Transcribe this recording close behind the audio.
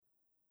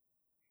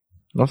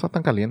No está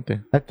tan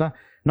caliente. Ahí está.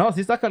 No,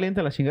 sí está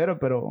caliente la chingadera,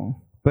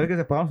 pero puede que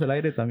sepamos el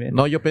aire también.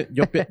 No, yo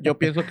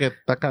pienso que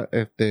está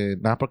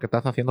nada porque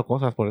estás haciendo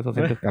cosas, por eso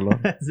sientes calor.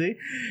 Sí,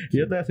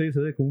 yo todavía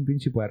soy como un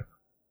pinche puerco.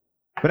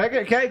 Pero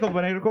 ¿qué hay,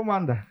 Compa Negro? ¿Cómo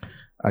anda?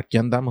 Aquí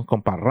andamos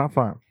con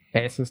Rafa.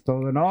 Eso es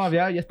todo. No,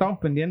 ya estamos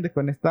pendientes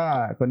con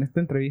esta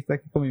entrevista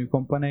aquí con mi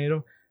Compa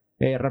Negro.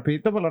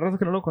 Rapidito para la raza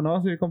que no lo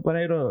conoce, mi Compa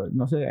Negro,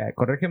 no sé,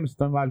 corrígeme si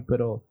estoy mal,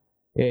 pero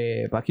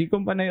aquí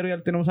Compa Negro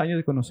ya tenemos años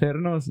de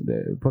conocernos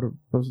por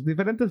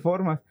diferentes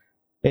formas.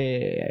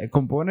 Es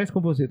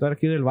compositor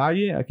aquí del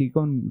Valle, aquí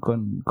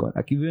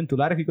aquí vive en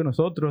Tular, aquí con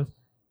nosotros.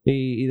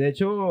 Y de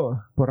hecho,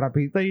 por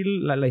rapidito ahí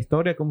la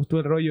historia, cómo estuvo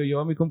el rollo.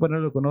 Yo a mi Compa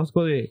Negro lo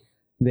conozco de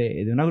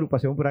una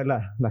agrupación por ahí,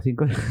 la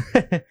 5,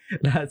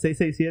 la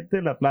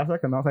 667, la plaza,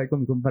 que andamos ahí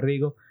con mi compa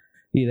Rigo.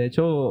 Y de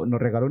hecho,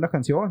 nos regaló una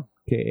canción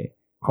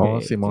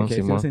Simón.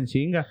 se en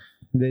chinga.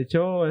 De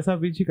hecho, esa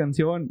pinche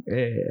canción,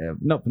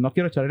 no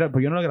quiero charlar,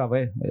 pero yo no la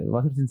grabé. Voy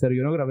a ser sincero,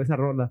 yo no grabé esa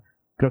rola.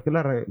 Creo que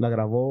la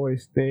grabó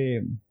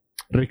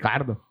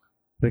Ricardo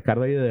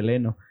ahí de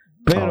Deleno.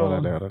 Pero,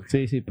 Órale.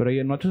 sí, pero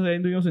nosotros ahí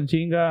anduvimos en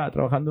chinga,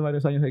 trabajando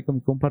varios años ahí con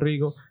mi compa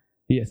Rigo.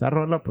 Y esa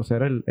rola, pues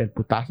era el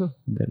putazo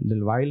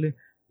del baile.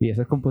 Y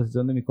esa es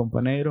composición de mi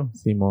compa Negro.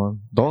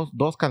 Simón.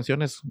 Dos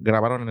canciones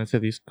grabaron en ese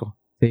disco.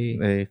 Sí.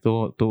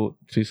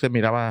 Sí se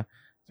miraba,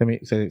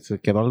 se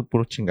quedó al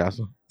puro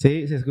chingazo.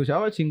 Sí, se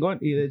escuchaba chingón.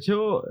 Y de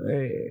hecho,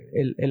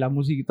 la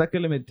musiquita que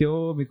le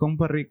metió mi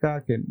compa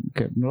Rica, que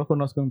no lo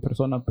conozco en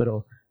persona,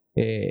 pero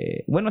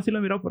bueno, sí lo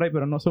he mirado por ahí,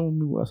 pero no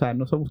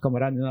somos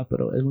camaradas ni nada,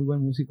 pero es muy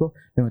buen músico.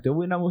 Le metió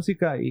buena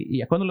música y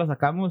ya cuando la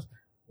sacamos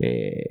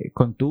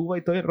con tuba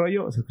y todo el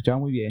rollo, se escuchaba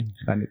muy bien.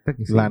 La neta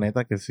que sí. La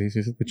neta que sí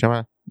se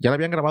escuchaba. Ya le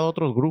habían grabado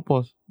otros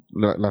grupos,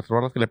 las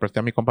rolas que le presté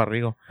a mi compa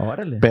Rigo.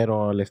 Órale.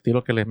 Pero el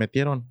estilo que les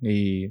metieron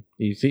y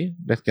sí,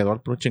 les quedó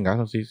al puro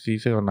chingazo. Sí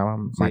se sonaba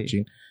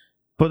machín.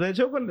 Pues de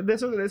hecho, de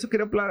eso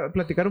quería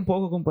platicar un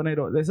poco,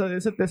 compañero. De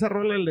esa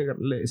rola,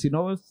 si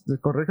no,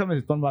 corríjame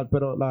si estoy mal,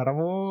 pero la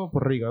grabó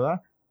por Rigo,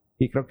 ¿verdad?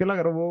 Y creo que la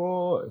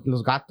grabó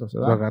Los Gatos,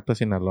 ¿verdad? Los Gatos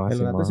Sinaloa.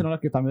 Los Gatos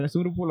Sinaloa, que también es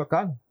un grupo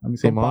local. A mi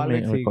Simón, compa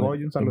Alex y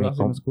Goyo, un saludo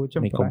si me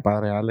escuchan. Mi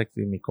compadre Alex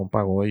y mi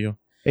compa Goyo.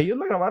 ¿Ellos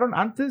la grabaron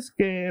antes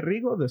que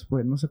Rigo o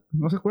después? ¿No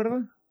se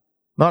acuerdan?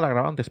 No, la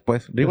grabaron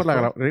después. Rigo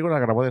la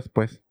grabó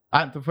después.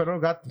 Ah, entonces fueron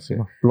Los Gatos. Sí.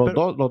 Los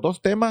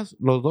dos temas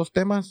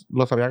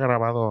los había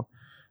grabado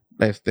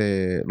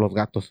Los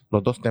Gatos.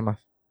 Los dos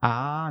temas.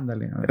 Ah,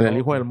 ándale. El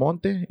Hijo del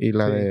Monte y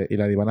la de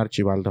Iván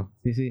Archibaldo.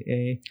 Sí.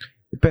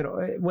 Pero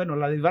bueno,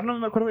 la de Iván no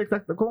me acuerdo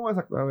exacto. ¿Cómo vas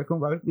a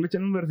ver, le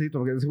echen un versito?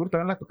 Porque seguro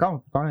también la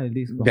tocaban en el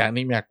disco. Ya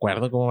ni me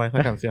acuerdo cómo va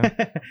esa canción.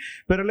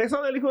 Pero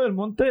eso del Hijo del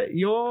Monte,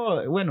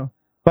 bueno,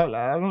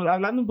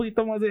 hablando un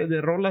poquito más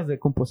de rolas, de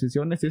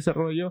composiciones y ese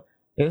rollo,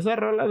 esa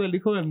rola del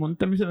Hijo del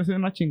Monte a mí se me hace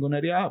una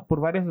chingonería por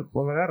varias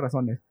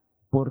razones.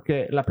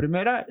 Porque la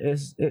primera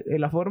es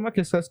la forma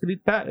que está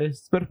escrita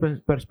es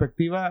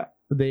perspectiva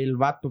del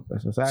vato,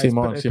 pues. O sea, es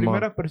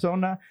primera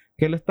persona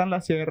que él está en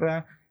la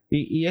sierra.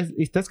 Y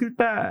está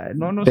escrita,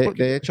 no es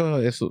porque... De hecho,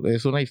 es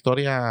una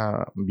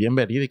historia bien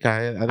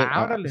verídica.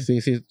 Órale. Sí,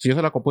 yo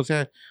se la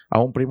compuse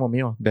a un primo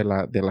mío de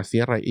la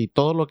sierra. Y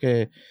todo lo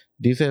que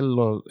dice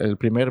el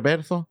primer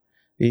verso,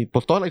 y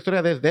pues toda la historia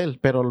es de él,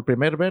 pero el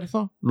primer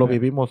verso lo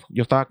vivimos.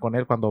 Yo estaba con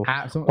él cuando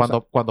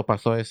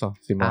pasó eso,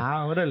 Simón.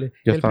 Órale.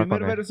 El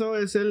primer verso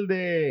es el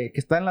de que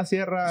está en la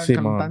sierra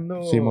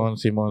cantando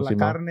la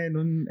carne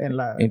en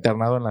la...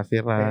 Internado en la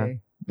sierra.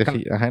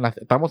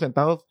 Estamos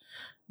sentados...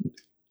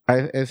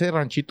 Ese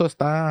ranchito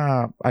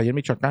está ahí en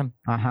Michoacán.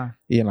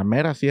 Ajá. Y en la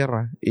mera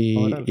sierra.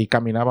 Y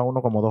caminaba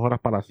uno como 2 horas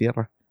para la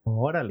sierra.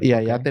 Órale. Y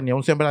allá tenía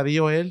un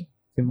sembradío él.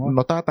 Simón.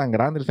 No estaba tan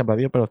grande el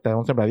sembradío, pero tenía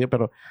un sembradío,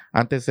 pero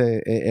antes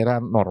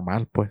era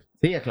normal, pues.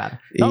 Sí, claro.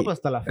 No, pues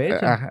hasta la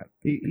fecha. Ajá.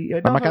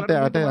 Además que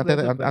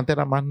antes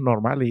era más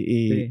normal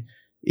y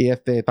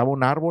estaba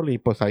un árbol y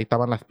pues ahí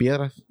estaban las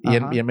piedras. Y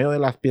en medio de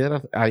las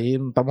piedras, ahí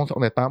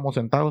donde estábamos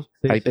sentados,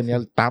 ahí tenía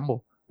el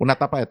tambo. Una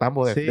tapa de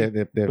tambo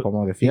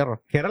como de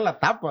fierro. Que era la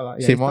tapa,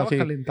 y Simón,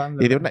 estaba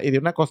calentando. Y de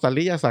una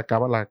costalilla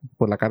sacaba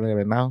la carne de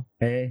venado.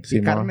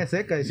 Y carne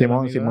seca.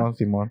 Simón.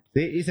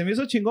 Sí, y se me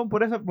hizo chingón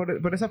por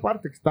esa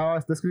parte, que está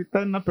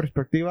escrita en una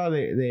perspectiva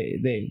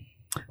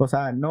o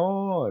sea,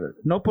 no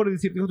por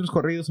decir que otros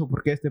corridos o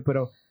porque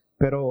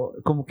pero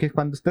como que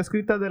cuando está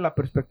escrita de la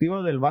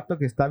perspectiva del vato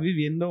que está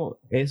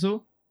viviendo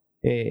eso,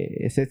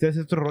 es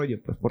otro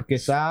rollo, pues, porque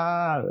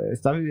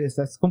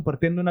estás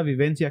compartiendo una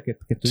vivencia que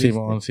tú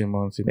Simón.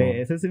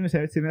 ese se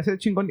me hace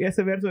chingón, y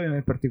ese verso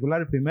en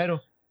particular, el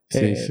primero,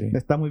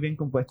 está muy bien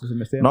compuesto.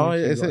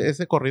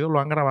 Ese corrido lo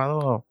han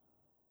grabado,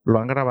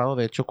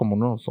 de hecho, como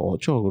unos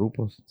 8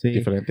 grupos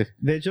diferentes.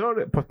 De hecho,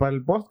 pues para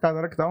el podcast,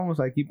 ahora que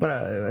estábamos aquí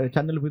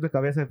echándole un poquito de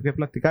cabeza de qué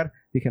platicar,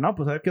 dije, no,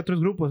 pues a ver qué otros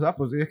grupos,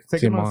 pues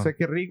sé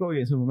que Rigo, y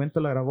en su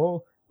momento la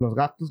grabó Los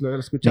Gatos, lo he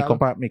escuchado.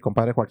 Mi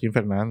compadre Joaquín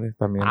Fernández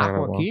también la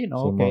grabó. Joaquín,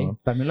 ok,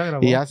 también la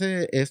grabó. Y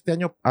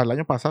al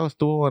año pasado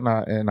estuvo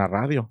en la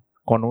radio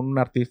con un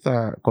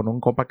artista, con un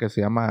compa que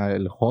se llama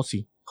el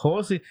Josi.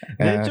 Josi.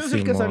 De hecho, es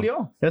el que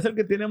salió. Es el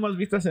que tiene más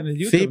vistas en el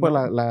YouTube. Sí, pues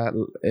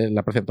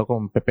la presentó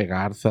con Pepe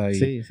Garza. Y,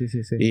 sí.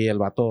 Y el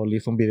vato le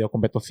hizo un video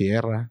con Beto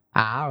Sierra.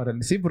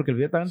 Órale. Sí, porque el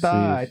video también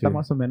está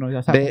más o menos.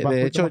 Ya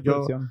de hecho,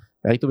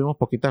 ahí tuvimos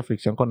poquita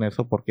fricción con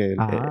eso porque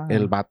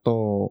el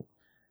vato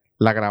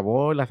la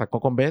grabó y la sacó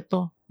con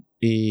Beto.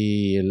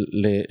 Y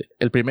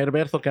el primer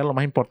verso, que era lo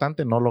más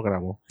importante, no lo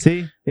grabó.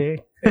 Sí.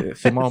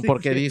 Simón, Sí,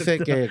 porque dice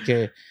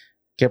cierto.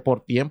 que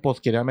por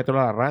tiempos quería meterlo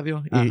a la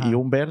radio y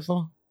un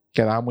verso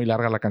quedaba muy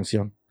larga la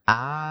canción.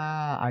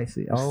 Ahí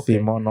sí. Okay.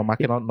 Simón, nomás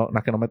que no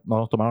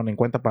nos tomaron en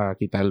cuenta para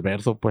quitar el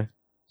verso, pues.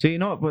 Sí,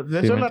 no, pues de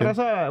hecho la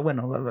raza,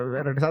 bueno,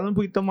 regresando un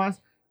poquito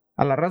más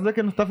a la raza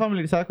que no está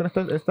familiarizada con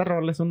esta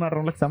rola, es una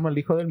rola que se llama El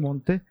Hijo del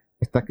Monte.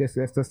 Está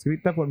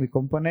escrita por mi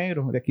compa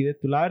Negro, de aquí de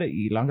Tulare,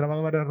 y lo han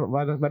grabado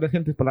varias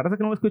gentes. Por la raza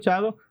que no lo ha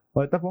escuchado,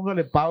 ahorita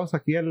póngale pausa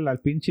aquí al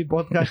pinche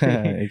podcast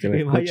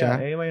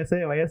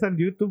y vayas al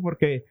YouTube,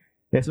 porque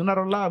es una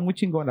rola muy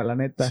chingona, la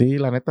neta. Sí,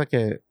 la neta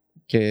que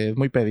es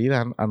muy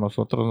pedida a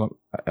nosotros.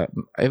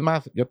 Es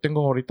más, yo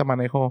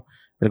manejo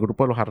el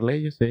grupo de los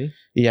Harleyes, ¿sí?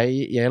 y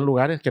hay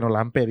lugares que nos la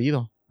han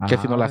pedido, que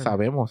si no la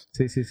sabemos.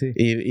 Sí.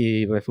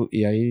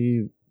 Y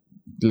ahí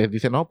les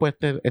dice, no, pues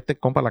este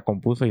compa la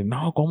compuso. Y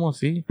no, ¿cómo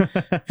sí?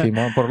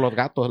 Simón, por los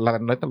gatos. La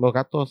neta, los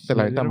gatos se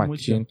la aventan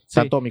machín. Sí.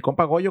 Tanto mi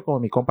compa Goyo como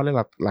mi compa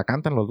la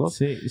cantan los dos.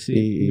 Sí.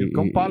 Y mi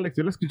compa Alex,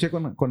 yo la escuché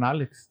con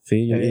Alex.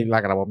 Sí, y la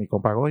grabó mi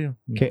compa Goyo.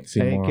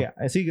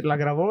 Sí, la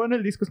grabó en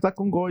el disco, está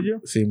con Goyo.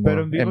 Simón.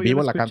 Pero en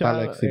vivo la canta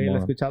Alex. La he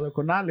escuchado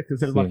con Alex,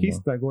 es el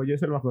bajista. Goyo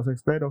es el bajo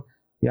sextero.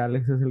 Y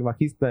Alex es el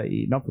bajista.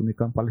 Y no, pues mi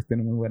compa Alex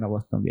tiene muy buena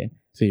voz también.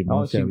 Sí,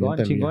 no,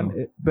 chingón.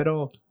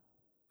 Pero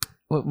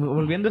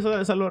volviendo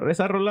a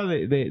esa rola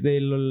del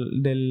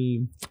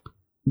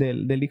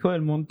Hijo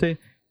del Monte,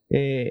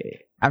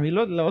 a mí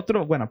lo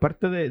otro, bueno,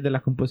 aparte de la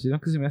composición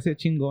que se me hacía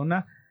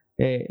chingona,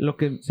 lo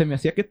que se me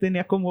hacía que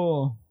tenía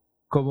como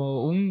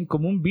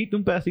un beat,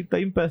 un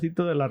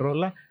pedacito de la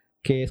rola,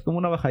 que es como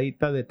una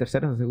bajadita de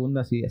terceras a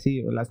segundas y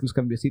así, los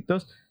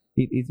cambiecitos,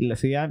 y le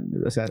hacían,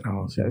 o sea,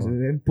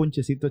 un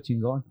punchecito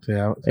chingón. Se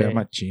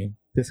llama chin.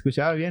 Se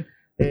escuchaba bien.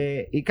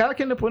 Y cada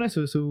quien le pone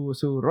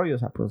su rollo, o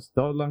sea, pues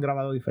todos lo han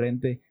grabado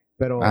diferente,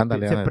 pero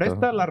se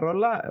presta la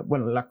rola,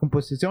 bueno, la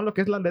composición, lo que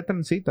es la letra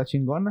en sí, está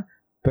chingona,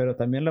 pero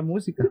también la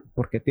música,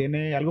 porque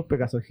tiene algo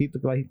pegazojito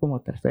que va ahí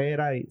como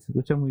tercera y se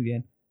escucha muy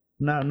bien.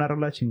 Una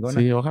rola chingona.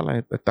 Sí,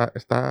 ojalá,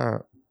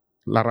 está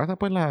la raza,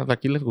 pues,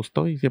 aquí les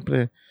gustó y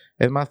siempre,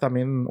 es más,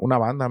 también una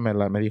banda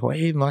me dijo,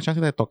 hey, no hay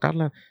chance de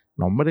tocarla.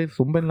 No, hombre,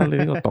 zúmbenla, le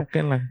digo,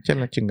 tóquenla,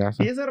 échenla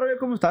chingaza. ¿Y ese rollo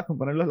cómo está,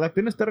 compadre? ¿La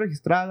tiene usted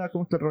registrada?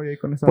 ¿Cómo está el rollo ahí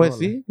con esa pues rola?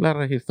 Sí, la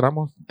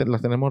registramos,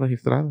 las tenemos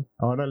registradas.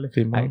 Órale.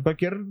 Hay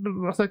cualquier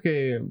raza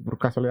que por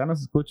casualidad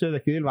nos escuche de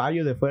aquí del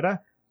valle, de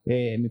fuera,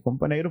 mi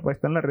compa Negro, pues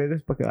está en las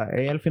redes, porque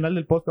al final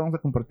del podcast vamos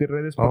a compartir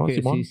redes,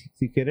 porque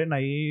si quieren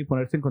ahí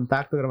ponerse en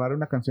contacto, grabar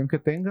una canción que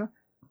tenga,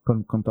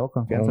 con toda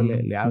confianza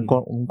le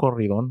hablo. Un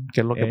corridón,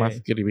 que es lo que más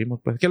escribimos,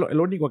 pues que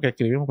lo único que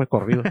escribimos fue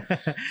corrido.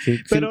 Sí,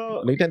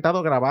 pero lo he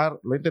intentado grabar,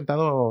 he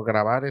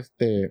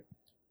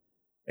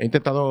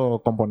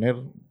intentado componer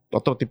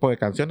otro tipo de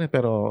canciones,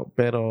 pero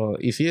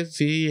y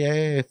sí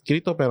he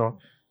escrito, pero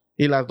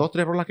y las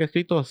 2-3 rolas que he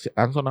escrito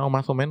han sonado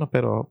más o menos,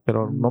 pero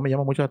no me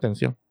llama mucho la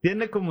atención.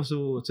 Tiene como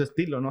su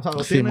estilo, ¿no? O sea,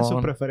 tiene su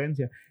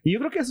preferencia. Y yo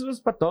creo que eso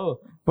es para todo.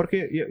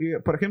 Porque,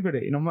 yo, por ejemplo,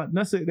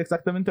 no es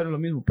exactamente lo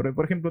mismo, pero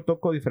por ejemplo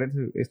toco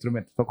diferentes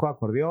instrumentos. Toco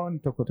acordeón,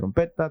 toco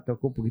trompeta,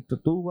 toco un poquito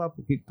tuba,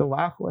 poquito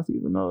bajo,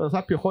 así, ¿no? O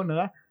sea, piojón,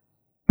 ¿verdad?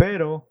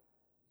 Pero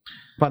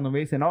cuando me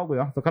dicen, no, güey,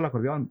 vamos a tocar el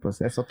acordeón, pues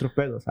es otro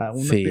pedo. O sea,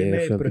 uno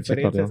tiene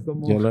preferencias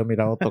como... Yo lo he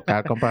mirado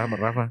tocar, compa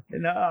Rafa.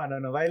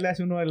 No, bailas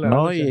uno de la...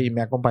 No, y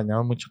me ha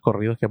acompañado en muchos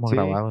corridos que hemos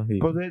grabado. Y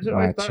pues de hecho,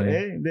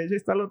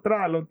 está la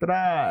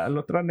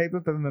otra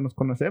anécdota donde nos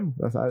conocemos.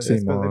 O sea,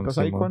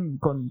 empezó ahí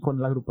con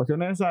la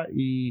agrupación esa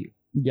y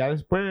ya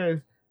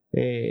después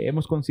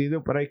hemos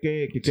conseguido por ahí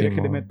que quiere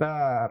que le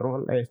meta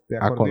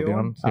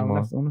acordeón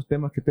a unos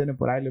temas que tiene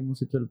por ahí, le hemos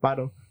hecho el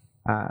paro.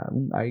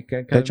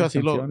 De hecho,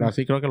 así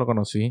creo que lo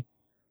conocí.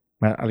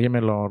 Alguien me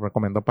lo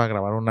recomendó para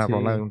grabar una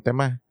rola de un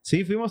tema.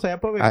 Sí, fuimos allá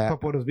por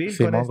Porosville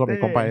con mi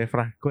compa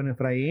Efra. Con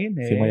Efraín.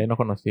 Sí, ahí nos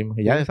conocimos.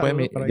 Y ya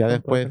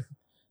después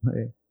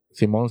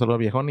Simón, saludo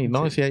viejón. Y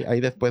no, sí,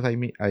 ahí después,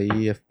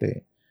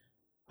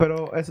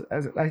 Pero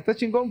ahí está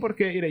chingón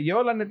porque, mire,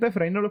 yo la neta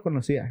Efraín no lo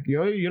conocía.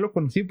 Yo lo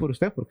conocí por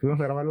usted porque fuimos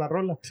a grabar la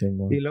rola.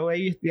 Simón. Y luego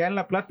ahí ya en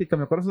la plática,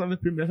 me acuerdo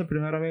esa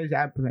primera vez,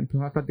 ya pues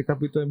empezamos a platicar un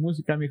poquito de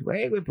música. Me dijo,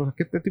 güey, pues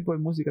 ¿qué tipo de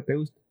música te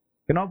gusta?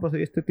 Que no, pues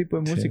este tipo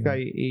de música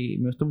y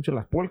me gustan mucho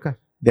las polcas.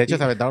 De hecho,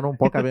 se aventaron un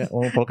polka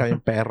bien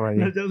perro ahí.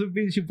 Nos dio un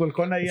pinche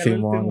polcón ahí al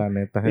último. La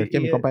neta. Es que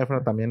mi compa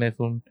Efra también es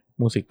un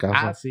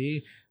musicazo.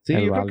 Sí. Sí,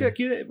 yo creo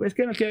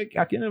que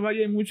aquí en el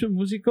Valle hay muchos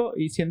músicos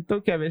y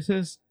siento que a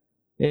veces...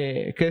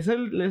 que ese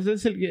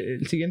es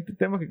el siguiente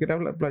tema que quería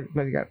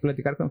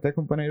platicar con usted,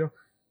 compa Negro.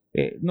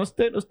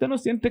 ¿Usted no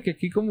siente que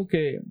aquí como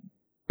que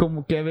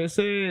a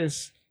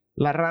veces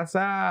la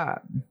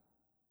raza,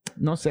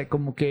 no sé,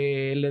 como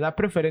que le da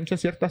preferencia a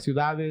ciertas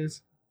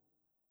ciudades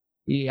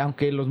Y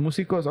aunque los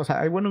músicos, o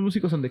sea, hay buenos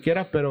músicos donde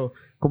quiera, pero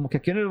como que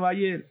aquí en el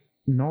Valle,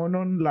 no,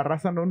 la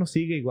raza no nos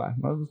sigue igual,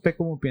 ¿no? ¿Usted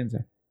cómo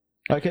piensa?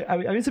 Porque a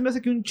mí se me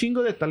hace que un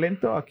chingo de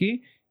talento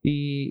aquí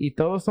y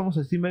todos somos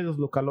así medios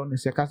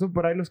localones. Si acaso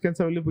por ahí los que han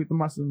sabido un poquito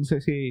más, no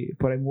sé si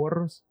por ahí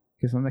Morros,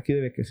 que son de aquí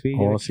de Bequesville,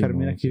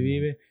 Carmen aquí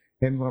vive.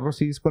 El Morro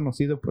sí es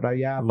conocido por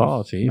allá. No,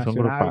 pues, sí, es un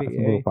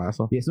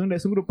grupazo. Y es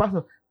un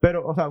grupazo.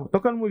 Pero, o sea,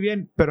 tocan muy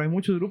bien, pero hay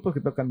muchos grupos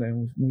que tocan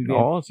muy bien.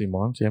 Oh,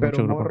 Simón, sí, hay pero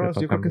muchos grupos Morros,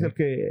 que yo creo tocan que es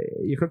bien. el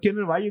que, yo creo que en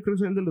el Valle, creo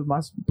que es el de los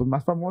más, pues,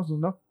 más famosos,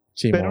 ¿no?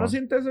 Simón. Pero no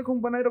siento eso,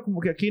 Compa Negro,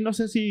 como que aquí no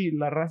sé si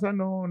la raza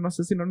no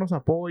sé si no nos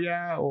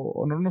apoya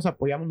o no nos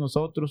apoyamos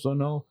nosotros o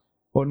no,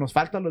 o nos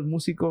faltan los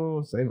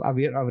músicos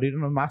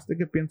abrirnos más. ¿De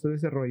qué piensas de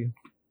ese rollo?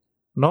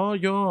 No,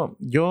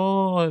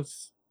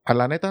 a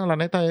la neta,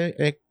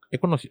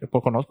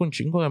 pues conozco un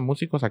chingo de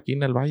músicos aquí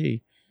en el Valle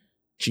y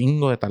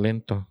chingo de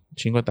talento,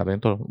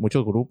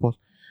 muchos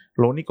grupos.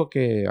 Lo único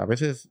que a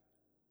veces,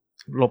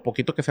 lo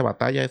poquito que se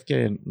batalla es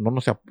que no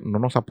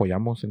nos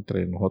apoyamos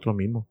entre nosotros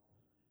mismos.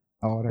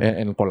 Ahora.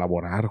 En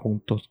colaborar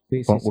juntos,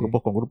 Sí, con sí,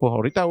 grupos.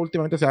 Ahorita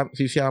últimamente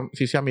sí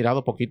se ha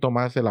mirado poquito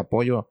más el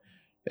apoyo,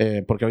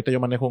 porque ahorita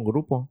yo manejo un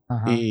grupo.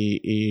 Ajá.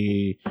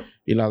 y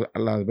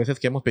las veces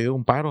que hemos pedido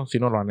un paro, sí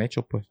nos lo han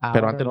hecho, pues.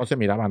 Pero antes no se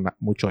miraba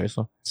mucho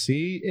eso.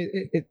 Sí,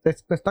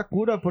 está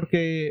cura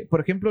porque,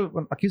 por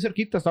ejemplo, aquí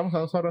cerquita estamos a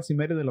 2 horas y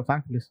media de Los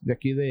Ángeles, de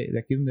aquí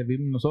donde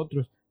vivimos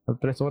nosotros, a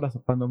 3 horas,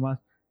 cuando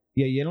más.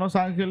 Y ahí en Los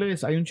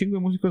Ángeles hay un chingo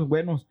de músicos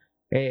buenos.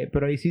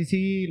 Pero ahí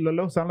sí,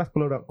 luego están las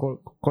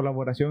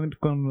colaboraciones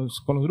con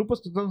los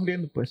grupos que están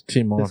saliendo, pues.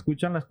 Sí, se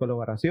escuchan las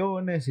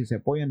colaboraciones y se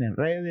apoyan en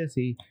redes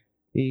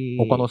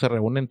o cuando se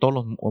reúnen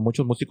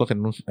muchos músicos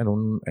en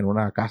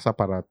una casa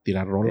para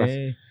tirar rolas.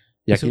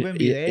 Y aquí, suben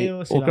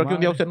videos. O creo que un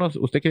día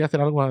usted quería hacer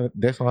algo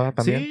de eso, ¿verdad?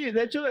 También. Sí,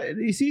 de hecho,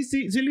 y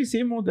sí lo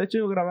hicimos. De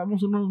hecho,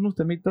 grabamos unos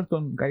temitas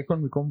ahí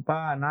con mi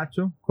compa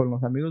Nacho, con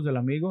los amigos del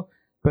amigo.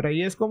 Pero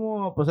ahí es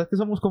como, pues es que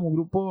somos como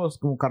grupos,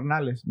 como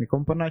carnales. Mi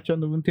compa Nacho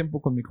anduvo un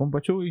tiempo con mi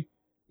compa Chuy.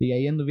 Y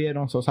ahí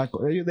anduvieron, o sea,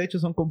 ellos de hecho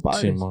son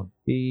compadres.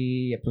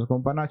 Sí, y pues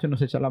compa Nacho nos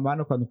echa la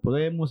mano cuando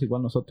podemos,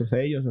 igual nosotros a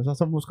ellos. O sea,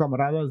 somos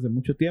camaradas de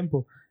mucho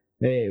tiempo.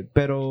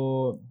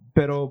 Pero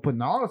pues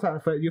no, o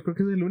sea, yo creo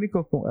que es el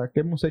único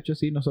que hemos hecho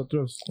así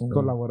nosotros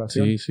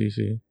colaboración.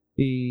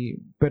 Sí.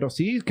 Pero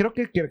sí, creo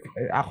que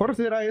a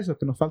Jorge era eso,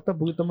 que nos falta un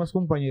poquito más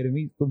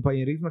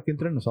compañerismo aquí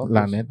entre nosotros.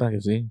 La neta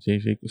que sí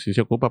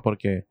se ocupa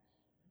porque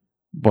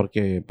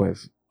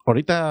pues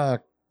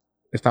ahorita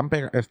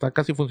está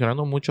casi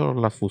funcionando mucho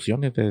las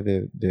fusiones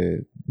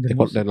de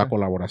las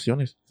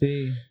colaboraciones.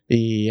 Sí.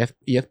 Y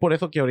es por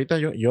eso que ahorita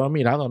yo he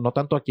mirado, no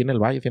tanto aquí en el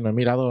Valle, sino he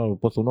mirado,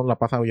 pues uno la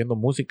pasa oyendo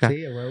música.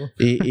 Sí, a huevo.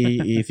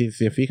 Y si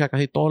se fija,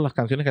 casi todas las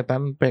canciones que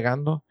están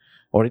pegando,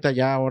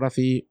 ahora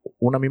sí,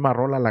 una misma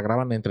rola la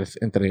graban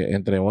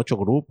entre 8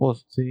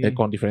 grupos,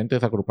 con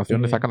diferentes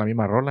agrupaciones, sacan la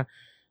misma rola.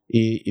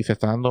 Y se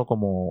está dando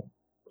como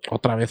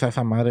otra vez a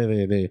esa madre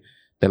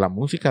de la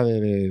música,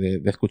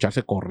 de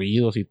escucharse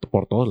corridos y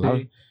por todos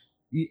lados.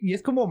 Y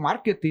es como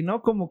marketing,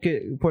 ¿no? Como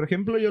que, por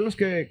ejemplo, yo los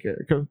que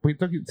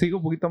sigo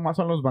un poquito más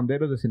son los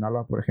banderos de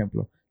Sinaloa, por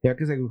ejemplo. Ya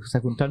que se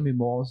juntan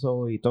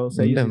Mimoso y todos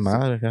ellos.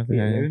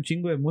 Hay un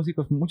chingo de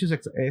músicos, muchos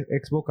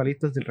ex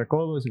vocalistas del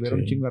Recodo, y subieron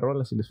un chingo de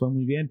rolas y les fue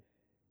muy bien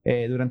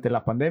durante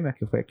la pandemia,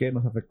 que fue que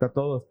nos afectó a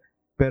todos.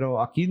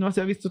 Pero aquí no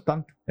se ha visto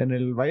tanto en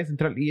el Valle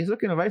Central. Y eso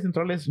que en el Valle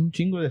Central es un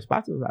chingo de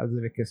espacios,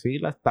 desde que sí,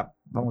 hasta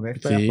vamos de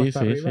esta hasta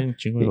arriba. Sí, un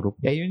chingo de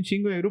grupos. Y hay un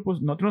chingo de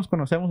grupos. Nosotros nos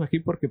conocemos aquí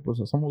porque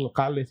pues somos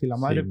locales y la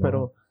madre,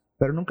 pero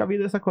nunca ha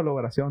habido esa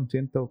colaboración,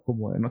 siento,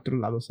 como en otros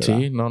lados.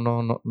 Sí, no,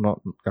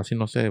 casi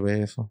no se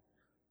ve eso.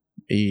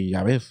 Y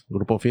ya ves,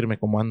 Grupo Firme,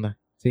 ¿cómo anda?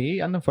 Sí,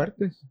 andan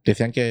fuertes.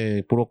 Decían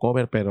que puro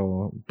cover,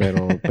 pero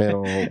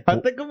 ¿A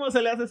usted cómo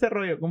se le hace ese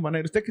rollo,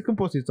 compañero? ¿Usted qué es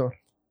compositor?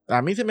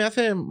 A mí se me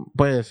hace,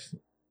 pues,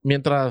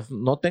 mientras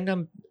no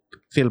tengan,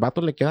 si el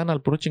vato le quedan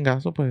al puro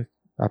chingazo, pues,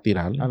 a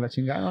tirarle. A la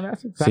chingada no le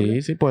hace.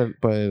 Sí,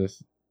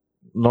 pues,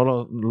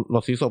 no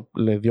los hizo,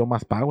 les dio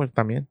más power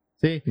también.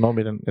 Sí. No,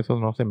 miren, eso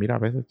no se mira a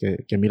veces,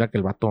 que mira que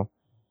el vato,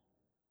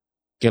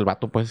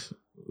 pues,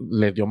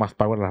 les dio más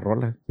power a las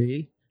rolas.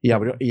 Sí.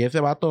 Y ese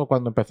vato,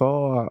 cuando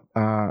empezó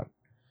a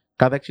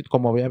cada éxito,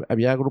 como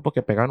había grupos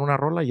que pegaban una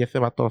rola, y ese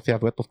vato hacía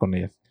duetos con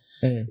ellas.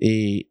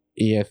 Y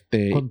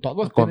con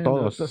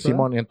todos,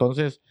 Simón, y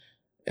entonces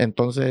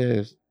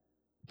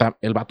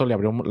el vato le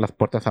abrió las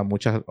puertas a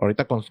muchas.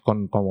 Ahorita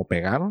como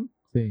pegaron,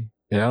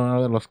 era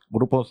uno de los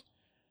grupos,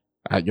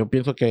 yo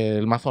pienso que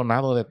el más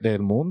sonado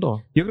del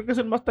mundo. Yo creo que es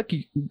el más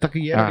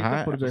taquillero.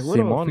 Ajá, por seguro.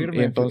 Simón, Firme,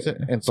 y entonces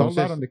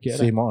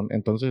Simón,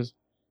 entonces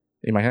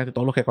imagínate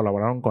todos los que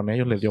colaboraron con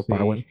ellos, les dio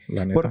power,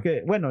 la neta.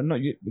 Porque, bueno, no,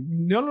 yo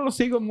no lo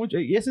sigo mucho,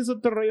 y ese es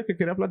otro rollo que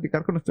quería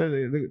platicar con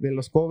ustedes de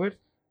los covers.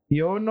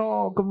 Yo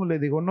no, como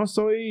les digo, no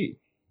soy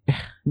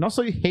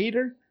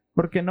hater,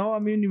 porque no, a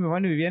mí ni me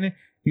va ni me viene.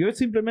 Yo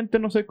simplemente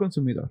no soy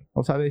consumidor.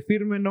 O sea, de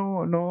Firme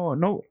no.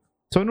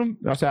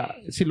 O sea,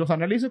 si los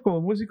analizo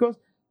como músicos,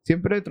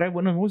 siempre trae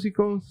buenos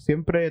músicos,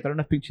 siempre trae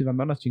unas pinches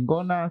bandonas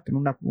chingonas,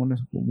 tiene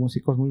unos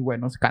músicos muy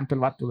buenos, canta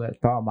el vato de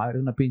toda madre,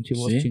 una pinche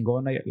voz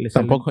chingona.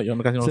 Tampoco, yo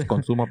casi no los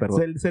consumo, pero...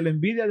 Se le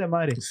envidia de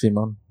madre.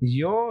 Simón.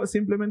 Yo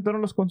simplemente no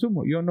los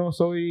consumo, yo no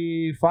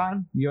soy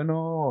fan, yo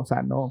no, o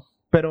sea, no...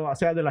 Pero, o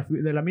sea, de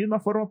la misma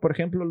forma, por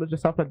ejemplo, yo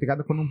estaba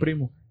platicando con un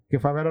primo que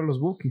fue a ver a los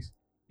Bukis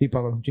y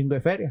pagó un chingo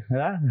de feria,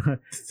 ¿verdad?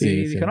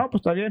 Y dije, no,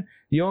 pues está bien.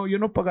 Yo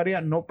no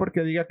pagaría, no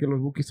porque diga que los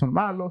Bukis son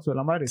malos o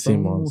la madre,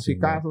 son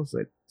musicazos,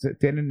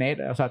 tienen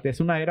era, o sea, es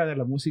una era de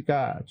la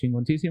música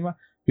chingoncísima.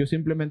 Yo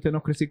simplemente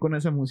no crecí con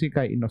esa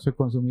música y no soy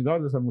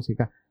consumidor de esa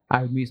música,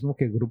 al mismo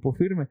que Grupo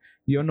Firme.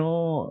 Yo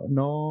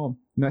no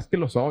es que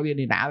los odie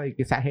ni nada y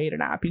que sea hater,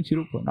 nada, pinche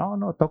grupo.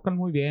 No, tocan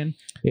muy bien.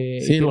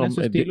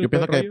 Yo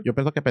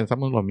pienso que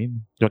pensamos lo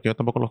mismo. Yo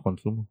tampoco los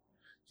consumo.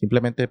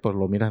 Simplemente, pues,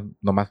 lo miran,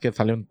 nomás que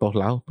salen en todos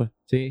lados, pues.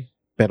 Sí.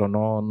 Pero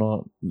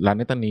no, la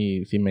neta,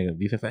 ni si me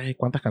dices,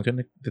 ¿cuántas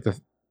canciones?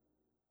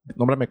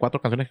 Nómbrame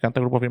 4 canciones que canta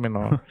el Grupo Firme,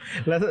 no.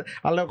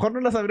 A lo mejor no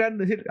las sabrían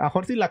decir, a lo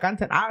mejor si la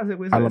cantan, a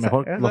lo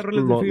mejor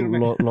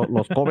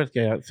los covers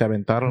que se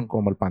aventaron,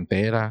 como el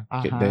Pantera,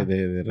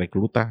 de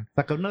Recluta.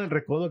 Sacaron una del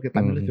Recodo que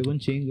también les pegó un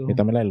chingo. Y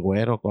también la del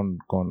Güero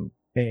con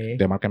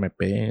de Marca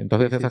MP.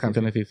 Entonces esas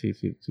canciones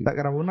sí.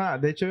 Grabó una,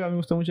 de hecho a mí me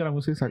gusta mucho la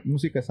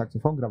música de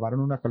saxofón,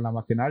 grabaron una con la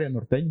Maquinaria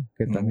Norteña,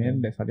 que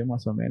también le salió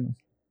más o menos.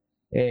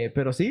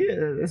 Pero sí,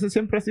 eso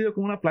siempre ha sido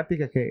como una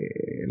plática que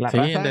la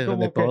raza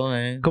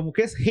como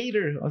que es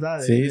hater, o sea,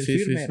 del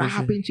firme,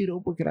 pinche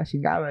grupo que la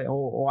chingada,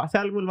 o hace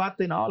algo el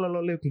vato y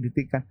no le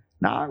critican.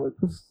 No, güey,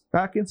 pues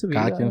cada quien su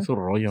vida. Cada quien su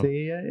rollo.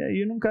 Sí,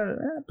 yo nunca,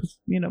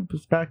 pues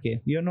cada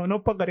quien. Yo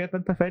no pagaría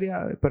tanta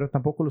feria, pero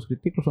tampoco los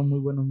critico, son muy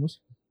buenos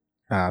músicos.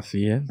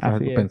 Así es.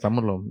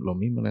 Pensamos lo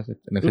mismo en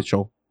ese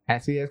show.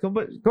 Así es.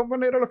 Compa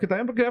Negro, lo que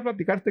también quería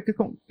platicarte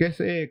que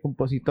es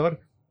compositor.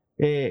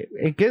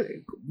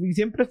 Y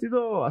siempre ha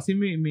sido así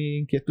mi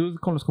inquietud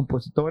con los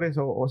compositores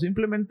o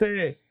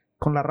simplemente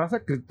con la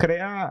raza que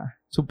crea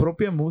su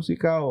propia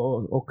música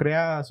o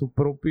crea su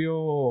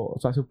propio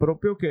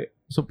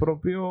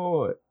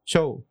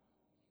show.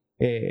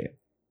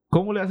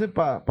 ¿Cómo le hace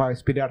para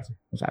inspirarse?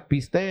 O sea,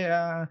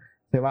 pistea,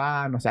 se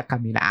va, no sé, a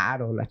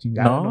caminar o la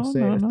chingada, no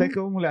sé.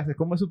 ¿Cómo le hace?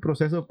 ¿Cómo es su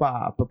proceso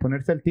para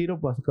ponerse al tiro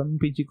para sacar un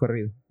pinche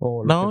corrido?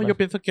 Yo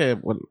pienso que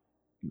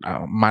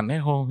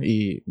manejo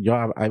y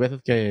hay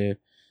veces que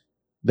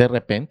de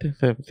repente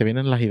se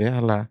vienen las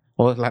ideas.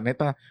 La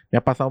neta, me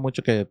ha pasado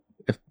mucho que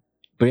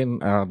estoy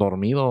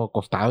dormido,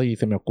 acostado y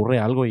se me ocurre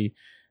algo y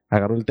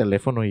agarro el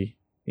teléfono y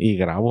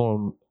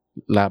grabo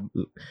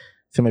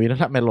se me viene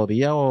la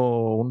melodía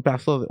o un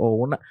pedazo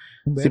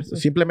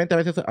simplemente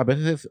a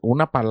veces es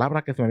una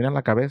palabra que se me viene a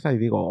la cabeza y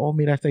digo,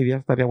 mira, esta idea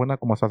estaría buena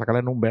como sacarla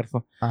en un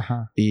verso.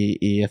 Ajá.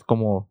 Y es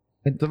como...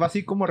 Entonces va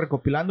así como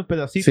recopilando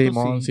pedacitos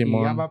Simón.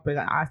 y ya va a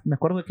pegar. Me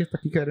acuerdo que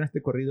aquí quedaron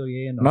este corrido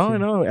bien.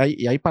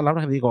 Hay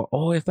palabras que digo,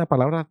 esta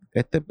palabra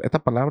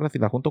si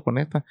la junto con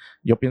esta,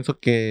 yo pienso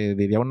que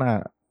diría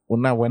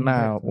un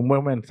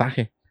buen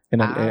mensaje.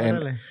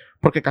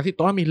 Porque casi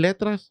todas mis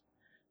letras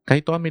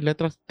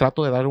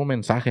trato de dar un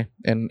mensaje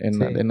en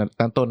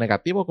tanto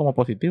negativo como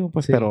positivo,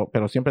 pues,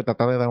 pero siempre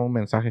tratar de dar un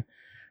mensaje.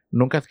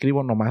 Nunca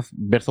escribo nomás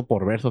verso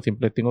por verso,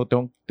 siempre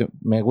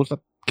me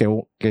gusta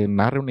que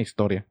narre una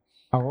historia.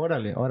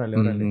 Órale.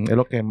 Es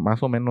lo que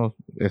más o menos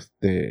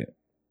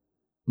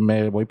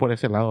me voy por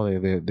ese lado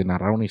de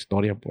narrar una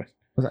historia, pues.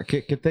 O sea,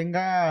 que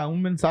tenga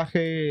un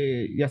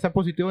mensaje, ya sea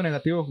positivo o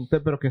negativo,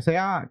 pero que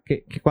sea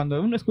que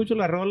cuando uno escucha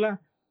la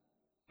rola,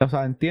 o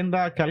sea,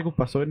 entienda que algo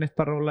pasó en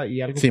esta rola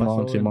y algo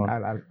pasó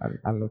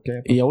a lo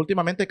que... Y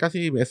últimamente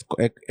casi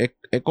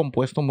he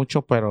compuesto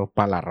mucho, pero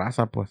para la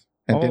raza, pues.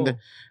 ¿Entiendes?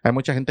 Hay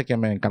mucha gente que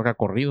me encarga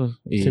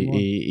corridos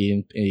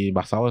y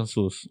basado en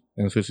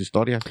sus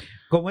historias.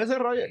 Como ese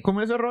rollo, ¿cómo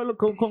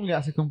le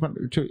hace, compa?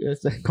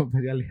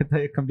 Ya le está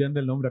cambiando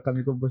el nombre acá a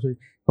mi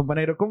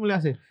compañero. ¿Cómo le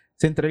hace?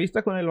 ¿Se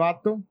entrevista con el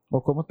vato?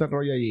 ¿O cómo te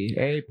rollo allí?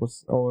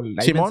 Pues, o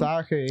hay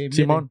mensaje.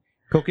 Simón.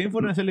 ¿Con qué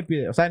información le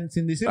pide? O sea,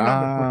 sin decir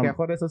nombre, porque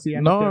mejor eso sí ya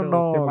no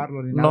quiero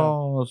quemarlo ni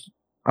nada.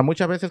 Hay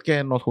muchas veces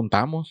que nos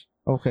juntamos.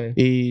 Okay.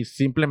 Y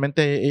siempre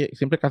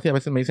casi a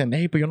veces me dicen,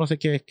 pues yo no sé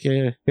qué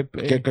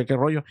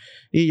rollo.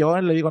 Y yo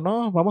le digo,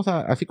 no, vamos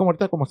así como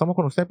ahorita como estamos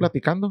con usted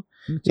platicando.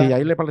 Y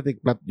ahí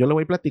yo le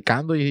voy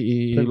platicando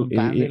y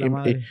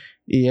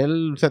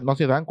él no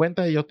se dan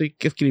cuenta y yo estoy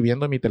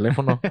escribiendo en mi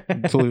teléfono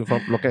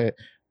lo que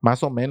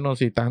más o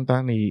menos y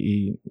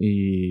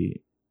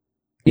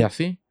y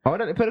así.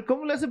 Ahora, pero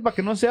 ¿cómo le hacen para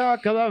que no sea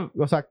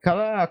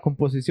cada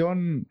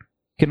composición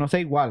que no sea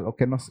igual o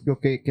que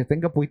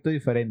tenga un poquito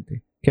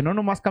diferente? Que no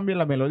nomás cambie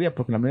la melodía,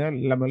 porque la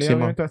melodía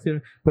obviamente va a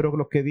ser, pero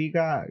lo que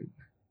diga...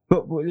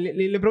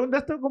 Le pregunto a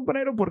este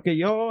compañero porque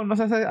yo, no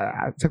sé,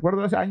 ¿se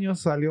acuerda? Hace años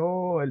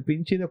salió el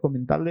pinche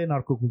documental de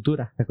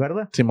narcocultura, ¿te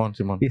acuerdas? Simón.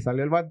 Y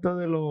salió el vato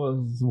de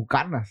los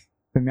bucanas,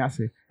 se me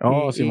hace.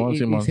 Simón.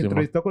 Y se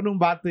entrevistó con un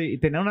vato y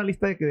tenía una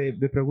lista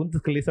de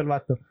preguntas que le hizo al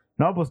vato.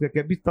 No, pues que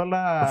qué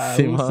pistola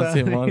usa.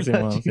 Simón.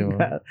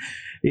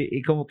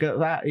 Y como que, o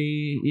sea,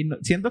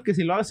 siento que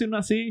si lo hace uno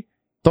así,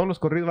 todos los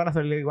corridos van a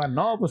salir igual.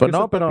 No, pues Pues que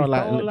no, pero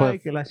y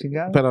que la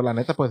chingada. Pero la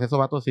neta, pues esos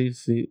vatos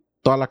sí,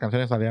 todas las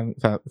canciones salían, o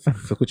sea, se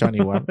escuchaban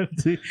igual.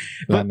 Sí,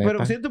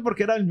 pero siento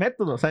porque era el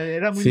método, o sea,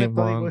 era muy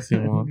metódico.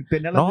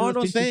 Tenía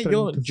no sé,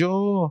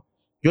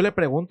 yo le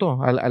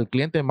pregunto al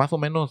cliente más o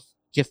menos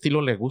qué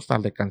estilo le gusta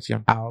al de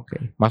canción. Ok.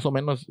 Más o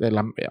menos,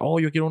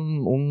 yo quiero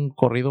un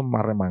corrido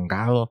más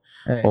remangado,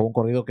 o un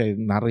corrido que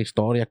narre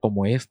historia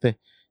como este.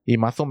 Y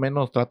más o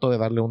menos trato de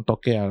darle un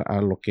toque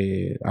a lo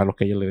que a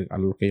ellos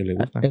le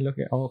gusta. Es lo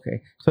que,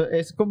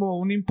 es como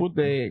un input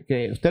de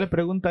que usted le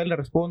pregunta, él le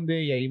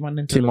responde y ahí van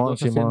entre los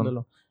dos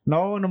haciéndolo.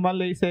 No, nomás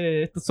le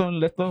dice, estos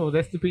de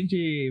este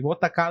pinche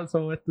bota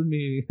calzo, esto es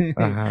mi...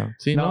 Ajá,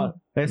 sí, no.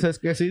 Eso es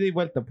que sí de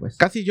vuelta, pues.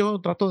 Casi yo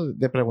trato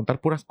de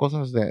preguntar puras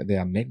cosas de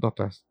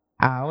anécdotas.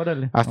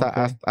 Órale.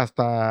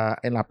 Hasta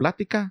en la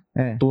plática,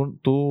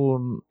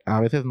 tú a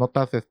veces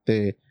notas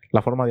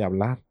la forma de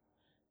hablar.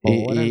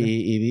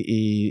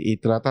 Y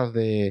tratas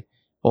de...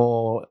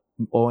 O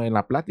en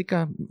la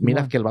plática,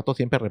 miras que el vato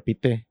siempre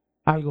repite...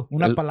 Algo,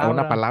 una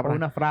palabra. O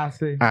una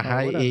frase.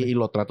 Ajá, y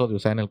lo trato de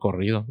usar en el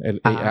corrido.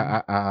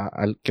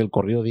 Que el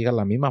corrido diga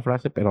la misma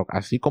frase, pero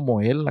así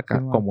como él la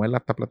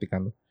está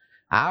platicando.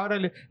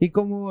 Órale. Y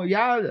como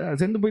ya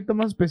siendo un poquito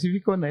más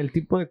específico en el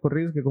tipo de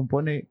corridos que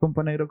compone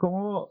Compa Negro,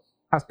 ¿cómo...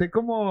 Hasta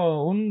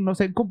como un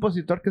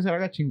compositor que se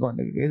haga chingón?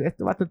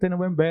 Este vato tiene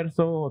buen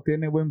verso, o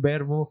tiene buen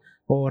verbo,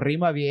 o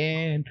rima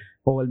bien,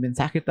 o el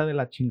mensaje está de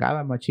la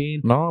chingada,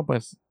 machín. No,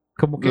 pues,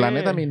 como que... La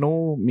neta,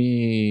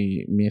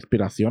 mi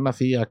inspiración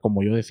así,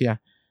 como yo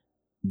decía,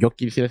 yo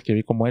quisiera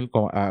escribir como él,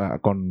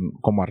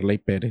 como Arley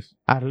Pérez.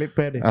 Arley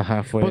Pérez.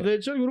 Ajá, fue. Pues de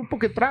hecho el grupo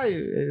que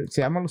trae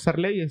se llama Los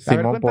Arleyes. A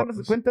ver,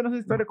 cuéntanos la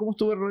historia, ¿cómo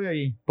estuvo el rollo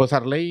ahí? Pues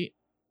Arley,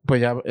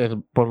 pues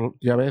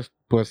ya ves,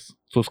 pues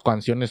sus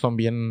canciones son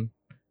bien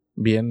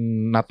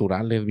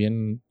naturales,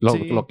 bien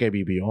lo que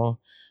vivió,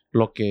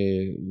 lo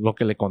que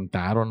le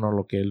contaron o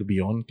lo que él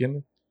vio,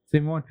 ¿entiendes?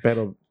 Simón.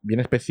 Pero bien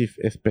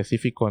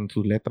específico en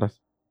sus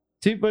letras.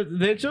 Sí, pues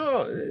de hecho,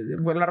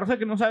 pues, la raza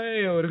que no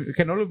sabe o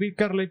que no lo vi,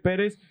 Arley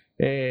Pérez,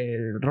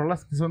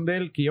 rolas que son de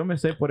él, que yo me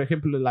sé, por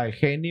ejemplo, la de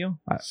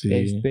Genio,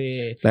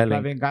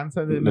 la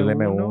venganza de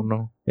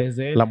M1, es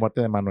de él. La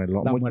muerte de Manuel.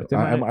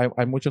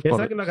 Hay muchos.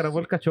 Esa que la grabó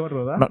el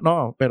Cachorro, ¿verdad?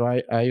 No, pero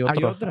hay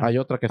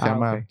otra que se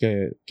llama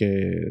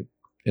que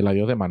El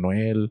adiós de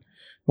Manuel.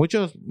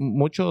 Muchos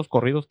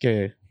corridos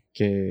que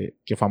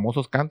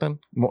famosos cantan.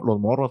 Los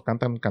morros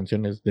cantan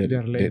canciones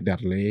de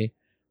Arley.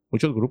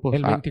 Muchos grupos.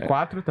 El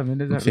 24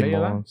 también es de Arley,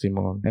 ¿verdad?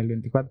 Simón. El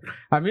 24.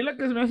 A mí la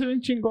que se me hace bien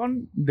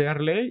chingón de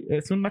Arley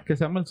es una que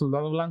se llama El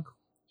Soldado Blanco.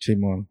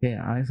 Simón.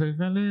 Soy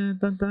feliz.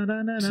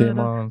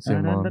 Simón.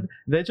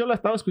 De hecho, la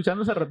estaba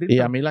escuchando hace ratito. Y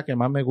a mí la que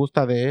más me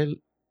gusta de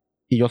él,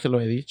 y yo se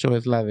lo he dicho,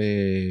 es la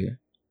de...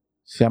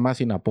 Se llama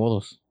Sin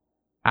Apodos.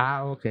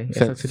 Ok.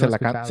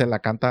 Se la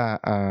canta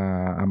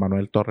a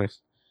Manuel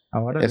Torres.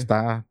 Ahora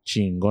está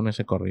chingón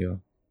ese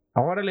corrido.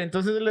 Órale,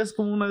 entonces él es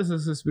como una de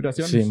sus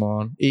inspiraciones.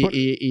 Simón.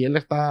 Y él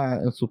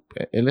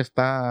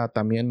está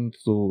también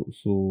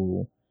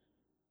su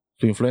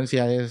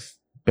influencia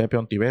es Pepe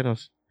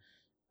Ontiveros.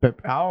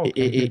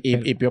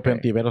 Y Pepe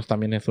Ontiveros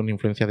también es una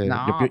influencia de...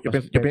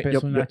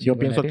 yo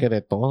pienso que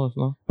de todos,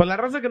 ¿no? Pues la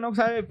raza que no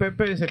sabe,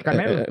 Pepe es el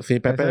Canelo.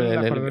 Sí, Pepe es el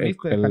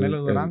acordeonista de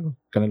Canelo Durango.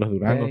 Canelo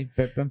Durango.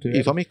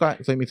 Y son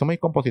mis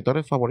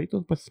compositores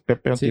favoritos, pues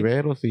Pepe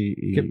Ontiveros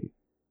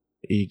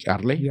y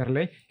Arley.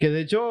 Que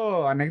de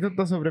hecho,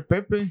 anécdota sobre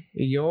Pepe.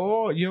 Y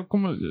yo yo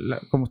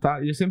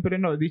siempre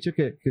he dicho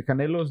que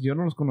Canelos, yo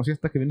no los conocí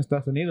hasta que vine a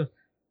Estados Unidos.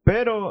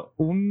 Pero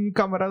un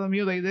camarada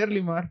mío de ahí de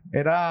Erlimar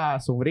era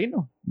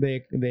sobrino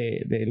de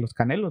los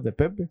Canelos, de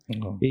Pepe.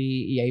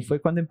 Y ahí fue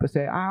cuando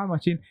empecé,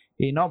 machín.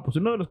 Y no, pues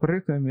uno de los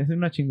corridos que me hace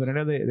una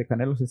chingonera de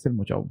Canelos es el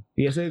Mochau.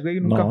 Y ese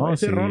güey nunca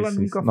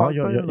nunca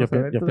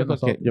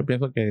falta. Yo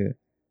pienso que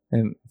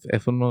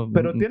es un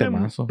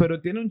temazo. Pero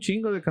tiene un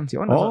chingo de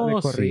canciones,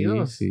 de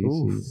corridos. Sí.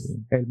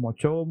 El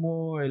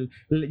Mochomo,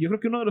 yo creo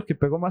que uno de los que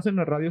pegó más en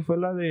la radio fue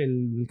la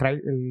del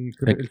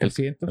el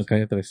 300. El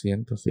Calle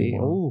 300, sí.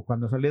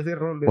 Cuando salía ese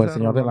rol. O El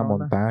Señor de la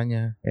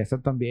Montaña.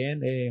 Esa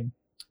también.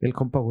 El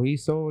Compa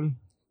Whistle.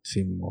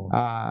 Sí,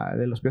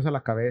 de los pies a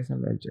la cabeza,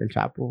 el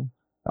Chapo.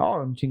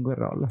 Un chingo de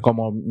rolas.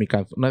 Como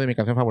una de mis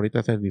canciones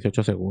favoritas es el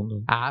 18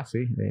 segundos. Sí.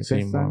 De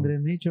sangre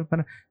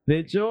michoacana. De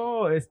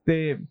hecho,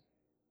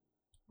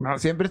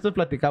 siempre esto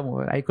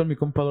platicamos ahí con mi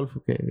compa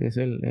Adolfo, que es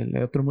el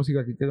otro músico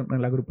aquí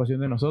en la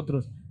agrupación de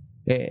nosotros.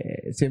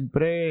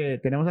 Siempre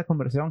tenemos esa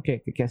conversación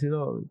que ha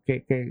sido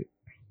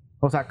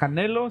o sea,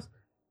 Canelos,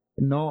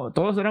 no,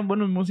 todos eran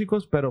buenos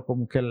músicos, pero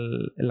como que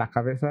la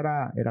cabeza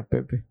era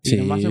Pepe. Y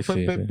nomás se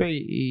fue Pepe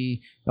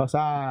y o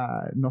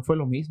sea, no fue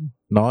lo mismo.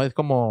 No, es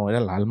como era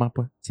el alma,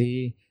 pues.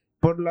 Sí.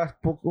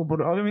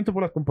 Obviamente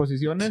por las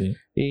composiciones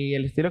y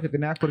el estilo que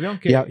tenía de acordeón.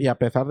 Y a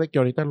pesar de que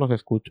ahorita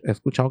he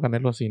escuchado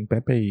Canelos sin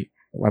Pepe y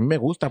a mí me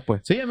gusta,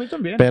 pues. Sí, a mí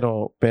también.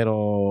 Pero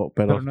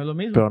no es lo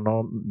mismo. Pero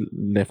no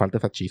le falta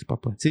esa chispa,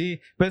 pues.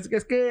 Sí, pues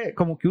es que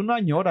como que uno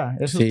añora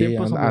esos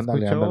tiempos donde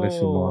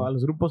escuchó a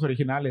los grupos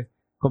originales.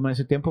 Como en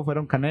su tiempo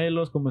fueron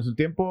Canelos, como en su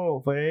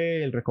tiempo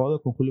fue El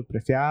Recodo con Julio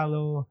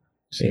Preciado.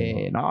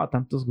 No,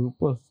 tantos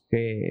grupos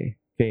que,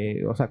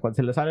 o sea, cuando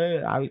se le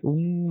sale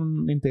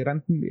un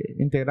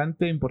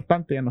integrante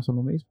importante, ya no son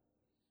lo mismo.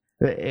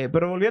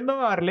 Pero volviendo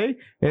a Arley,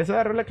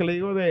 esa rola que le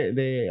digo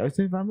hoy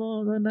sí,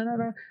 vamos,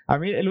 a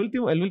mí el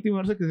último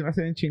verso que se me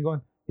hace bien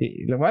chingón,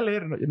 y lo voy a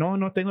leer,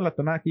 no tengo la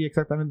tonada aquí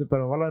exactamente,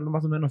 pero voy a leerlo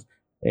más o menos,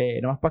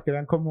 nomás para que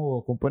vean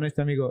cómo compone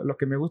este amigo. Lo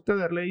que me gusta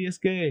de Arley es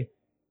que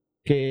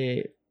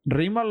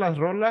rima las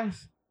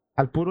rolas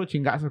al puro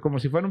chingazo, como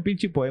si fuera un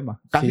pinche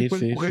poema. Casi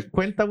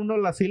cuenta uno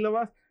las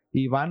sílabas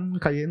y van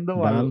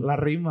cayendo a la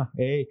rima,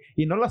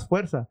 y no las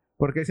fuerza,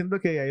 porque siento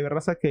que hay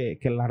raza que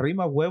la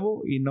rima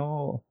huevo y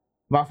no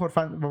va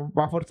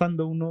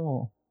forzando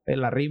uno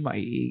en la rima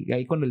y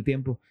ahí con el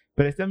tiempo.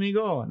 Pero este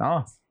amigo,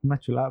 no, es una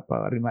chulada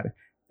para rimar.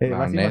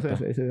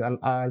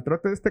 Al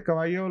trote de este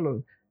caballo,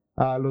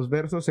 los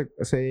versos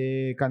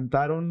se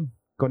cantaron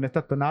con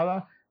esta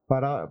tonada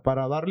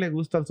para darle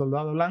gusto al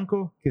soldado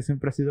blanco, que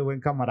siempre ha sido buen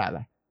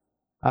camarada.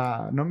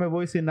 No me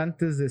voy sin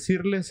antes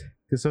decirles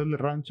que soy el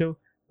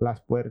rancho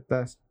Las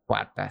Puertas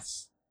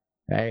Cuatas.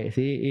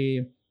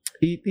 Sí,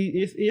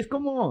 y es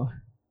como,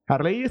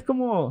 Arley es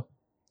como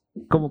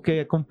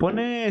que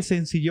compone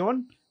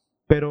sencillón,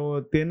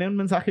 pero tiene un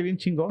mensaje bien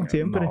chingón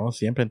siempre. No,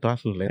 siempre en todas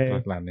sus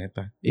letras, la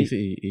neta.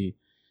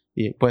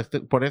 Y pues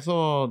por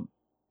eso,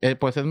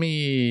 pues es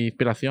mi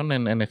inspiración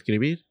en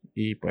escribir.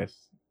 Y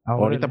pues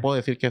ahorita puedo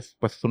decir que es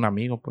un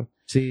amigo, pues.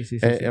 Sí.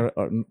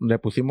 Le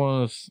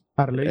pusimos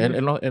Arleyes.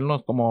 Él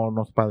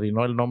nos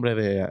padrinó el nombre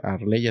de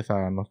Arleyes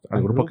al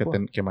grupo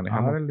que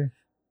manejamos. Órale.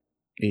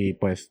 Y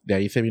pues de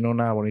ahí se vino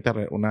una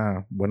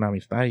buena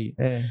amistad.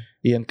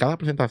 Y en cada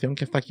presentación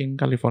que está aquí en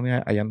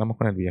California, ahí andamos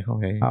con el viejo.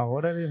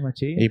 Ahora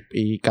machín.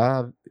 Y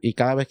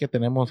cada vez que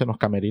tenemos en los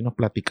camerinos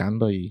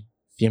platicando, y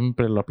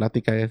siempre la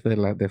plática es de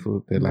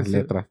las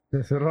letras.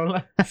 De su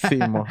rola. Sí,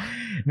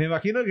 Me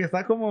imagino que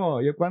está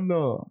como yo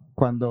cuando,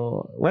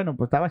 bueno,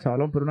 pues estaba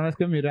chavalón, pero una vez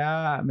que me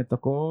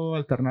tocó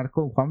alternar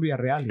con Juan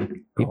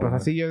Villarreal. Y pues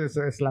así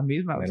es la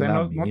misma. O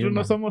sea, nosotros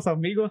no somos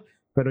amigos,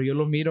 pero yo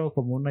lo miro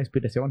como una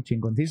inspiración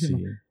chingoncísima.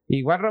 Sí.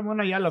 Igual Ramón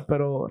Ayala,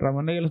 pero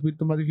Ramón Ayala es un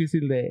poquito más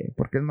difícil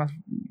porque es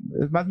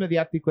más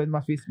mediático, es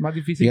más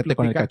difícil. Fíjate,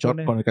 con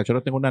el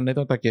cachorro tengo una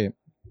anécdota que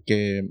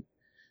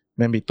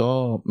me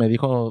dijo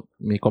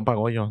mi compa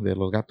Goyo de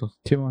Los Gatos.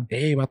 Chimón.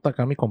 Va a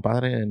tocar mi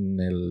compadre en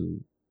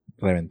el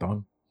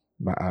Reventón,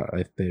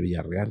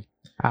 Villarreal.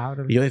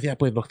 Y yo decía,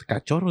 pues los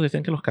cachorros,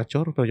 decían que los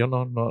cachorros, pero yo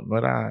no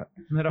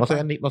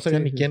sabía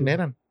ni quién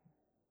eran.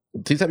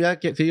 Sí sabía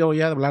que sí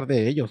oía hablar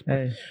de ellos,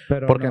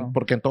 pero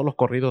porque en todos los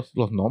corridos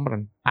los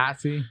nombran.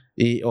 Sí.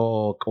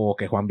 O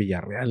que Juan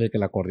Villarreal,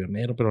 el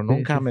acordeonero, pero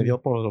nunca me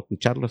dio por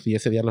escucharlos, y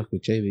ese día lo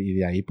escuché, y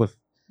de ahí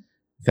pues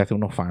se hace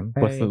uno fan,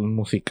 pues son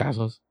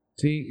musicazos.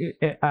 Sí,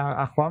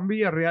 a Juan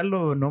Villarreal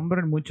lo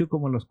nombran mucho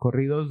como los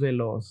corridos de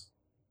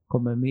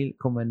como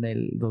en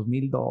el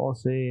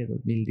 2012,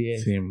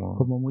 2010. Sí,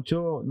 como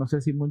mucho, no sé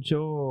si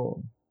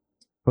mucho,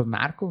 pues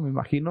narco, me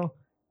imagino.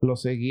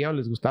 Los seguía o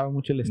les gustaba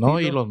mucho el estilo. No,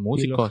 y los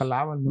músicos. Y los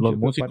jalaban mucho. Los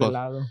músicos.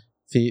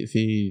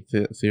 Si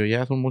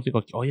oías un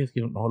músico, oye, es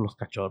que no, los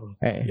cachorros.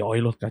 Yo oí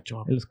los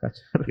cachorros. Los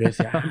cachorros. Yo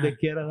decía, donde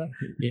quiera, ¿no?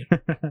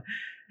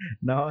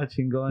 No,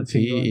 chingón.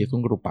 Sí, y es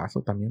un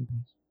grupazo también.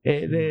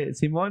 De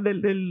Simón,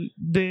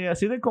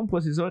 así de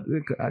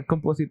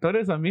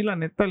compositores, a mí la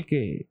neta, el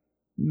que,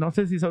 no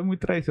sé si soy muy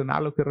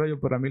tradicional o qué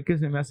rollo, pero a mí el que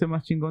se me hace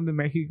más chingón de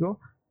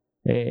México,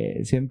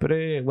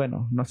 siempre,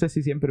 bueno, no sé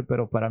si siempre,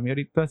 pero para mí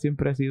ahorita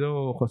siempre ha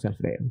sido José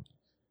Alfredo.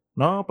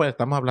 No, pues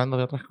estamos hablando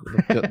de otro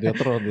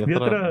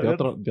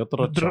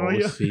show.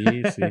 Rollo. Sí.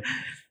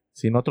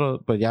 Sin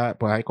otro, pues ya,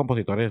 pues hay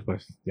compositores,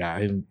 pues ya.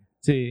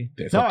 Sí.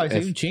 Es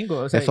un chingo.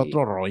 O sea, es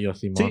otro rollo,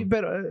 Simón. Sí,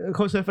 pero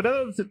José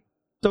Alfredo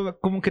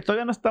como que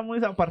todavía no está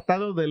muy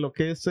apartado de lo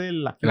que es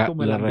el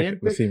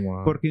ambiente,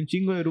 porque un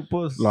chingo de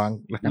grupos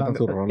cantan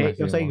sus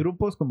rolas. O sea, hay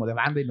grupos como de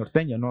banda y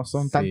norteño, no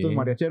son tantos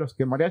mariacheros,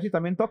 que mariachi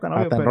también tocan, ¿no?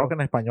 Hasta en rock en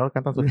español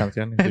cantan sus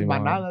canciones. El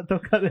Manada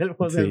toca del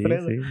José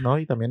Alfredo. Sí, no,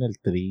 y también el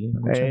Tri.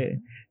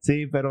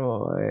 Sí,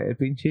 pero el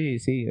pinche,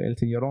 sí, el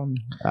señorón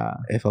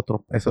es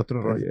otro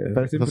rollo.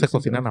 Pero se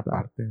cocinan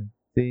aparte.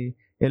 Sí,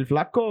 el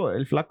flaco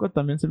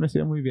también se me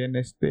hacía muy bien,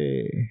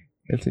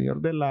 el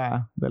señor de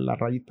la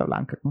rayita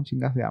blanca, ¿cómo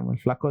chingas se llama? El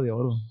flaco de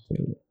oro.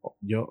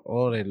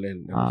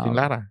 Agustín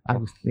Lara.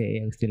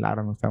 Agustín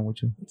Lara me gusta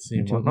mucho.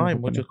 Sí, hay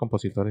muchos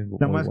compositores muy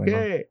buenos.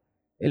 Que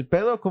el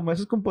pedo, como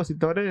esos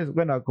compositores,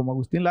 bueno, como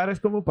Agustín Lara,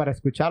 es como para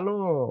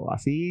escucharlo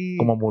así.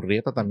 Como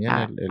Murrieta también.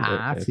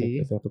 Sí.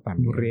 Ese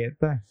también.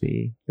 Murrieta,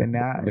 sí.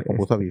 Le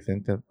compuso a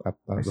Vicente, a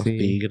los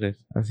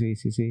Tigres. Sí.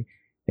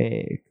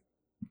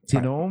 Si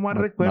no mal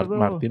recuerdo.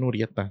 Martín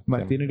Urieta.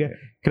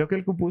 Creo que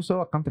él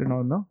compuso a Country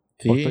Note, ¿no?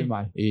 Sí, estoy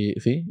mal.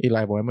 Y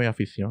la de Bohemia y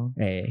Afición.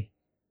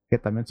 Que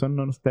también son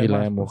unos temas. Y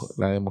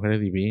la de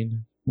Mujeres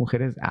Divinas.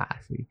 Mujeres,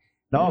 sí.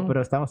 No,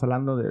 pero estamos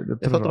hablando de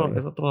otro.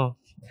 Es otro.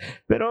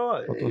 Pero.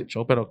 Otro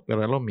show, pero es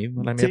lo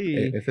mismo.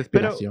 Es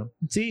inspiración.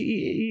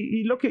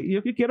 Y lo que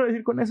yo quiero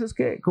decir con eso es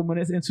que, como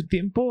en su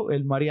tiempo,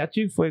 el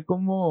mariachi fue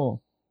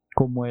como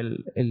como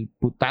el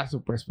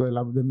putazo, pues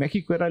de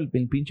México era el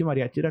pinche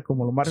mariachi, era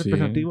como lo más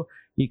representativo,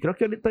 y creo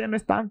que ahorita ya no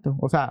es tanto,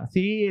 o sea,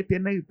 sí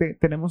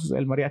tenemos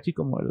el mariachi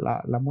como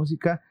la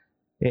música,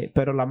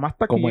 pero la más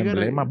taquillera... Como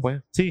emblema,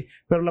 pues. Sí,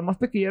 pero la más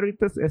taquillera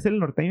ahorita es el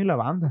norteño y la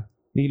banda.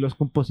 Y los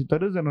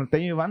compositores de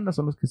norteño y banda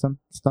son los que están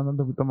dando un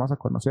poquito más a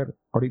conocer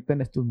ahorita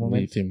en estos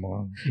momentos.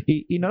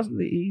 Y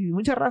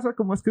mucha raza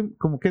como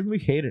que es muy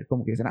hater,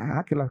 como que dicen,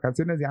 que las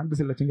canciones de antes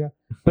y la chingada.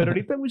 Pero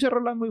ahorita hay muchas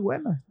rolas muy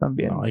buenas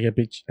también. No,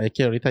 es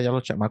que ahorita ya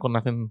los chamacos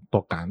nacen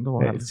tocando.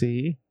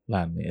 Sí.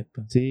 La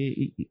neta.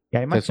 Sí, y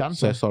hay más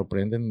chance. Se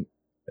sorprenden,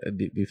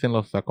 dicen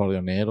los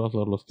acordeoneros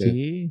o los que...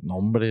 Sí. No,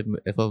 hombre,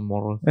 esos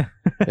morros.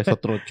 Es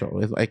otro show.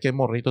 Hay que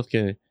morritos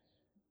que...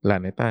 La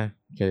neta,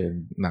 que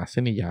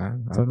nacen y ya,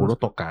 a puro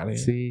tocar,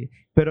 Sí,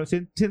 pero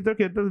siento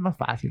que ahorita es más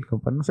fácil,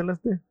 compa, no se las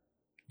dé.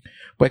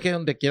 Pues que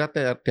donde quiera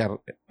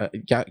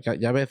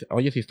ya ves,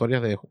 oyes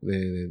historias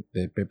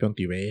de Pepe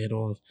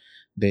Ontiveros,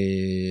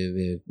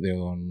 de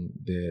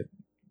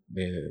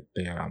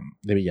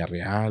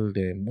Villarreal,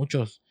 de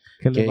muchos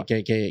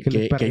que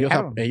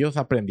ellos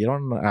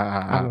aprendieron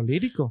a lo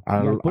lírico,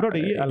 a lo puro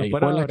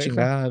fue la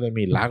chingada de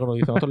milagro,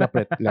 dice, nosotros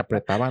le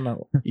apretaban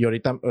y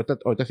ahorita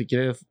si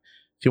quieres,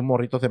 si un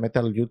morrito se mete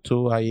al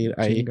YouTube, hay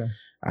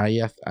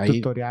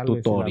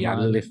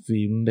tutoriales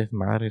y un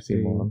desmadre,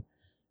 Simón.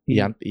 Y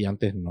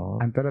antes no.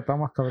 Antes era todo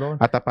más cabrón.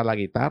 Hasta para la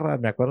guitarra,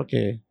 me acuerdo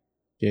que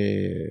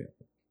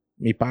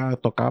mi papá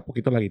tocaba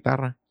poquito la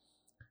guitarra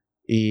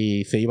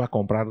y se iba a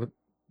comprar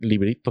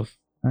libritos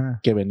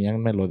que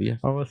venían melodías.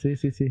 Oh, sí.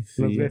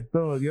 Los de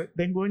esto, yo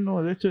tengo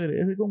uno, de hecho,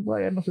 ese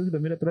compa, ya no sé si lo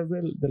mira atrás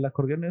del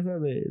acordeón esa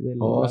del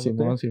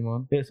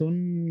Simón. Es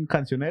un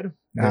cancionero.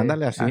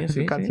 Ándale, así, es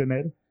un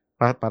cancionero.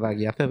 Para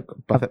guiarse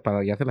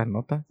las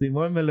notas.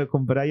 Simón, me lo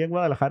compré allá en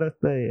Guadalajara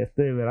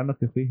este verano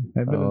que fui.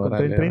 Ahí me lo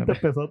encontré en 30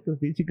 pesotes,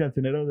 pinche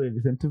cancionero de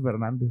Vicente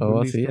Fernández.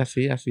 Oh, sí,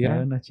 así.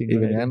 Y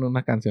venían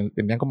una canción,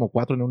 tenían como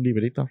 4 en un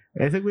librito.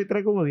 Ese güey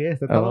trae como 10,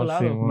 está todo lado.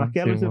 Simón, más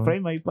que darle ese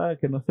frame ahí para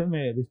que no se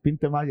me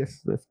despinte más.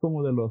 Es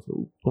como de los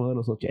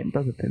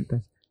 80,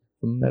 70.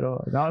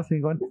 Pero, no,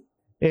 Simón.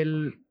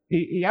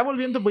 Y ya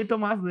volviendo un poquito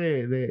más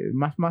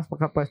más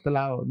para acá, para este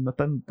lado, no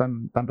tan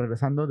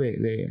regresando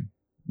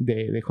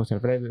de José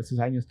Alfredo de esos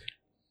años.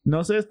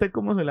 No sé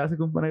cómo se le hace,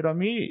 compañero. A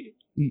mí,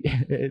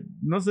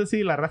 no sé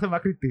si la raza me va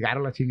a criticar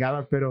o la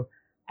chingada, pero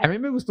a mí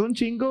me gustó un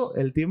chingo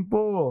el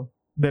tiempo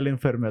de la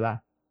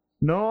enfermedad.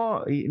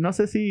 No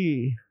sé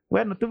si...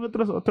 Bueno, tuve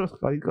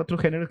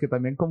otros géneros que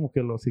también como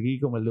que lo seguí,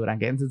 como el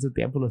duranguense en su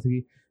tiempo lo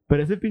seguí.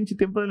 Pero ese pinche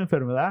tiempo de la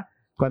enfermedad,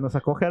 cuando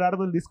sacó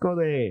Gerardo el disco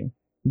de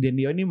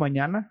Ni hoy ni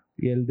mañana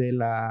y el de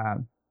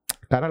la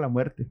Cara a la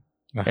Muerte.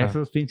 Ajá.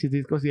 Esos pinches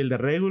discos y el de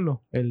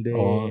Régulo, el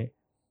de...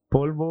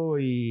 Polvo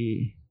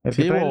y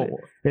estilo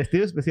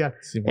especial.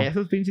 Sí,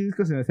 esos pinches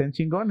discos se me hacen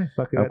chingones.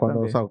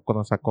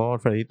 Cuando sacó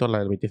Alfredito la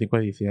del 25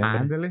 de diciembre.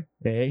 Ándale.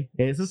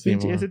 Esos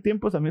pinches, ese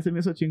tiempo también se me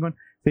hizo chingón.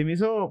 Se me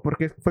hizo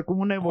porque fue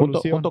como una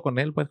evolución. Junto con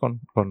él, pues, con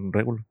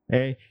Regulo.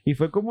 Y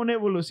fue como una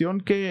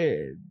evolución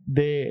que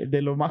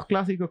de lo más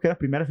clásico que era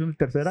primera, segunda y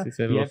tercera. Y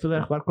ya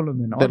pude jugar con los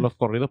menores. De los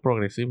corridos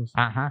progresivos.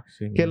 Ajá.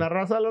 Sí, que la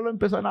raza luego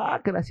empezó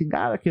que la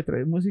chingada, que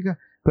trae música.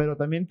 Pero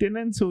también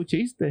tienen su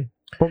chiste.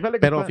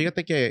 Pero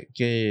fíjate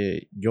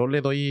que yo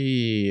le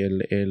doy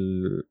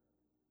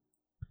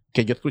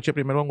que yo escuché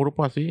primero un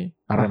grupo así,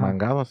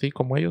 arremangado así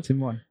como ellos.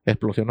 Simón.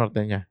 Explosión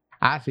Norteña.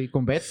 Sí,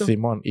 con Beto.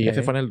 Simón. Y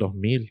ese fue en el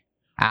 2000.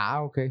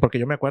 Ok. Porque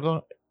yo me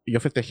acuerdo,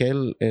 yo festejé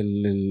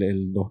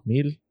el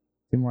 2000.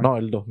 Simón. No,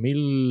 el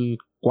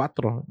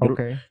 2004.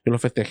 Okay. Yo lo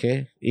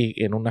festejé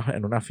y en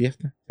una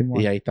fiesta.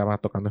 Simón. Y ahí estaba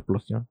tocando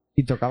Explosión.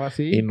 ¿Y tocaba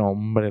así? Y no,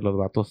 hombre, los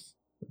vatos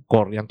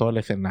corrían todo el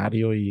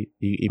escenario y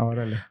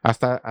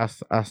hasta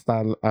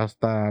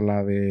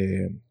la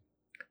de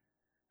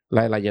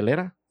la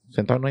hielera,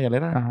 sentado en una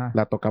hielera. Ajá.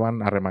 La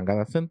tocaban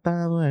arremangada,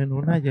 sentado en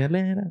una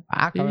hielera.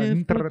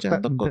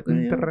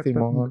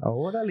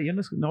 Órale, yo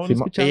no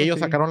escuchaba. Y ellos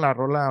sacaron la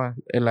rola,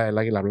 el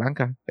Águila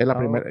Blanca. Es la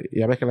primera,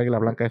 ya ves que el Águila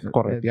Blanca es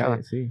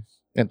correteada. Sí.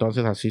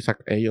 Entonces así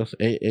ellos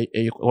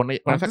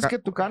 ¿Antes que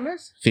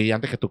Tucanes? Sí,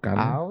 antes que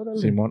Tucanes.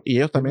 Simón. Y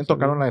ellos también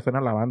tocaron la de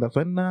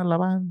Suena la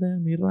Banda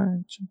en mi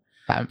rancho.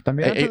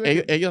 También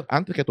ellos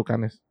antes que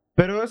Tucanes.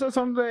 Pero esos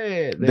son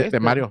de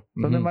Mario.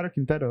 Son de Mario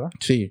Quintero, ¿verdad?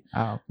 Sí.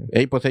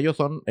 Okay. Pues ellos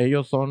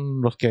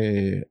son los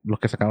que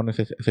sacaron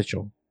ese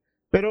show.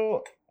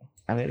 Pero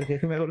a ver,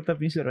 déjeme ahorita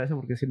pinche cerveza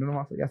porque si no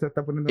nomás ya se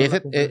está poniendo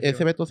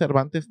ese Beto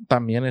Cervantes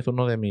también es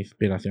uno de mis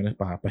inspiraciones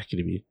para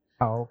escribir.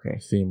 Ok.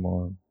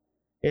 Simón.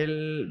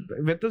 El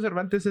Beto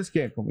Cervantes es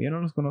que, como yo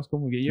no los conozco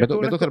muy bien.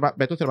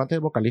 Beto Cervantes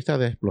es vocalista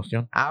de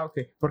Explosión. Ok.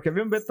 Porque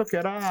había un Beto que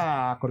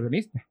era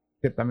acordeonista.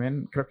 Que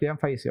también creo que ya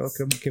falleció,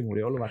 creo que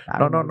murió, lo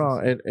mataron.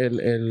 No. Él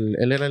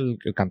era el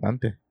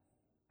cantante.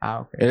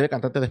 Ok. Él era el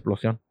cantante de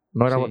Explosión.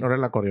 No era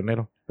el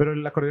acordeonero. Pero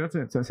el acordeonero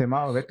se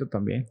llamaba Beto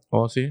también.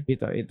 Oh, sí. Y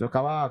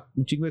tocaba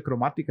un chingo de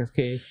cromáticas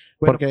que...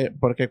 Bueno,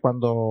 porque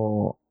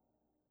cuando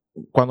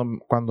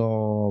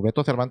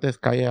Beto Cervantes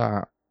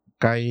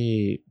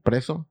cae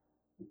preso,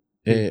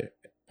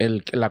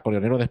 el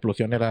acordeonero de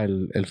Explosión era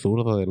el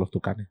zurdo de los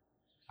Tucanes.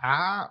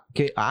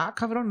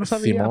 Cabrón, no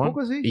sabía. Simón, ¿A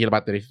poco sí? y el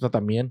baterista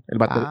también. El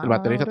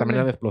baterista también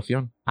era de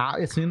Explosión.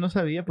 Eso no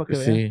sabía, para que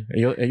vean. Sí,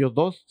 ellos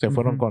dos se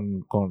fueron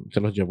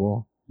se los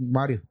llevó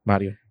Mario.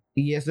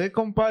 Y ese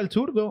compa, el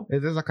zurdo,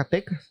 es de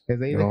Zacatecas, es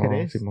de ahí de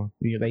Jerez. Simón.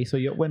 Y de ahí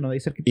soy yo, bueno, de ahí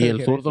cerquita y de el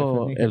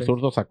Jerez,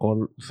 zurdo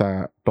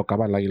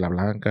tocaba el Águila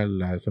Blanca,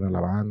 suena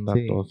la banda,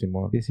 todo,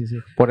 Simón. Sí.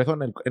 Por eso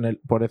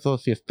por eso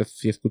si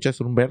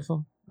escuchas un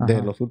verso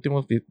de los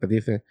últimos, te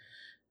dice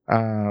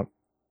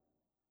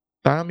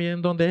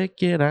también donde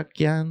quiera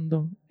que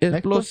ando,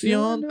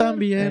 explosión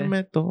también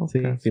me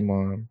toca.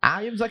 Simón.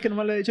 Yo pensaba que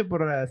nomás le he dicho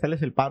por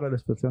hacerles el paro de la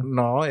explosión.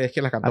 No, es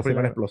que la cantó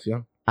primero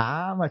Explosión.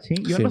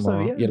 Machín, yo no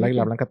sabía. Y el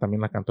Águila Blanca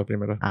también la cantó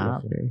primero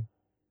Explosión. Okay.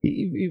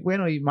 Y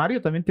bueno, y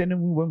Mario también tiene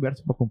un buen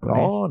verso para componer.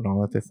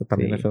 No, este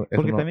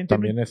también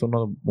también es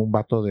un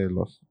vato de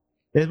los...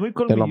 Es muy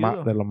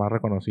colmilludo. De lo más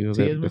reconocido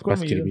es muy para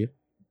escribir.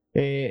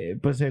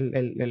 Pues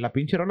la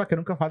pinche rola que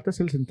nunca falta es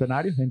el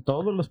centenario. En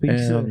todos los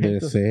pinches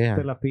eventos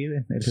te la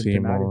piden, el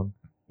centenario.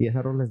 Y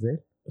esa rola es de él.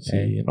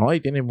 Sí, no,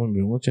 y tiene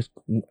muchos.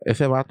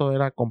 Ese vato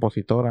era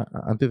compositor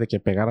antes de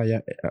que pegara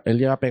ya. Él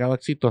ya ha pegado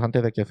éxitos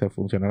antes de que se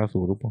funcionara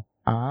su grupo.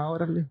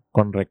 Órale.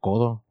 Con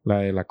Recodo,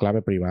 la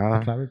clave privada.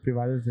 La clave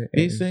privada es de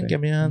Dicen que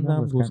me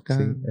andan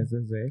buscando. Sí, eso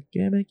es de él.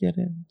 Que me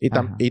quieren.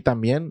 Y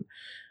también,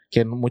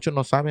 que muchos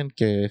no saben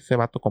que ese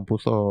vato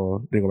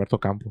compuso Rigoberto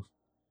Campos.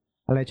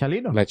 ¿A la de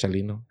Chalino? La de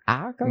Chalino.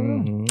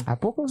 Cabrón. ¿A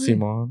poco sí?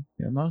 Simón.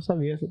 Yo no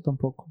sabía eso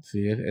tampoco.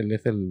 Sí, él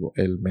es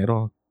el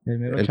mero.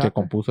 El que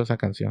compuso esa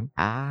canción.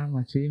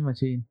 Machín.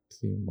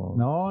 Simón.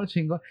 No,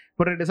 chingón.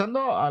 Pues regresando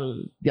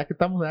ya que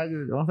estamos,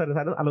 vamos a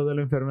regresar a lo de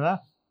la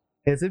enfermedad.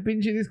 Ese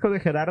pinche disco de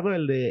Gerardo,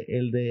 el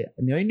de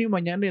Ni hoy ni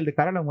mañana y el de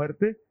Cara a la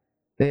muerte,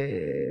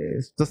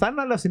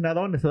 están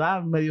alucinadones,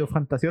 ¿verdad? Medio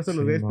fantasiosos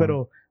los ves,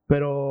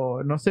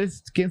 pero no sé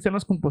quién son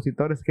los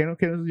compositores. Creo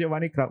que es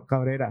Giovanni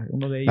Cabrera,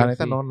 uno de ellos. La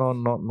neta no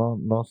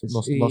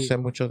sé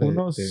mucho de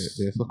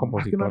esos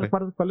compositores. No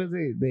recuerdo cuál es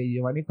de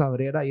Giovanni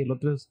Cabrera y el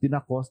otro es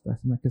Tina Costa.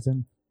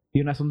 Y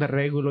unas son de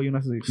Régulo y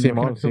unas son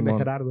de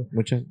Gerardo.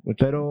 Muchas.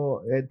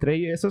 Pero entre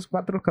ellos, esos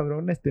 4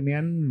 cabrones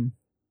tenían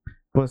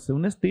pues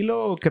un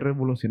estilo que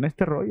revolucionó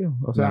este rollo.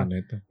 O sea, la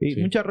neta,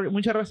 y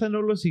mucha raza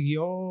no lo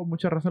siguió,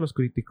 mucha raza los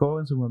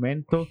criticó en su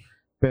momento.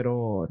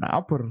 Pero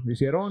pues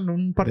hicieron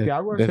un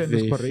parteaguas en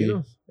los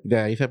corridos. Sí. De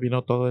ahí se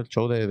vino todo el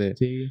show de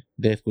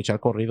escuchar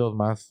corridos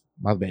más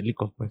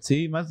bélicos, pues.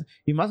 Sí, más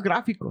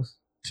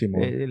gráficos.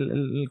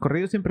 El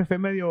corrido siempre fue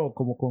medio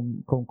como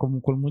con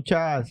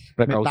muchas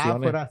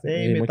metáforas.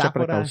 Mucha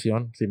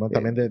precaución,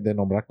 también de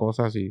nombrar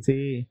cosas.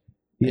 Sí.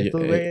 Y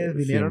estos güeyes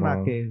vinieron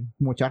a que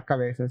mochar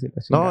cabezas.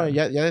 Y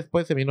ya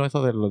después se vino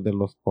eso de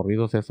los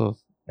corridos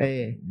esos.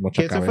 Que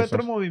eso fue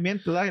otro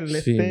movimiento, ¿verdad?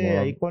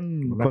 Ahí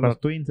con los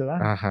Twins, ¿verdad?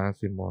 Ajá,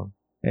 Simón.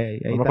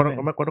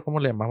 No me acuerdo cómo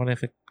le llamaban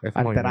ese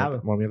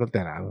movimiento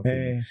alterado.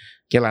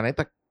 Que la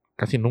neta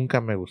casi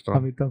nunca me gustó. A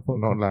mí tampoco.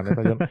 No, la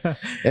neta yo no.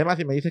 Es más,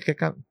 si me dices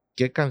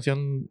qué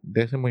canción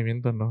de ese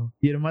movimiento, no.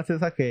 Y nomás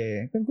esa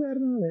que...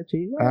 Concuerdo de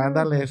Chihuahua.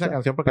 Ándale, esa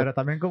canción. Pero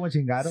también como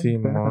chingaron.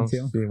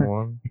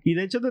 Simón. Y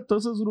de hecho, de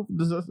todos esos grupos,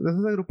 de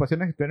esas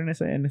agrupaciones que estuvieron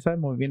en ese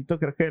movimiento,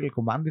 creo que el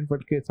Commander fue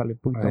el que salió un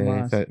poquito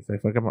más...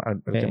 Fue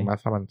el que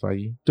más avanzó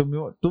ahí.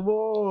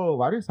 Tuvo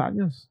varios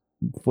años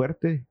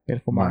fuerte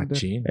el Commander.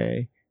 Machín.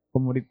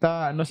 Como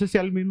ahorita, no sé si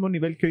al mismo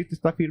nivel que ahorita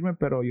está firme,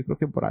 pero yo creo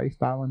que por ahí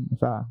estaban, o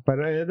sea,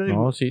 pero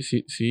no, sí,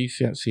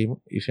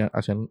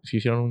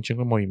 hicieron un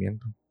chingo de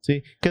movimiento.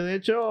 Sí, que de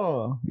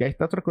hecho, ya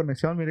está otra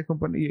conexión, mire,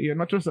 compañero, y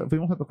nosotros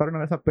fuimos a tocar una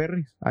vez a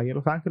Perris, ahí en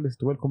Los Ángeles,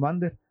 estuvo el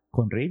Commander,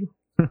 con Rigo.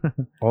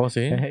 Oh,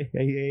 sí.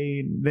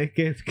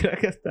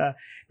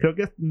 Creo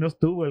que no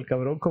estuvo el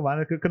cabrón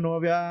Commander, creo que no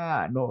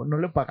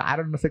le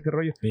pagaron, no sé qué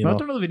rollo.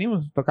 Nosotros nos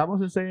vinimos,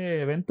 tocamos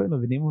ese evento y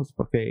nos vinimos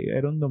porque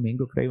era un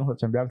domingo, creo, íbamos a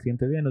chambear el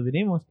siguiente día, nos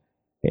vinimos.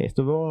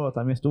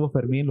 También estuvo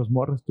Fermín, los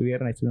morros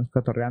estuvieron ahí, estuvimos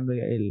catorreando,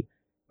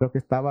 creo que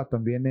estaba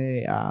también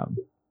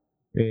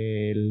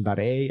el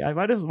Darey, hay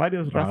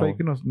varios razas ahí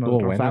que nos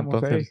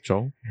rozamos, bueno, el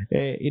show.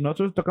 Y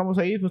nosotros tocamos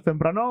ahí pues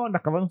temprano,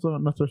 acabamos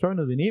nuestro show y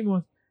nos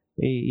vinimos.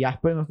 Y ya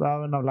después nos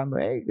estaban hablando,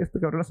 este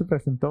cabrón se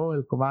presentó,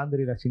 el Commander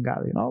y la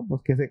chingada. Y no,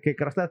 pues que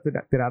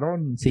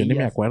tiraron sillas. Yo ni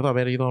me acuerdo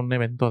haber ido a un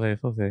evento de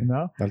esos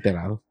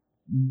alterados.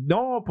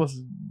 No,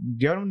 pues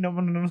yo no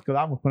nos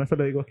quedamos, con eso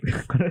le digo.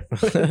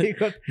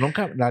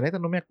 Nunca, la neta,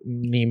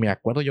 ni me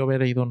acuerdo yo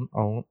haber ido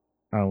a un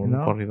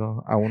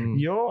corrido,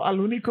 Yo al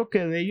único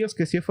que de ellos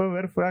que sí fue a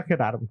ver fue a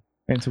Gerardo.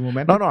 En su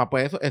momento. No,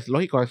 pues eso es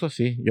lógico, eso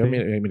sí. Yo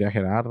miré a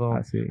Gerardo.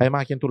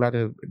 Además, aquí en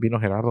Tulares vino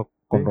Gerardo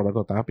con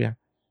Roberto Tapia.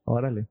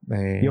 Órale.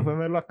 Yo fui a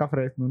verlo acá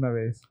Fresno una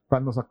vez.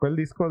 Cuando sacó el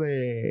disco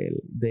de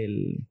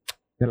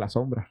La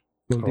Sombra.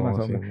 La última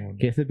sombra. Sí,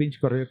 que ese pinche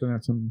corrido también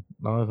es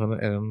No,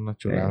 era una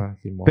chulada.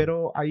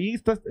 Pero ahí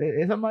está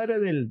esa madre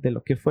de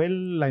lo que fue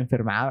la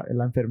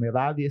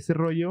enfermedad y ese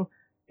rollo.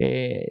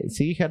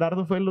 Sí,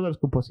 Gerardo fue lo de los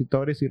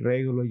compositores y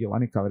Régulo,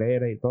 Giovanni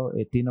Cabrera y todo,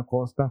 Tino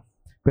Costa.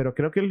 Pero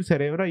creo que el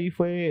cerebro ahí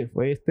fue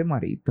este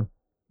Marito.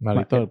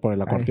 Marito por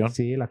el acordeón.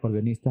 Sí, el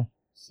acordeonista.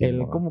 Sí,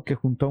 él como que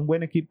juntó un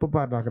buen equipo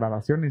para las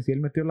grabaciones y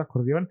él metió el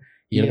acordeón.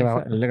 Y él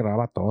le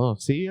grababa todo.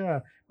 Sí,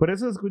 por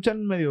eso se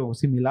escuchan medio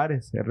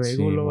similares. El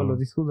Régulo, los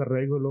discos de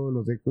Régulo,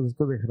 los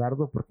discos de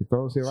Gerardo, porque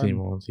todos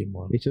llevan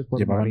hechos por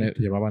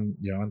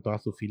llevaban toda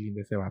su feeling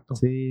de ese vato.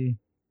 Sí.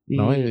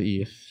 No,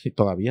 y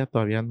todavía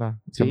anda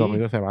haciendo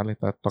ruido ese vale,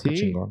 toca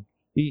chingón.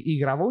 Y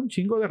grabó un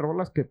chingo de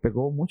rolas que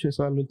pegó mucho.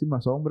 Esa La Última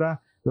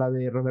Sombra, la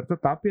de Roberto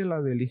Tapia,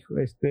 la del hijo,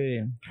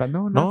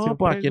 No,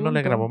 pues aquí no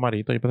le grabó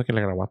Marito, yo pensé que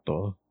le grabó a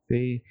todos.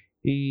 Sí,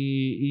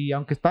 y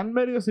aunque están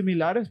medio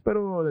similares,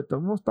 pero de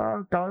todos modos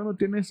cada uno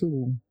tiene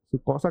su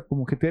cosa,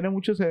 como que tiene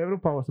mucho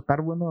cerebro para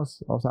sacar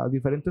buenos, o sea,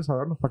 diferentes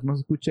adornos para que no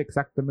se escuche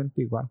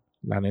exactamente igual.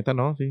 La neta,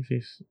 no, sí,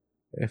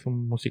 es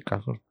un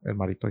musicazo, el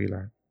Marito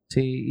Aguilar.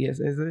 Sí, y es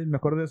el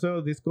mejor de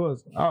esos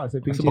discos. Hace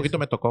poquito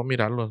me tocó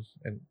mirarlos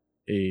en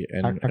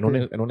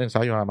un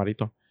ensayo a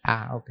Marito.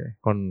 Ok.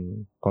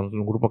 Con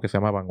un grupo que se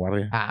llama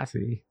Vanguardia.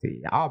 Sí.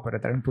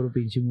 Pero traen puro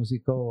pinche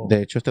músico.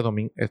 De hecho, este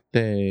domingo,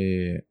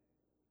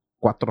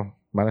 4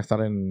 van a estar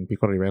en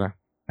Pico Rivera.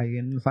 Ahí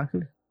en Los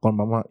Ángeles.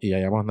 Y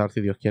allá vamos a andar,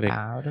 si Dios quiere.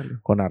 Órale.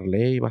 Con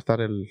Arley va a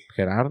estar el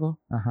Gerardo.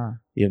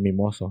 Ajá. Y el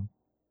Mimoso.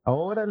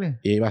 Órale.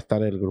 Y ahí va a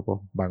estar el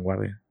grupo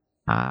Vanguardia.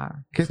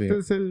 ¿Que este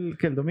es el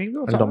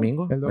domingo? El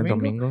domingo.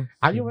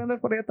 Yo voy a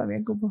andar por allá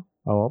también, compa.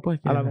 Pues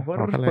a lo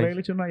mejor por ahí le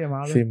echo una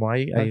llamada. Sí,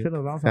 ahí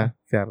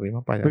se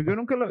arrima para allá. Pues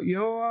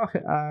yo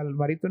al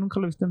Marito nunca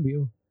lo he visto en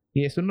vivo.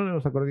 Y es uno de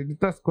los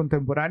acordeonistas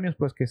contemporáneos,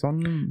 pues que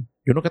son...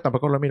 Yo nunca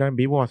tampoco lo he mirado en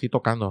vivo así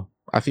tocando.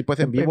 Así pues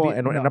en vivo,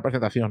 en una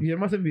presentación. Y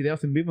además en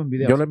videos, en vivo.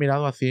 Yo lo he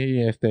mirado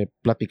así,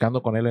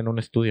 platicando con él en un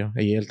estudio.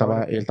 Y él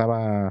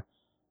estaba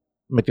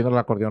metiendo el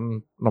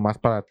acordeón nomás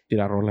para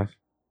tirar rolas.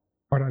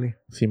 Órale.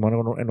 Simón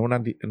en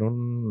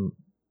un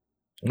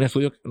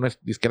estudio, una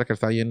disquera que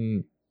está ahí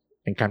en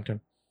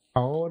Campton.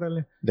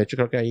 Órale. De hecho,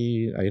 creo que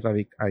ahí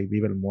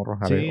vive el morro.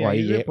 Sí,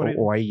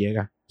 ahí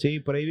llega. Sí,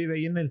 por ahí vive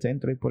ahí en el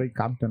centro, ahí por ahí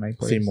Campton, ahí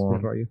por ahí ese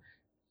rollo.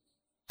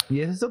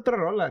 Y esa es otra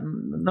rola.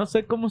 No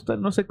sé cómo se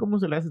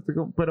le hace,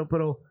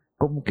 pero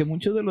como que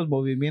muchos de los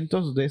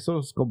movimientos de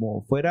esos,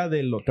 como fuera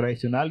de lo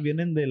tradicional,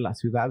 vienen de las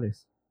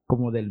ciudades,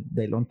 como del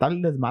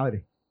tal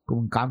desmadre,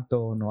 como en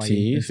Campton o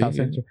ahí en South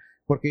Central.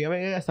 Porque ya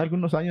veía hace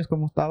algunos años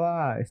cómo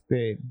estaba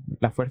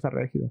la Fuerza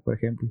Régida, por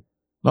ejemplo.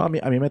 No, a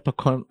mí me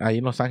tocó ahí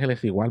en Los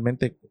Ángeles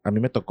igualmente. A mí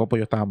me tocó, pues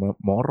yo estaba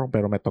morro,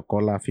 pero me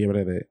tocó la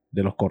fiebre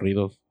de los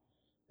corridos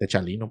de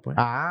Chalino, pues.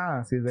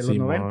 Sí, de los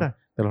 90.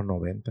 De los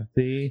 90.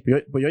 Sí.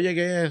 Yo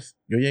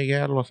llegué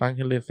a Los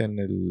Ángeles en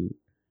el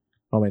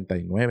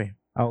 99.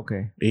 Ok.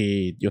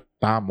 Y yo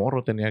estaba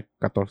morro, tenía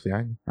 14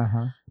 años.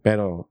 Ajá.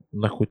 Pero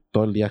no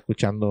todo el día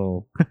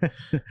escuchando.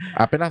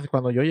 Apenas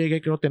cuando yo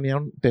llegué, creo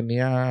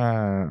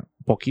tenía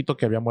poquito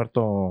que había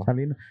muerto.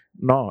 Chalino.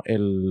 No,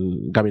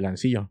 el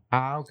Gavilancillo.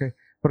 Ok.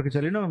 Porque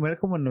Chalino me muere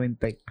como en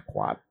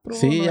 94.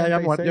 Sí, ya había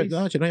muerto.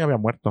 Chalino ya había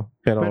muerto.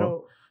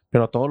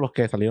 Pero todos los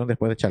que salieron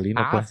después de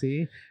Chalino. Pues.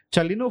 Sí.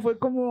 Chalino fue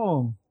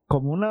como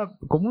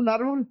un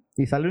árbol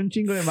y sale un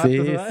chingo de matos, sí,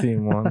 ¿verdad?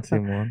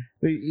 Simón.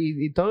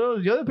 y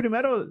todos, yo de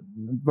primero,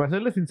 para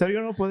serles sincero,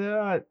 yo no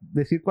podía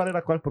decir cuál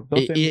era cuál, porque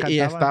todos se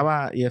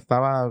encantaban. Y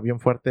estaba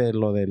bien fuerte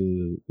lo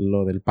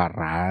del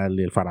Parral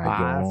y el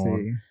Farallón.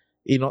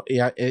 Sí.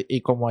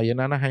 Y como ahí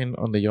en Anaheim,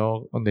 donde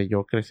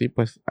yo crecí,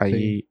 pues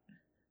ahí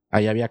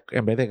había,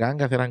 en vez de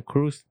gangas, eran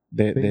crews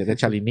de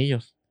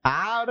chalinillos.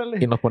 Órale.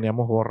 Y nos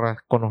poníamos gorras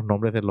con los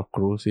nombres de los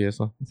crews y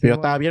eso. Sí, yo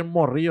estaba bien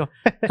morrillo.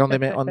 donde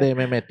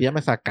me metía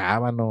me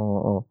sacaban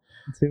o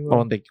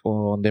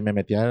donde me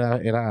metía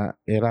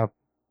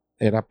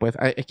era pues...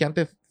 Es que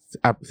antes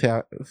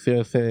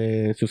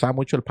se usaba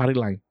mucho el party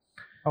line.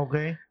 Ok.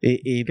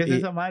 ¿Qué es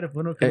esa madre?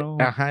 Bueno, que no...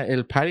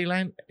 el party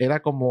line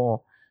era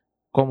como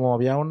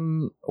había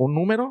un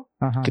número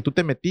que tú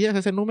te metías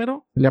ese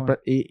número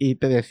y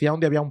te decía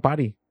dónde había un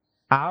party.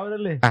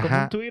 Órale,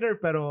 como un Twitter,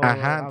 pero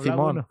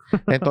Simón. Uno.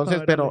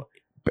 Entonces,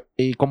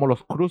 y como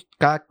los crews,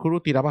 cada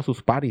crew tiraba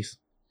sus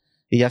paris.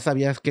 Y ya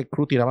sabías qué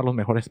crew tiraba los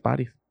mejores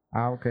paris.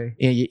 Ok.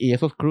 Y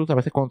esos crews a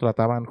veces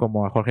contrataban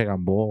como a Jorge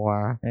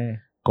Gamboa,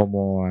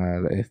 como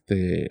al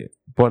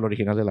Pueblo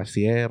Original de la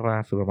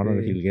Sierra, su hermano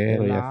de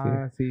Jilguero y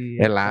así.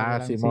 El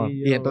Simón.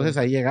 Y entonces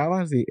ahí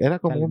llegabas y era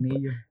como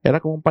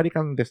un party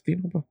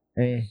clandestino, pues.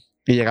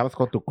 Y llegabas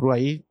con tu crew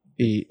ahí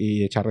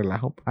y echar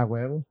relajo. A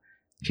huevo.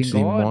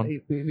 Chingón.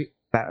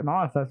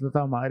 No,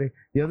 estaba madre.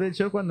 Yo, de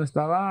hecho, cuando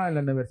estaba en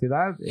la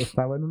universidad,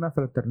 estaba en una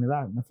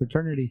fraternidad, una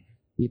fraternity,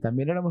 y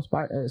también éramos,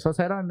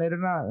 era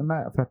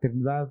una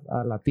fraternidad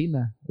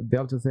latina,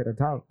 Delta Zeta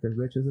Tau, que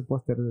de hecho ese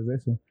póster es de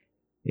eso.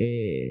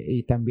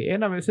 Y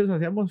también a veces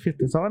hacíamos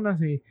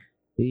fiestezonas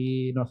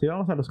y nos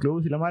íbamos a los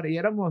clubes y la madre, y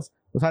éramos,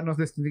 o sea, nos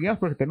distinguíamos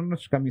porque teníamos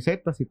nuestras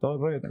camisetas y todo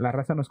el rollo. La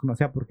raza nos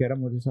conocía porque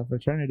éramos de esa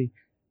fraternity,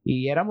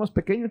 y éramos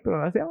pequeños,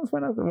 pero hacíamos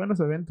buenos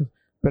eventos.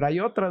 Pero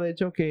hay otra, de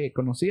hecho, que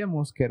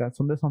conocíamos,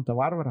 son de Santa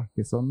Bárbara,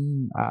 que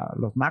son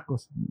los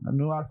Nacos,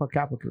 New Alpha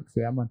Kappa, creo que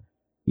se llaman.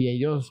 Y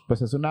ellos,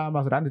 pues es una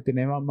más grande,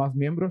 tienen más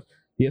miembros,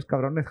 y ellos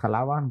cabrones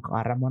jalaban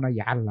a Ramón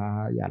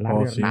Ayala y a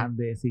Larry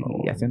Hernández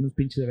y hacían unos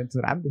pinches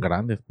eventos grandes.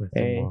 Grandes, pues.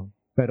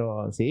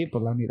 Pero sí,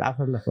 pues la unidad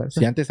es la fuerza.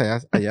 Sí, antes allá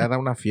era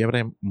una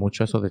fiebre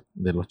mucho eso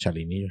de los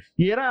chalinillos.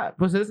 Y era,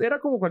 pues era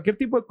como cualquier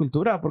tipo de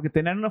cultura, porque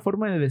tenían una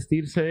forma de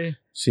vestirse.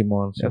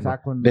 Simón. O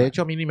sea, De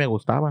hecho, a mí ni me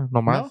gustaba,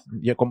 nomás.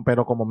 ¿No?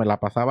 Pero como me la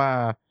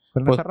pasaba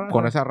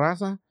con esa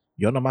raza,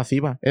 yo nomás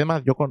iba. Es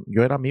más,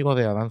 yo era amigo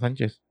de Adán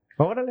Sánchez.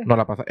 Órale. No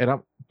la pasaba.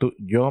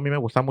 A mí me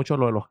gustaba mucho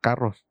lo de los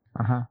carros.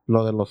 Ajá.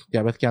 Lo de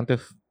ya ves que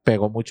antes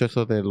pegó mucho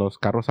eso de los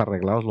carros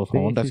arreglados, los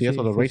Hondas y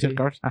eso, los racer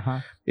cars.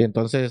 Ajá. Y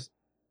entonces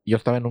yo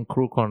estaba en un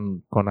crew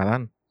con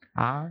Adán.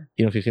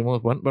 Y nos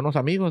hicimos buenos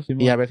amigos. Sí,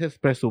 y a veces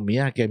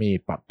presumía que mi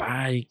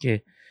papá y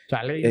que...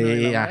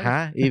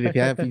 y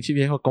decía, pinche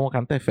viejo, cómo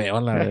canta de feo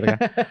en la verga.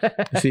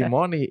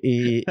 Simón,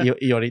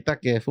 y ahorita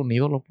que es un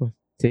ídolo, pues.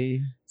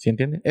 Sí. ¿Sí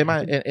entiendes? Es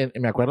más,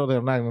 me acuerdo de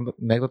una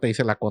anécdota y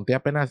se la conté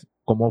apenas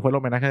cómo fue el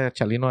homenaje de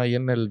Chalino ahí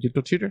en el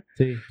YouTube Theater.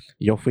 Sí.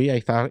 Y yo fui, ahí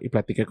estaba, y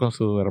platiqué con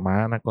su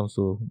hermana, con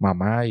su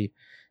mamá, y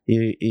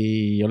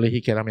yo le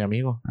dije que era mi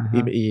amigo.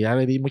 Y ya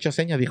le di muchas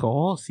señas. Dijo,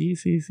 oh, sí.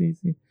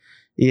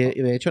 Y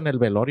de hecho en el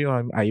velorio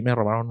ahí me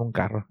robaron un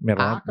carro.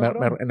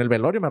 En el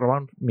velorio me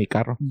robaron mi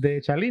carro. ¿De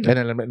Chalino? En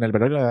el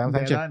velorio de Adán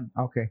Sánchez.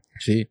 Okay.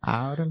 Sí.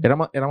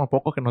 Éramos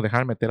pocos que nos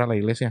dejaban meter a la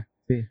iglesia.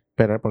 Sí.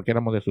 Pero porque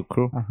éramos de su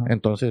crew.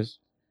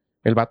 Entonces,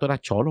 el vato era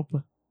cholo,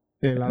 pues.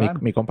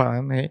 Mi compa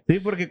Adán. Sí,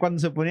 porque cuando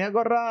se ponía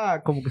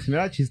gorra, como que se me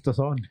era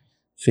chistosón.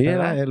 Sí,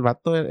 era el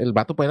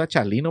vato pues era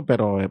chalino,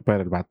 pero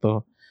el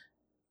vato...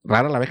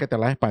 Rara la vez que te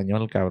hablaba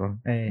español, cabrón.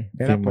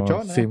 Era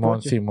pochón,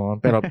 Simón.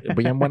 Pero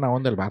bien buena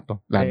onda el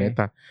vato, la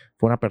neta.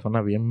 Fue una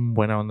persona bien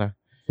buena onda.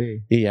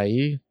 Sí. Y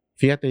ahí,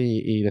 fíjate,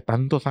 y de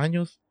tantos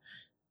años,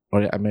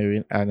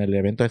 en el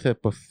evento ese,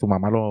 pues su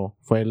mamá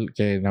fue el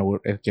que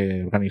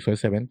organizó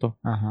ese evento.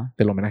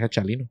 Del homenaje a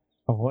Chalino.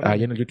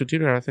 Ahí en el YouTube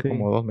Theater hace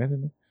como 2 meses,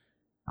 ¿no?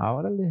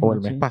 Órale. O el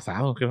mes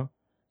pasado, creo.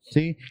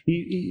 Sí,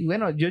 y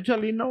bueno, yo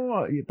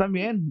Chalino, yo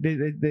también,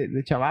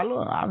 de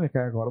chavalo, me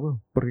quedé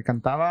gordo, porque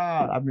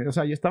cantaba, o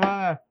sea, yo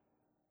estaba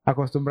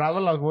acostumbrado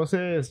a las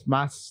voces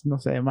más, no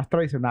sé, más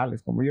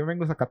tradicionales, como yo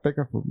vengo de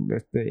Zacatecas,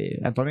 pues,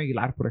 Antonio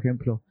Aguilar, por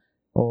ejemplo,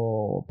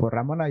 o por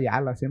Ramón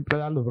Ayala, siempre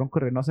da los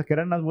Broncos Reynosa, que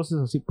eran unas voces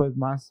así, pues,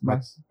 más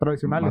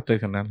tradicionales. Más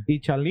tradicionales.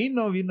 Y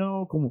Chalino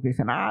vino como que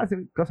dicen,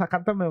 cosa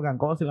canta medio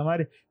gangoso y la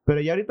madre.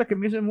 Pero ya ahorita que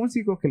me hice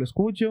músico, que lo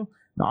escucho,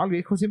 no, el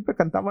viejo siempre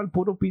cantaba el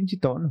puro pinche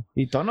tono.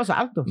 Y tonos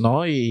altos.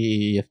 No,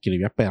 y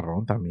escribía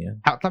perrón también.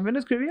 ¿También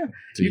escribía?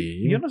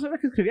 Sí. Yo no sabía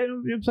que escribía,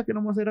 yo pensaba que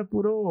nomás era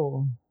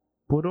puro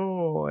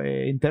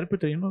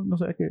intérprete, yo no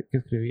sabía que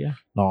escribía.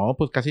 No,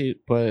 pues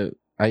casi, pues,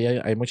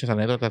 hay muchas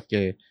anécdotas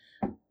que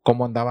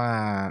cómo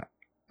andaba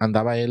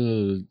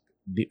él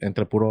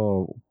entre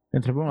puro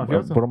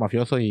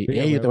mafioso y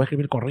yo te voy a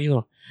escribir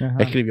corrido.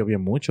 Escribió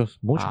bien muchos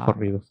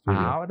corridos.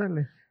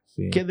 Órale.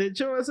 Sí. Que de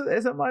hecho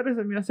esa madre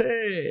se me hace,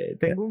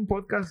 tengo un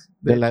podcast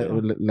de la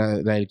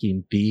del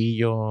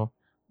Quintillo,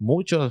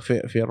 muchos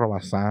Fierro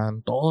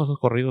Bazán, todos esos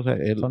corridos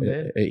era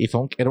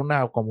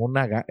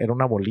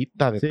una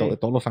bolita de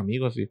todos los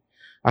amigos y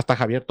hasta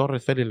Javier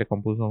Torres Félix le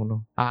compuso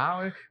uno.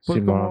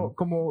 Pues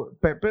como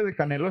Pepe de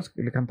Canelos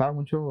le cantaba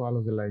mucho a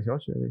los de la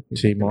 18.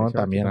 Simón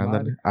también,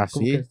 ándale.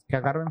 Así. Que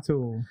agarran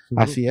su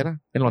así era.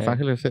 En Los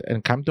Ángeles,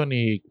 en Campton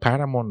y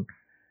Paramount,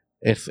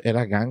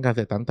 era gangas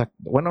de tantas.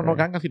 Bueno, no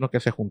gangas, sino que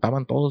se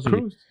juntaban todos.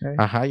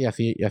 Y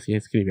así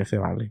escribía ese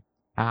vale.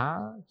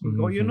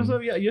 Yo no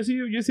sabía. Yo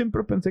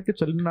siempre pensé que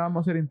Chalino nada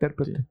más era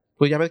intérprete. Sí.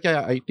 Pues ya ves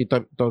que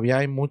todavía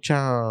hay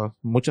mucha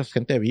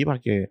gente viva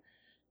que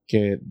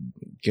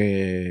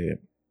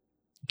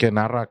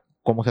narra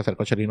cómo se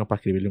acercó Chalino para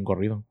escribirle un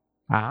corrido.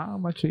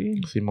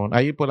 Machín. Simón.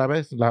 Ahí pues la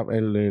vez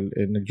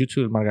en el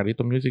YouTube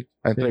Margarito Music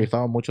ha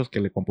entrevistado a muchos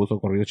que le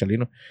compuso corrido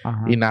Chalino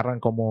y narran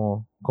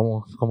cómo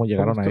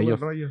llegaron a ellos.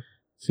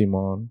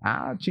 Simón.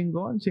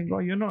 Chingón.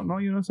 Yo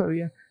no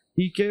sabía.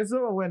 Y que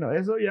eso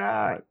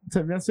ya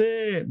se me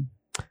hace.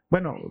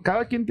 Bueno,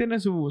 cada quien tiene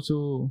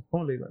su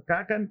 ¿cómo le digo?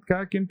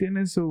 Cada quien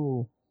tiene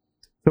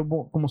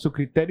como su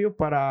criterio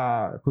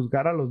para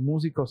juzgar a los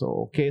músicos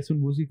o qué es un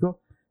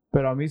músico.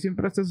 Pero a mí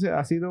siempre esto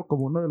ha sido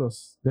como uno de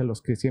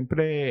los que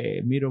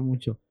siempre miro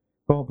mucho.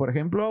 Como por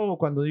ejemplo,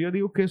 cuando yo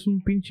digo que es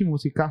un pinche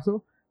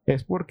musicazo,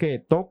 es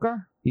porque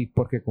toca y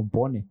porque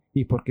compone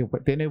y porque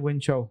tiene buen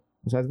show.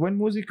 O sea, es buen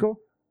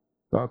músico,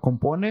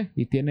 compone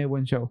y tiene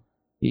buen show.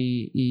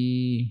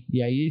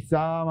 Y ahí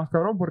está más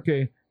cabrón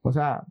porque, o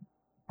sea,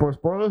 pues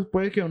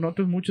puede que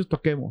nosotros muchos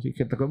toquemos y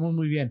que toquemos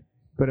muy bien.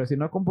 Pero si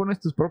no compones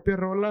tus propias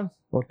rolas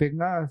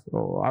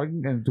o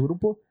alguien en tu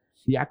grupo,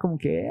 ya como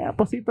que,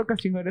 pues sí, tocas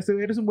chingón.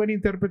 Eres un buen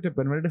intérprete,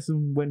 pero no eres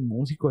un buen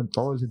músico en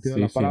todo el sentido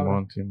de la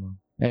palabra. Simón.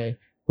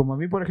 Como a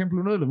mí, por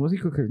ejemplo, uno de los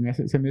músicos que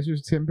se me hizo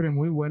siempre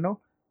muy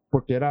bueno,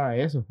 porque era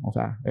eso, o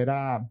sea,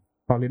 era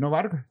Paulino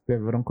Vargas, de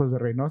Broncos de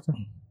Reynosa,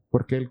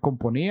 porque él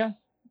componía,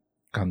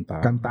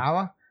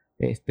 cantaba,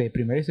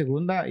 primera y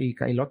segunda, y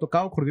lo ha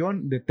tocado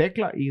acordeón de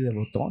tecla y de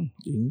botón.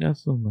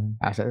 Chingazo, man.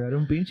 O sea, era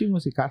un pinche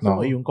musicazo.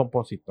 No, y un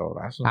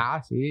compositorazo.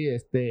 Sí,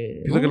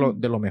 Pienso que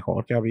de lo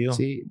mejor que ha habido.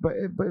 Sí,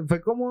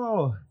 fue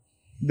como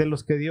de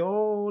los que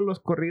dio los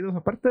corridos,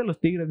 aparte de los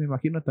Tigres, me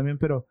imagino también,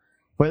 pero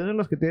fue de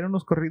los que tienen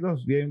unos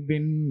corridos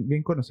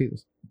bien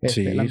conocidos.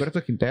 Sí.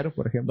 Lamberto Quintero,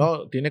 por ejemplo.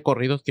 No, tiene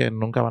corridos que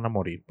nunca van a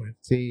morir, pues.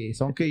 Sí,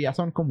 son que ya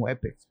son como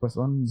epics, pues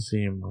son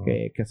Sí,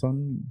 que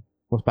son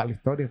pues para la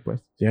historia,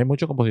 pues. Sí, hay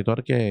muchos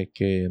compositores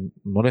que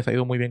no les ha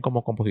ido muy bien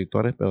como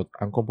compositores, pero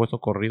han compuesto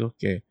corridos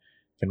que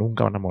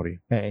nunca van a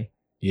morir.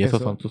 Y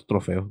esos son sus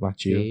trofeos más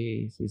chidos.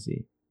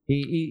 Sí.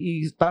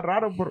 Y está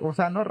raro, o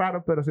sea, no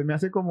raro, pero se me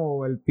hace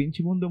como el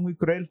pinche mundo muy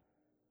cruel,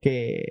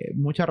 que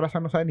mucha raza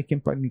no sabe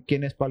ni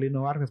quién es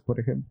Paulino Vargas, por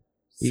ejemplo.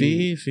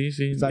 Sí.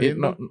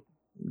 Sabiendo...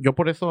 Yo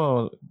por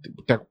eso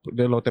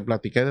te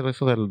platiqué de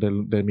eso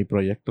de mi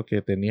proyecto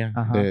que tenía.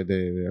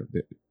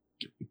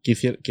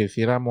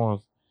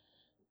 Quisiéramos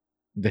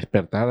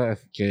despertar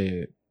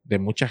de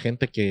mucha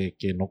gente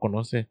que no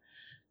conoce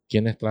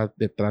quién está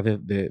detrás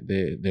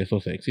de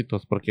esos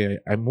éxitos,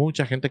 porque hay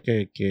mucha gente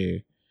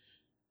que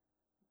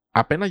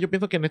apenas yo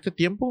pienso que en este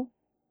tiempo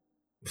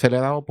se le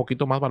ha dado un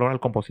poquito más valor al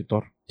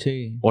compositor.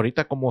 Sí.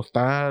 Ahorita como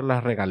están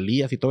las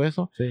regalías y todo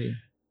eso, sí.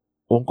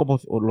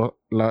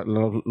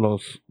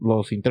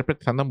 Los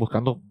intérpretes andan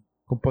buscando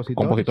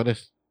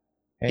compositores.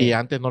 Y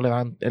antes no le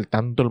daban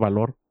tanto el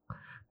valor.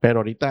 Pero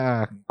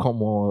ahorita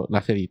como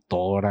las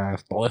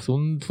editoras, todo es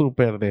un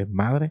súper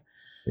desmadre.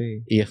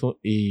 Sí.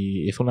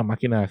 Y es una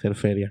máquina de hacer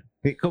feria.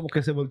 Sí, como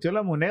que se volteó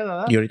la moneda,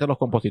 ¿verdad? Y ahorita los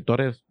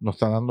compositores nos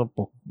están dando...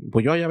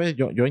 Pues yo ya ves,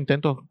 yo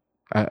intento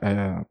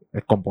a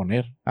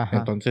componer. Ajá.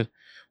 Entonces,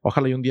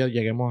 ojalá y un día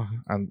lleguemos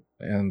a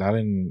andar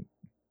en...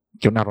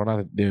 Que una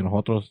rola de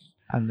nosotros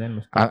anden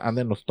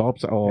en los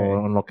tops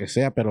o en lo que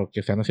sea, pero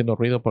que se anden haciendo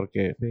ruido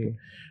porque... Sí.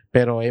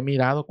 Pero he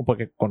mirado,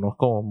 porque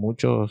conozco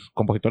muchos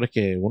compositores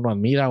que uno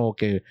admira o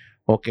que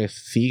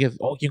sigues,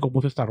 ¿quién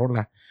compuso esta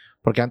rola?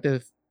 Porque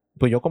antes,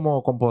 pues yo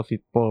como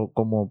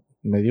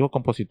me digo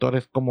compositor,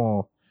 es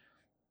como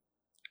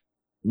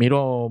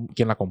miro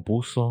quién la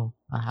compuso.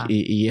 Ajá.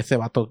 Y ese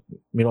vato,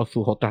 miro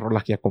sus otras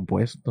rolas que ha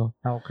compuesto.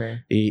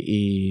 Okay.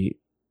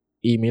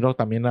 Y miro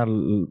también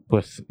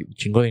pues,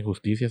 chingo de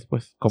injusticias,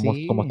 pues, cómo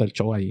está el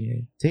show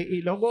ahí. Sí,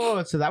 y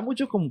luego se da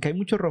mucho como que hay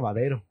mucho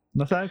robadero.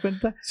 ¿No se dan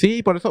cuenta?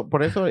 Sí, por eso,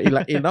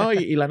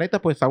 y la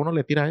neta, pues a uno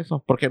le tira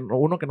eso, porque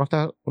uno que no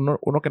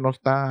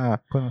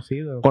está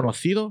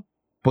conocido,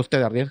 pues te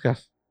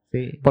arriesgas.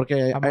 Sí.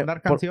 Porque a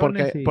mandar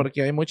canciones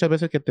porque hay muchas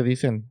veces que te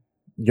dicen,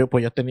 yo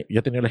he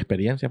tenido la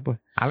experiencia, pues.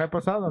 ¿Le ha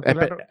pasado?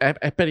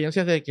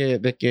 Experiencias de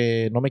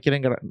que no me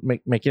quieren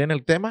me quieren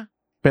el tema,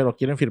 pero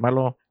quieren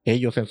firmarlo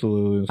ellos en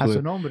su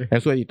nombre.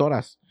 En sus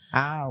editoras.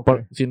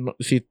 Okay.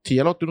 Si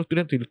ya tú lo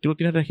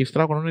tienes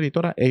registrado con una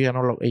editora, ella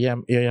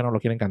ya no lo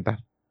quieren cantar.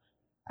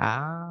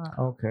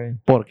 Okay.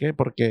 ¿Por qué?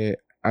 Porque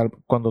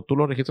cuando tú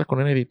lo registras con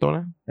una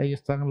editora, ellos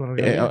están en los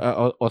regalías.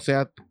 o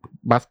sea,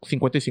 vas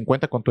 50 y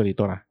 50 con tu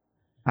editora.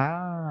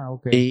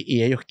 Okay.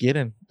 Y ellos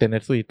quieren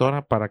tener su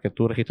editora para que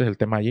tú registres el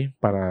tema allí,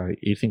 para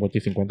ir 50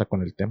 y 50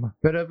 con el tema.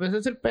 Pero pues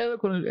es el pedo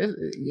con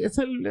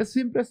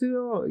siempre ha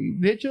sido,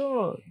 de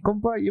hecho,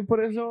 compa, yo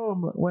por eso,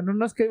 bueno,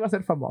 no es que iba a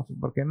ser famoso,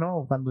 porque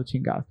no, cuando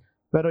chingados,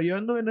 pero yo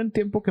anduve en un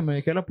tiempo que me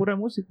dejé la pura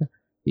música,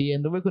 y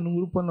anduve con un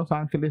grupo en Los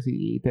Ángeles,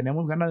 y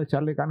teníamos ganas de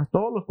echarle ganas,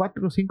 todos los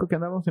 4 o 5 que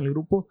andábamos en el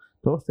grupo,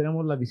 todos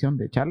tenemos la visión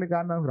de echarle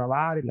ganas,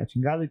 grabar, y la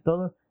chingada y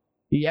todo,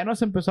 y ya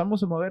nos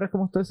empezamos a mover a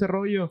cómo está ese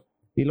rollo.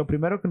 Y lo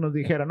primero que nos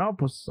dijeron, no,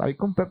 pues ahí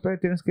con Pepe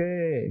tienes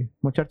que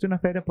mocharte una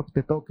feria porque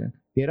te toquen.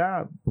 Y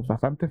era pues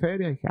bastante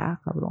feria. Y dije,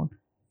 cabrón.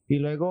 Y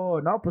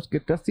luego, no, pues que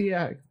te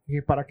hacía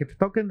que para que te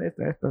toquen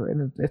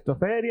esta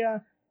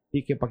feria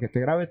y que para que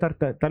te grabe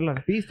tal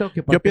artista o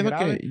que para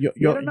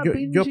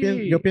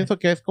yo pienso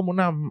que es como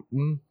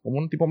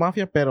un tipo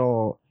mafia,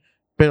 pero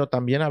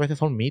también a veces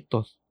son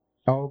mitos.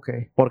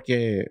 Okay.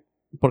 Porque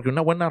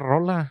una buena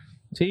rola...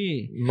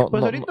 Sí,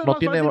 pues ahorita es más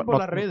fácil por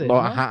las redes, ¿no?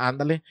 Ajá,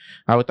 ándale.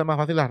 Ahorita es más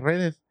fácil las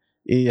redes.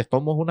 Y de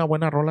todos modos una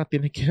buena rola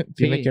tiene que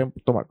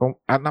tomar.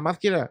 Nada más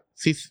quiera,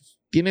 si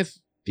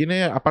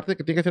tiene, aparte de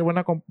que tiene que ser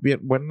buena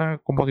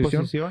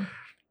composición.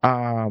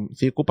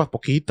 Si ocupas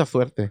poquita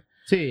suerte.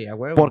 Sí, a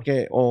huevo.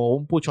 O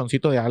un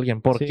puchoncito de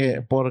alguien.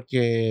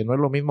 Porque no es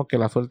lo mismo que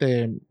la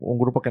suelte un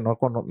grupo que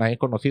nadie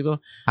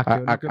conocido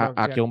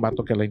a que un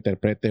vato que la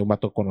interprete, un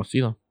vato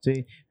conocido.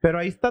 Sí, pero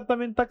ahí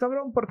también está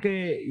cabrón,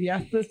 porque ya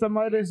esta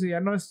madre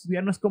ya no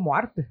es como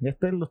arte. Ya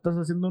lo estás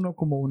haciendo uno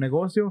como un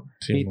negocio.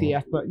 Sí,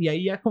 y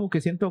ahí ya como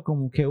que siento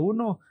como que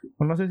uno,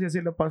 no sé si así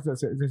le pasa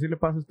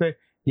a usted,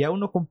 ya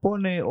uno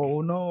compone o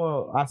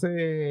uno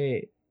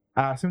hace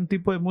un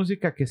tipo de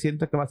música que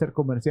siente que va a ser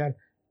comercial.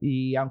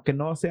 Y aunque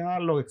no sea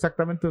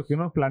exactamente lo que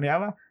uno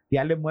planeaba,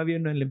 ya le mueve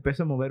uno y le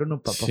empieza a mover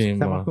uno para que sea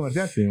más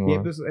comercial. Y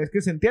pues, es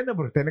que se entiende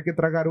porque tiene que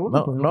tragar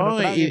uno.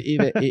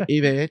 Y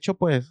de hecho,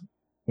 pues,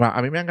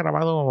 a mí me han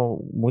grabado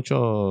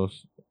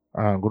muchos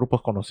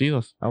grupos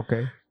conocidos.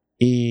 Okay.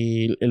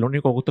 Y el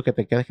único gusto que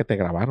te queda es que te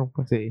grabaron,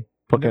 pues. Sí.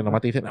 Porque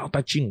nomás te dicen, no,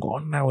 está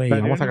chingona, güey,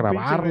 vamos a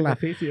grabarla.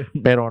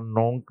 Pero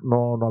no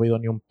ha habido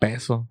ni un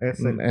peso.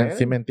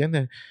 ¿Sí me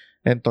entiendes?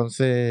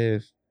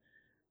 Entonces,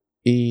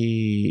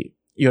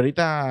 y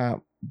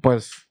ahorita,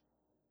 pues,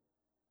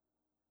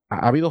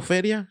 ha habido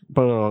feria,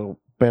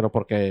 pero pero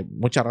porque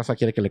mucha raza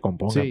quiere que le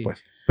compongan, Sí.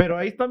 pues. Pero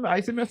ahí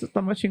se me hace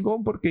está más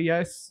chingón porque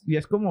ya es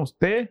como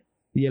usted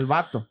y el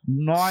vato.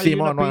 No hay Sí,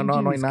 una no pinche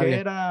hay nadie.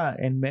 disquera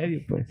en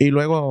medio, pues. Y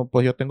luego,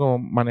 pues yo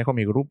manejo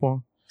mi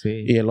grupo.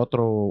 Sí. Y el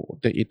otro,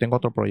 y tengo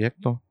otro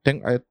proyecto.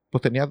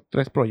 Pues tenía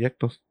 3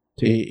 proyectos.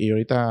 Sí. Y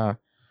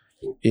ahorita,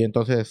 y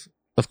entonces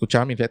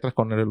escuchaba mis letras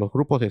con los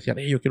grupos. Decían,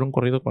 yo quiero un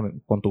corrido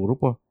con tu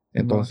grupo.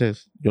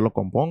 Entonces yo lo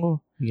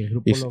compongo. Y el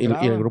grupo lo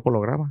graba. Y el grupo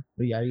lo graba.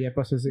 Y ahí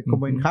pues es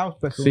como in-house,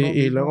 pues. Sí,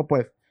 y luego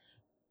pues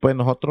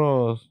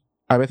nosotros,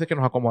 a veces que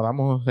nos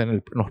acomodamos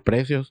en los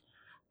precios.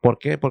 ¿Por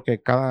qué?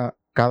 Porque cada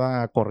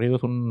corrido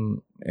es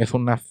un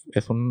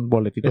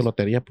boletito de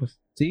lotería,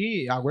 pues.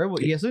 Sí, a huevo.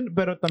 Y eso,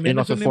 pero también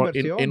es una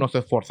inversión. Y nos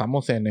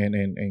esforzamos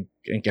en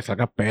que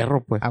salga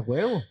perro, pues. A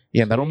huevo.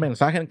 Y en dar un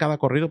mensaje en cada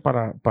corrido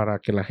para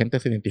que la gente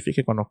se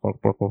identifique con los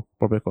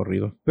propios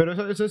corridos. Pero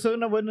eso es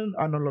una buena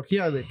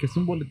analogía de que es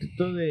un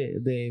boletito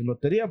de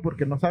lotería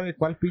porque no sabe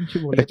cuál pinche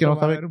boleto es que no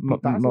va a haber un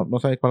putazo. no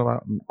sabe cuál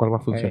va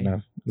a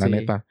funcionar, la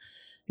neta.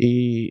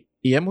 Y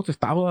hemos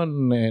estado a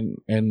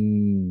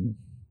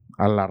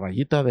la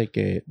rayita de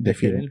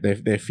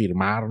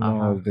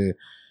firmarnos,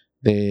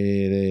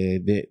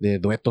 de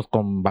duetos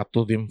con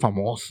vatos bien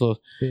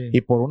famosos. Sí.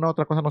 Y por una u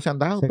otra cosa no se han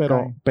dado,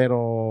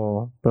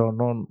 pero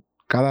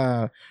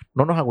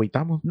no nos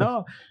agüitamos. Pues.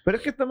 No, pero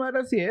es que esta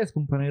madre así es,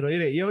 compañero.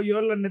 Mire, yo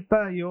la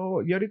neta,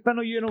 yo ahorita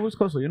yo no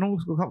busco eso, yo no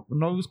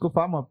busco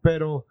fama,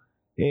 pero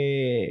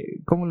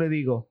 ¿cómo le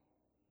digo?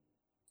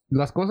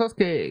 Las cosas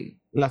que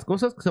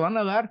se van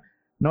a dar,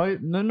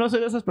 no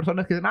soy de esas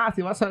personas que dicen,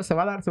 se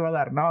va a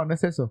dar. No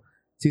es eso.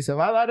 Si se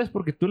va a dar es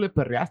porque tú le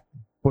perreaste,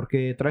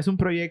 porque traes un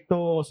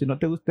proyecto, si no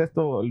te gusta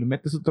esto, le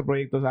metes otro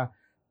proyecto, o sea,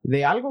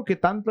 de algo que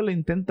tanto le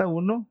intenta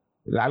uno,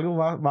 algo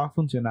va a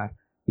funcionar.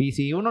 Y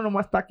si uno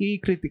nomás está aquí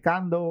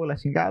criticando la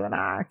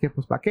chingada, que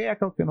pues para qué,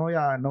 creo que no voy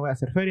a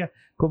hacer feria.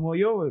 Como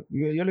yo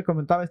le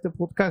comentaba a este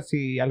podcast,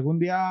 si algún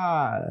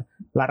día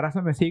la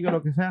raza me sigue o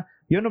lo que sea,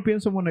 yo no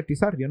pienso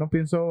monetizar, yo no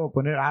pienso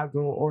poner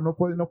algo, o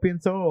no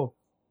pienso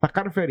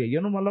sacar feria,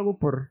 yo nomás lo hago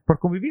por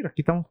convivir.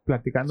 Aquí estamos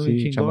platicando un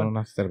chingón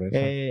unas cervezas.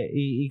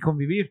 y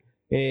convivir.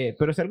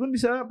 Pero si algún día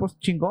se da, pues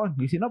chingón,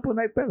 y si no, pues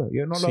no hay pedo,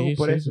 yo no lo hago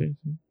por eso.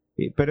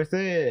 Sí.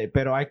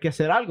 Pero hay que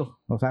hacer algo,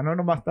 o sea, no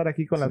nomás estar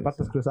aquí con las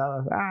patas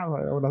cruzadas,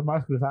 o las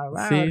manos cruzadas,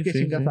 a ver qué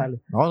chinga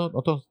sale. No,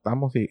 nosotros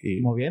estamos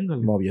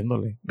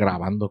moviéndole,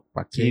 grabando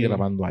aquí,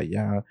 grabando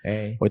allá.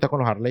 Ahorita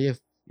con los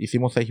Harleyes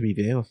hicimos 6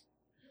 videos.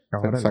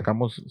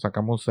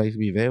 Sacamos 6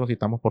 videos y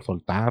estamos por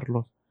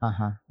soltarlos.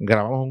 Ajá.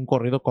 Grabamos un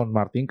corrido con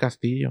Martín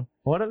Castillo.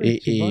 Órale,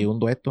 y un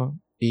dueto.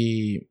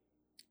 Y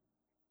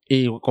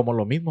como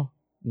lo mismo.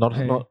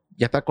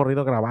 Ya está el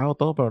corrido grabado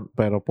todo,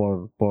 pero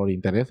por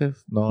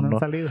intereses no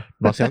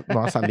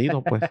ha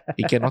salido, pues.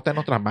 Y que no está en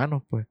otras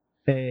manos, pues.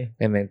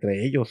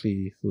 Entre ellos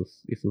y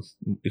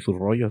sus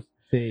rollos.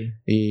 Sí.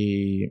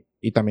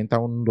 Y también está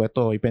un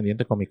dueto ahí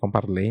pendiente con mi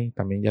compa Ley.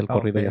 También ya el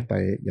corrido ya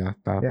está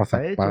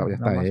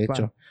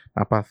hecho.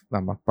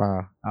 Nada más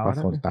para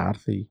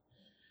soltarse.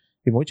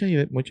 Y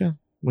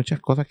muchas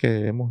cosas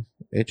que hemos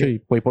hecho. Y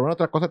por una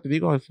otra cosa te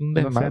digo, es un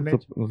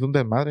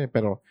desmadre,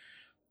 pero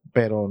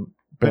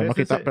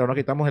no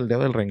quitamos el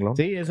dedo del renglón.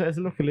 Sí, eso es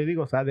lo que le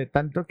digo. O sea, de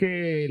tanto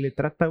que le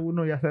trata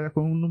uno, ya sea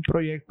con un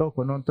proyecto o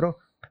con otro,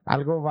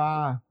 algo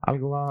va a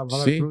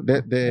dar fruto.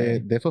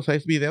 De esos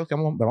 6 videos que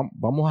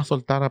vamos a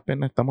soltar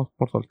apenas, estamos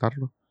por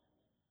soltarlo.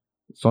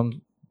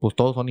 Pues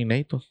todos son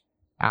inéditos.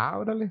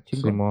 Órale,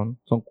 chingón. Simón,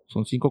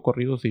 son 5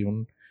 corridos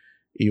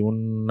y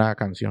una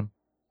canción.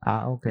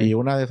 Ok. Y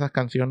una de esa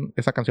canción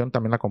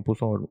también la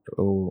compuso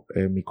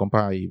mi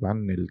compa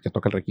Iván, el que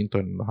toca el requinto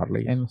en los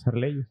Harleyes. En los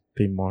Harleyes.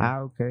 Simón.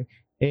 Ok.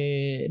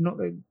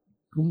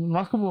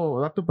 Más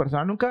como dato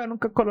personal, ¿nunca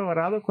he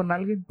colaborado con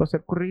alguien para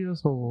hacer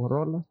corridos o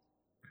rolas?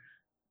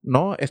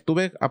 No,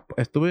 estuve a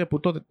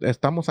punto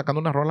estamos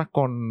sacando unas rolas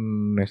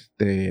con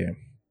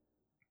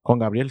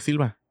Gabriel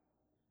Silva.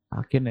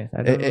 ¿Quién es?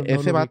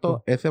 Ese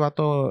vato,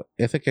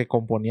 ese que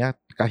componía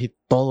casi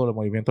todo el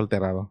movimiento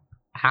alterado.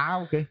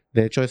 Ok.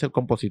 De hecho, es el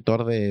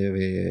compositor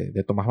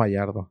de Tomás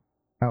Vallardo.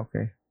 Ok.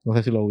 No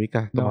sé si lo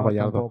ubicas, Tomás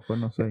Vallardo. Tampoco,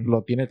 no sé.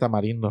 Lo tiene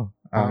Tamarindo.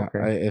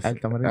 Okay. El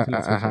Tamarindo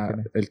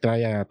él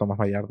trae a Tomás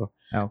Vallardo.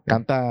 Okay.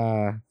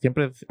 Canta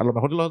siempre, a lo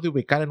mejor lo has de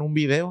ubicar en un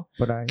video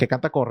que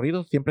canta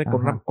corridos, siempre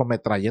con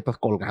metralletas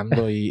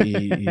colgando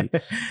y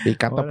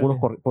canta puros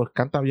corridos, pues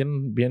canta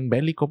bien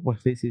bélico,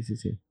 pues.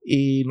 Sí.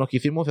 Y nos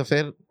quisimos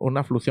hacer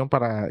una fusión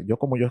yo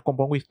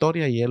compongo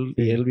historia y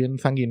él bien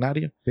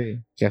sanguinario,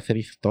 que hacer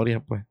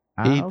historia, pues.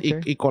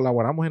 Y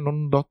colaboramos en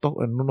uno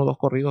o dos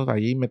corridos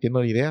ahí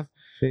metiendo ideas,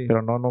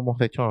 pero no hemos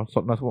hecho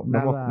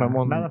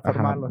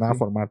nada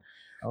formal.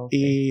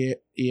 Okay.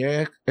 Y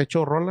he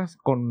hecho rolas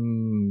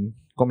con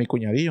mi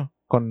cuñadillo,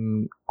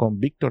 con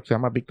Víctor, se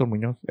llama Víctor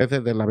Muñoz, es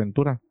de La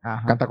Aventura,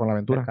 canta con La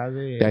Aventura,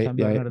 de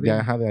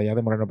allá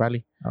de Moreno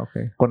Valley.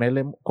 Okay.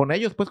 Con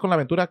ellos, pues con La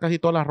Aventura, casi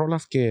todas las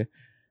rolas que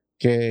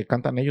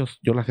cantan ellos,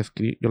 yo las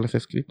he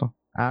escrito.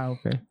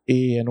 Okay.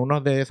 Y en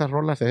una de esas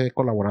rolas he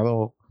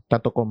colaborado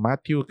tanto con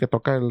Matthew, que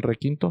toca el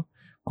requinto,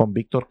 con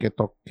Víctor, que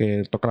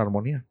toca la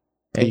armonía.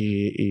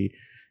 Y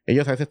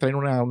ellos a veces traen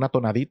una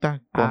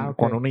tonadita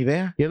con una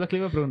idea. Y es lo que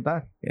le iba a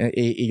preguntar.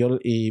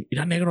 Y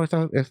mira, negro,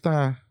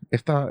 esta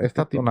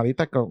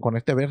tonadita con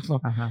este verso.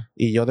 Ajá.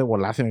 Y yo de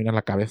volar se me viene a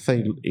la cabeza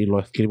y lo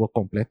escribo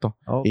completo.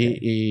 O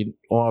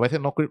a veces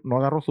no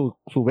agarro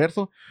su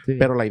verso,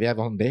 pero la idea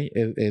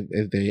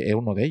es de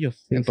uno de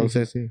ellos.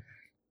 Entonces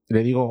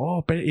le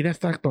digo, mira,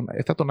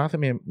 esta tonada se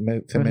me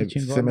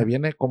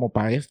viene como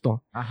para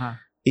esto.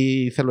 Ajá.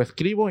 Y se lo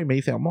escribo y me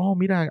dice,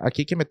 mira,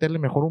 aquí hay que meterle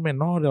mejor un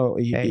menor.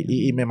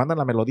 Y me mandan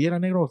la melodía, era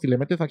negro. Si le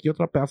metes aquí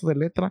otro pedazo de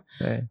letra,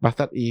 va a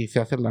estar. Y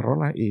se hace la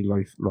rola y lo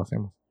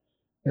hacemos.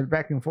 El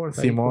back and forth.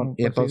 Simón.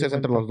 Y entonces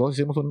entre los dos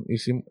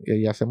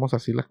y hacemos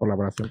así la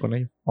colaboración con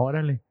ellos.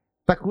 Órale.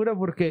 Está cura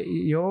porque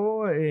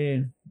yo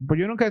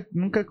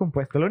nunca he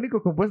compuesto. Lo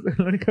único que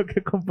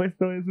he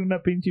compuesto es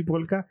una pinche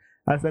polka.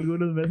 Hace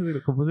algunos meses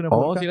que compuse una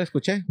polka. Sí la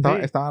escuché.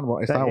 Estaba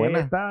buena.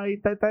 Está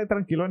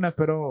tranquilona,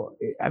 pero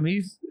a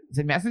mí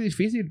se me hace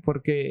difícil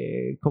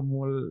porque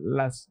como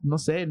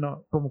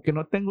como que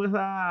no tengo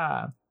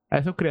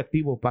eso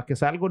creativo para que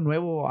sea algo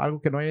nuevo,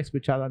 algo que no haya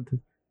escuchado antes.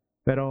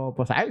 Pero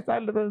pues ahí está,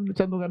 le están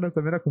echando ganas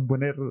también a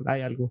componer,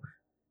 hay algo.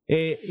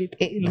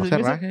 No se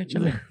raje,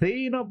 échale.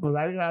 Sí, no, pues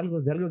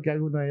algo que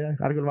algo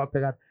lo va a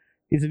pegar.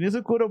 Y se me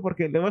hizo curo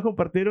porque le voy a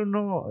compartir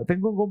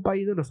tengo un compa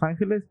ahí de Los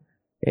Ángeles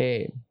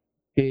que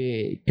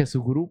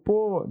su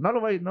grupo no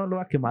lo va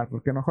a quemar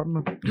porque mejor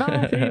no. No,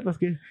 sí, pues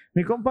que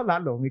mi compa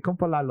Lalo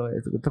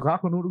tocaba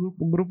con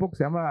un grupo que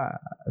se llamaba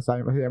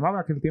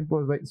aquel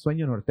tiempo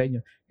Sueño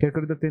Norteño, que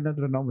ahorita tiene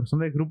otro nombre,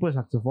 son el grupo de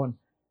saxofón.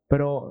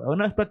 Pero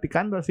una vez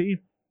platicando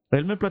así,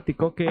 él me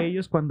platicó que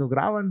ellos cuando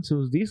graban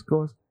sus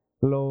discos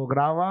lo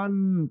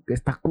graban,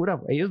 está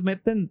cura. Ellos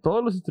meten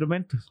todos los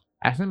instrumentos,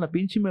 hacen la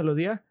pinche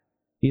melodía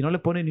y no le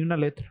ponen ni una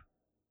letra.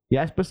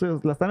 Ya después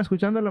la están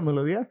escuchando la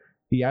melodía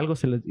y ya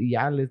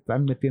le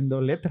están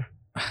metiendo letra.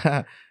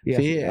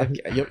 Sí,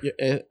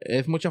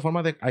 hay muchas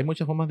formas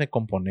de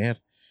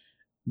componer.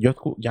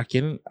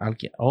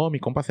 Mi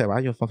compa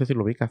Ceballos, no sé si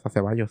lo ubicas a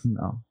Ceballos.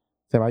 No.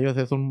 Ceballos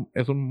es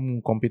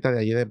un compita de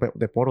allí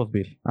de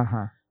Porosville.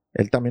 Ajá.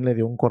 Él también le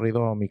dio un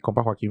corrido a mi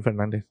compa Joaquín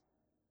Fernández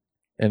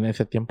en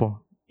ese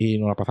tiempo. Y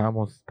nos la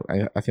pasábamos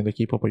haciendo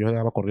equipo. Pues yo le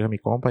daba corrido a mi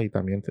compa y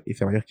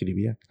Ceballos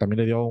escribía.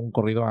 También le dio un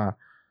corrido a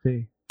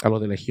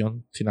los de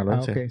Legión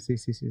sinaloense. Okay. Sí.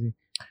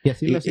 Y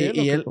así lo hacía.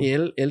 Y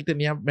él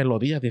tenía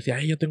melodías.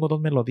 Decía, yo tengo 2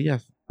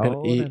 melodías.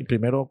 Y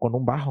primero con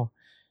un bajo.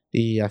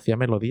 Y hacía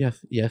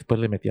melodías. Y ya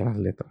después le metía las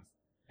letras.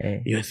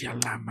 Y yo decía,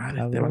 la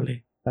madre,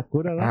 vale. Está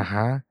cura, ¿no?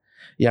 Ajá.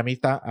 Y a mí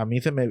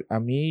se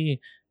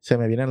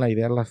me vienen la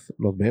idea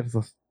los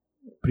versos.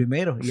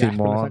 Primero, y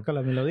después le saca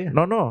la melodía.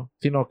 No,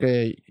 sino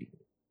que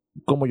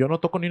como yo no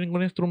toco ni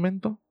ningún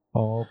instrumento,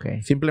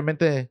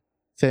 simplemente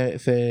se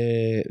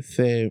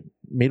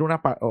me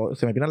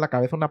viene a la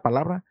cabeza una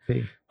palabra.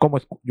 Como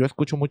yo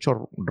escucho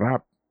mucho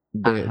rap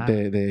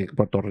de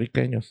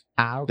puertorriqueños,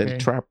 del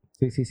trap.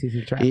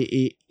 Sí, trap.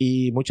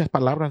 Y muchas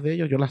palabras de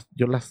ellos yo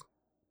las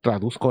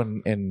traduzco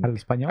 ¿Al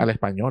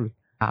español?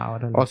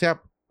 Órale.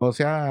 O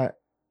sea,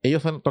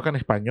 ellos tocan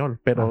español,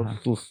 pero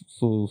sus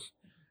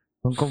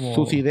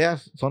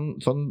ideas son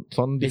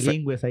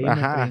bilingües ahí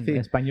en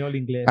español,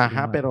 inglés.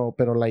 Ajá, pero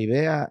la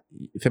idea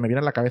se me viene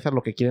a la cabeza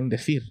lo que quieren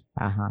decir.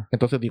 Ajá.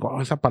 Entonces digo,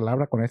 esa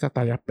palabra con esa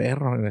talla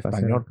perro en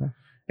español.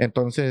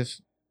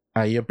 Entonces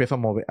ahí empiezo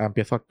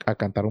a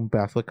cantar un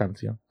pedazo de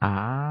canción.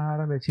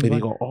 Y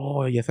digo,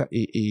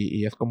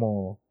 y es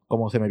como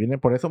se me viene.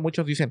 Por eso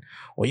muchos dicen,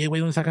 oye,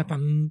 güey, ¿dónde sacas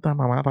tanta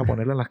mamada para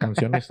ponerle en las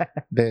canciones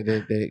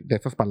de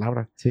estas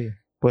palabras? Sí.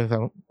 Pues de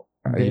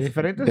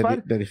diferentes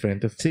de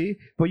diferentes. Sí,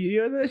 pues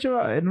yo de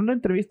hecho en una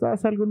entrevista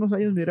hace algunos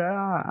años miré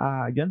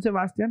a Joan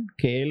Sebastián,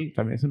 que él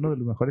también es uno de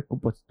los mejores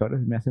compositores,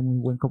 me hace muy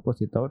buen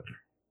compositor,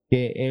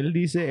 que él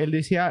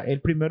decía,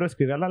 él primero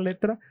escribía la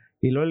letra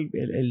y luego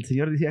el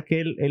señor decía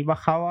que él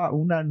bajaba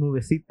una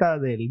nubecita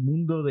del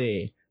mundo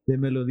de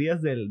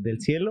melodías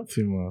del cielo,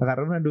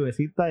 agarraba una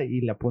nubecita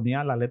y la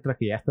ponía a la letra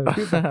que ya estaba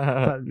escrita. O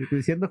sea,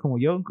 diciendo como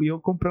yo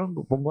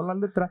pongo la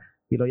letra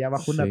y luego ya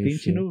bajo una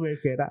pinche nube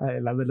que era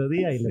la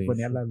melodía y le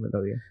ponía la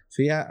melodía.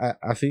 Sí,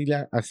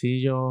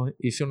 así yo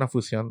hice una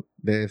fusión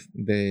de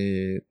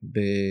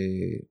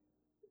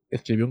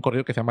escribí un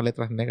corrido que se llama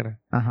Letras Negras.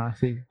 Ajá,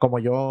 sí. Como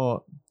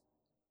yo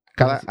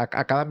a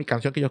cada mi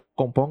canción que yo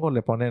compongo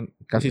le ponen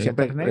casi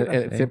siempre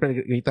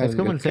grita es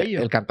como el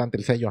sello. El cantante,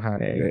 el sello, ajá,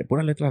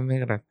 puras letras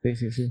negras.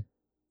 Sí.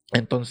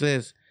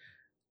 Entonces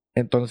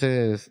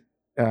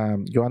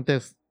yo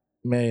antes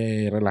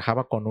me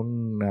relajaba con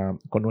un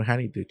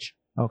honey ditch.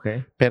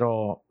 Okay.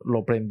 Pero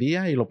lo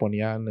prendía y lo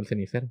ponía en el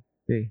cenicero.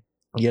 Sí.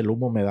 Y el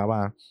humo me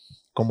daba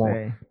como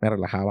me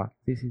relajaba.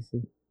 Sí.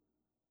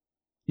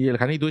 Y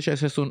el honey ditch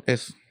es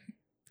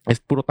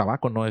puro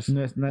tabaco, no es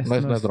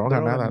droga,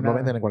 nada. Lo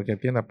venden en cualquier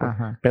tienda, pues,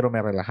 pero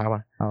me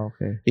relajaba.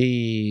 Okay.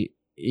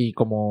 Y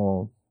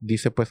como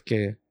dice, pues,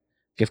 que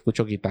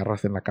escucho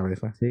guitarras en la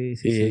cabeza. Sí.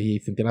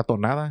 Y sentía la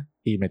tonada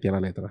y metía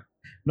la letra.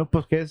 No,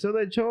 pues que eso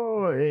de hecho,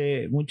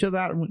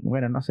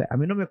 bueno, no sé, a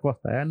mí no me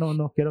cuesta,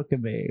 no quiero que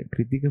me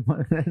critiquen,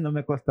 no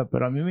me cuesta,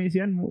 pero a mí me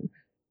decían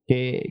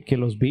que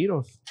los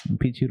Beatles, un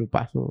pinche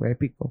grupazo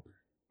épico,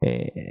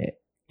 que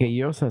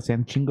ellos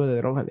hacían chingo de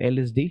drogas,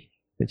 LSD,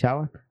 se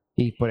echaban.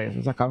 Y por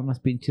eso sacaban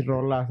unas pinches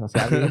rolas, o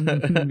sea,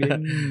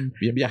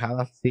 bien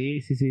viajadas.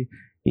 Sí.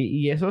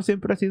 Y eso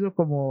siempre ha sido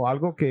como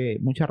algo que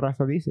mucha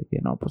raza dice, que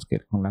no, pues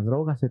que con las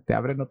drogas se te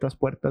abren otras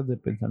puertas de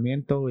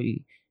pensamiento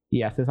y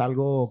haces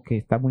algo que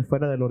está muy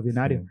fuera del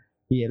ordinario. Sí.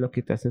 Y es lo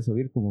que te hace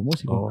subir como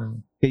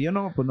músico. Que yo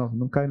no, pues no,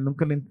 nunca lo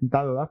he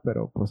intentado, ¿verdad?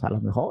 Pero pues a lo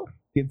mejor,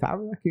 quién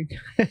sabe.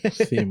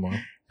 Sí, mo.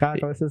 Cada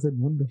cabeza es el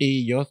mundo.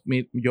 Y yo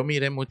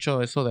miré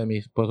mucho eso de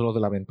pues los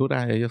de la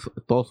aventura. Ellos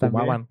todos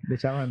También fumaban. le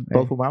echaban,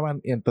 todos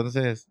fumaban. Y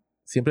entonces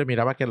siempre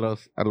miraba que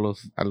a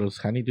los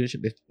Honey Douche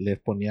les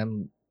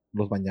ponían,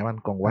 los bañaban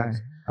con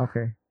wax.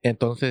 Okay.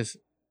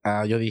 Entonces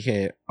yo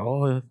dije,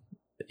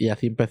 y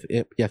así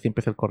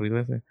empecé el corrido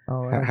ese.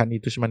 Honey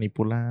Douche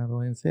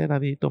manipulado,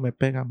 enceradito, me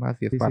pega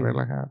más y es para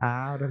relajar.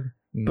 Órale.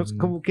 Pues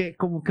como que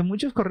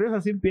muchos corridos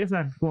así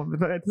empiezan.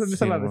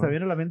 Se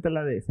viene a la mente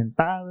la de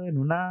sentado en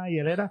una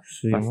hielera.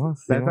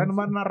 Estás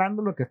nomás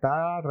narrando lo que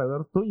está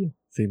alrededor tuyo.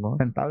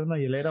 Sentado en una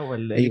hielera o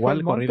igual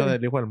el corrido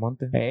del Hijo del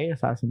Monte. O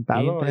sea,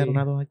 sentado.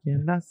 Internado aquí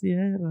en la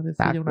sierra,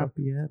 decía una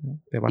piedra,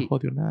 debajo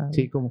de una.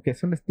 Sí, como que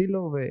es un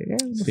estilo de.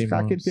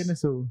 Cada quien tiene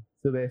su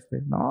de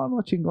este. No,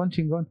 chingón.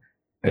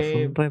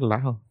 Es un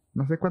relajo.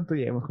 No sé cuánto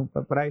llevamos,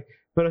 compa, por ahí.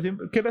 Pero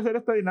siempre quiero hacer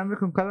esta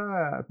dinámica con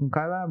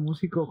cada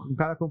músico, con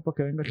cada compa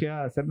que venga aquí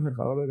a hacernos el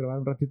favor de grabar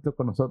un ratito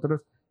con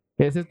nosotros.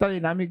 Es esta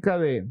dinámica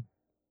de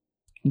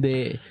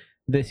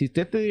si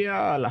usted te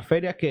diría a la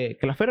feria que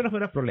la feria no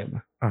fuera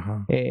problema.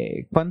 Ajá.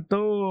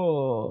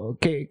 ¿Cuánto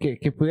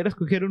que pudiera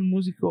escoger un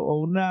músico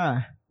o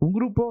un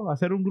grupo,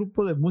 hacer un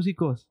grupo de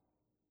músicos?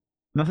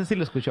 No sé si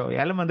lo escuchó,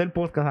 ya le mandé el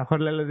podcast, a lo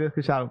mejor le había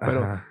escuchado,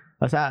 pero,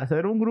 o sea,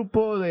 hacer un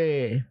grupo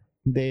de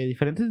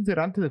diferentes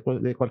integrantes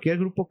de cualquier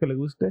grupo que le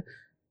guste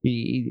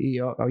y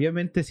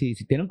obviamente si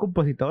tiene un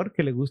compositor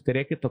que le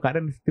gustaría que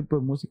tocaran ese tipo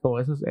de música o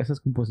esas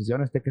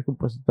composiciones, usted que es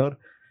compositor,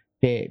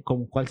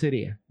 ¿cuál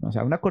sería? O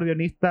sea, un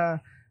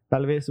acordeonista,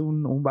 tal vez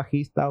un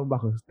bajista, un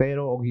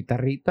bajostero o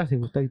guitarrita, si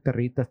gusta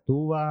guitarritas,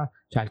 tuba,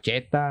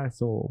 chalchetas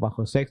o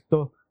bajo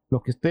sexto,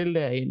 lo que usted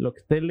le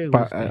guste.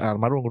 Para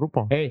armar un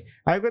grupo. Hay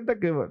cuenta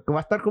que va a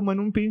estar como en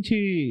un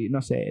pinche,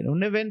 no sé, en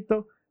un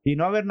evento. Y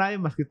no va a haber nadie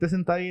más que esté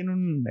sentado ahí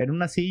en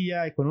una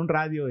silla y con un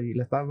radio y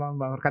le están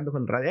marcando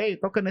con el radio,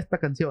 toquen esta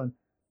canción.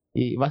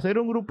 Y va a ser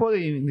un grupo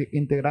de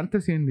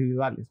integrantes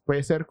individuales.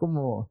 Puede ser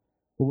como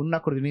un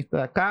acordeonista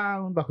de acá,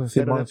 un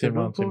bajocero de otro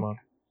grupo.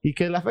 Y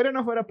que la feria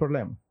no fuera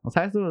problema. O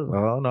sea, eso...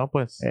 No,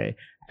 pues...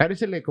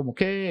 Agárrensele como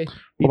que...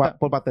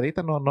 Por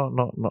baterista no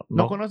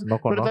conozco.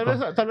 Pero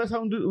tal vez a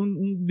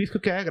un disco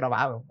que haya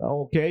grabado.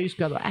 O que haya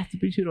buscado, este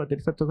pinche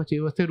baterista toca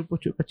chido, este grupo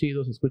toca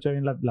chido, se escucha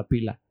bien la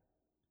pila.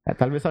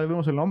 Tal vez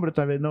sabemos el nombre,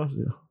 tal vez no.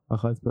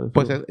 Ajá,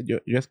 pues yo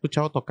he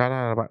escuchado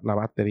tocar la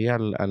batería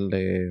al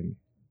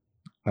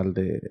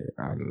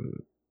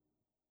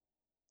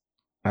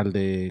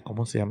de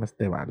 ¿cómo se llama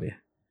este vale?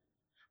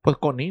 Pues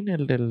Conin,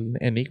 el del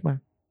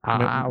Enigma.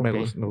 Me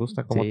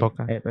gusta cómo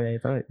toca.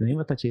 El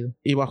Enigma está chido.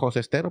 Y bajo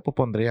cestero pues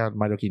pondría a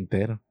Mario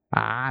Quintero.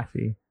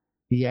 Sí.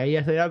 Y ahí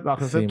ya sería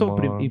bajo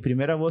cestero y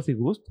primera voz y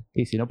gusto.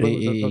 Y si no, pues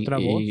otra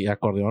voz. Y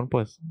acordeón,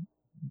 pues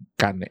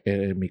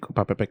mi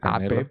compa Pepe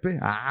Canelo. Pepe.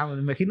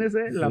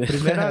 Imagínese la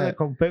primera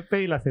con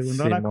Pepe y la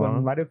segunda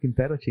con Mario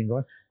Quintero,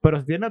 chingón.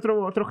 Pero tiene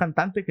otro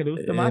cantante que le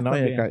guste más.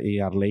 Y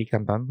Arley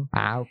cantando.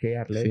 Ok,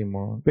 Arley.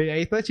 Simón. Pero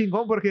ahí está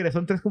chingón porque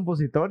son 3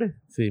 compositores.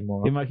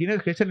 Simón.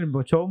 Imagínese que echan el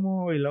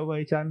Mochomo y luego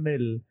echan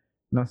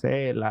no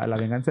sé, la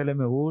venganza del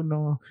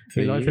M1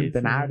 y luego el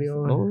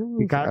Centenario.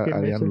 Y cada quien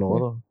habían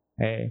lodo.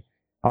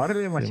 Ahora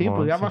de machín,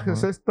 pues ya bajo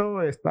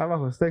esto, está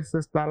bajo sexto,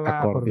 está la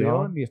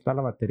acordeón y está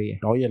la batería.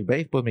 Y el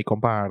bass, pues mi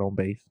compa Aarón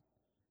bass.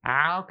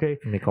 Ok.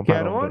 Mi compa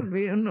Aarón,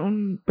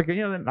 un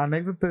pequeño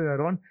anécdota de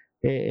Aarón.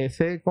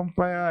 Ese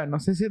compa, no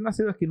sé si es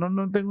nacido aquí,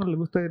 no tengo el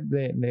gusto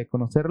de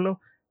conocerlo,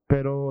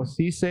 pero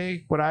sí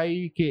sé por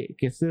ahí que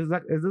es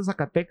de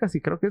Zacatecas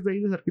y creo que es de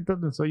ahí de cerquita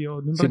donde soy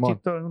yo, de un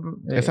ranchito.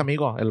 Es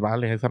amigo, el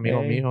Vale, es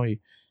amigo mío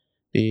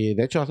y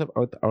de hecho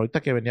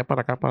ahorita que venía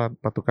para acá para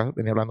tu casa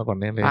venía hablando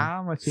con él.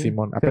 Machín.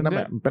 Simón,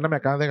 apenas me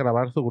acaba de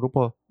grabar su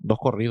grupo 2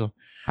 corridos.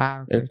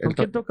 Okay. ¿Con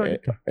quién toca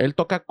ahorita? Él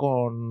tocaba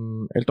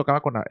con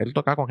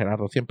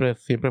Gerardo, siempre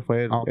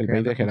fue el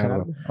bass de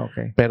Gerardo.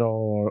 Okay.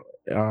 Pero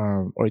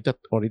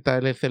ahorita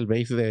él es el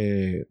bass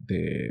de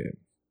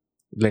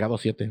Legado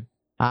 7.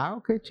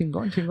 Ok,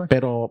 chingón.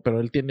 Pero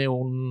él tiene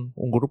un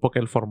grupo que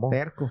él formó.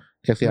 Terco.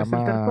 Que se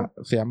llama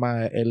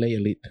LA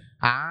Elite.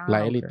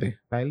 La Élite. Okay.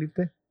 La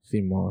Élite.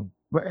 Simón.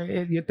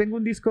 Yo tengo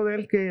un disco de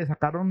él que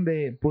sacaron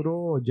de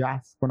puro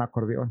jazz con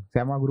acordeón. Se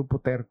llama Grupo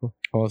Terco.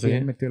 Sí. Y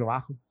él metió el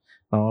bajo.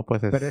 No,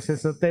 pues Pero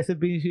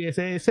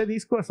ese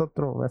disco es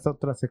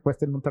otra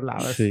secuestra en otro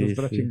lado. Es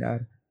otra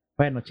chingada.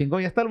 Bueno,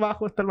 chingón, ya está el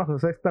bajo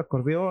sexto,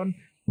 acordeón,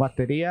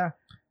 batería,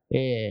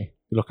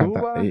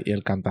 tuba, y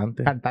el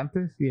cantante.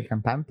 Cantantes y el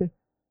cantante.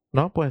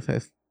 No, pues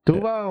es.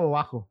 ¿Tuba o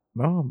bajo?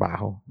 No,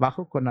 bajo.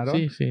 ¿Bajo con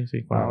Aarón? Sí.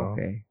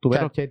 Okay.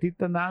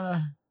 ¿Chalchetita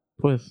nada?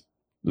 Pues.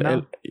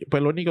 No.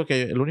 El único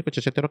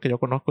chachetero que yo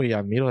conozco y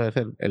admiro es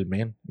el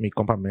Men, mi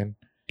compa Men.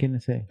 ¿Quién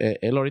es él?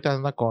 Él ahorita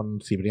anda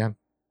con Cibrián.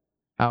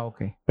 Ah,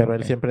 ok. Pero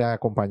él siempre ha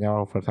acompañado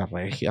a Fuerza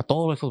Regia, a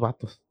todos esos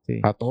vatos. Sí.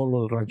 A todos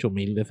los rancho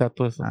humildes, a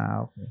todo eso.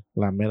 Ah, ok.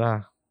 La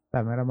mera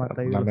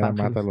mata ahí de la Los mera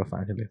Ángeles. mata de Los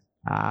Ángeles.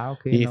 Ah,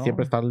 ok. Y no.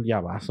 siempre está el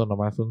llavazo,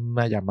 nomás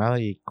una llamada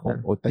y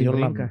ahorita Y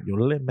yo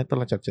le meto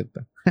la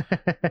chacheta.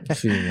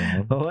 Sí,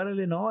 no.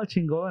 Órale, no,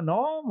 chingón. No,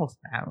 pues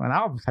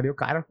salió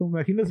caro.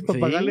 Imagínense para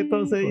pagarle a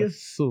todos ellos.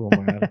 Pues, su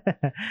madre.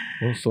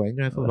 Un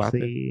sueño esos vatos.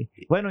 Sí.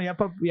 Bueno, ya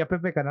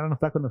Pepe Canal no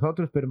está con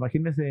nosotros, pero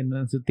imagínense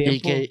en su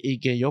tiempo. Y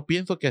que yo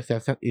pienso que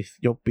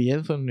yo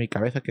pienso en mi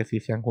cabeza que sí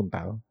se han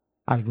juntado.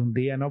 Algún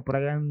día, ¿no? Por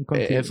allá en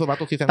esos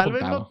vatos sí se han Tal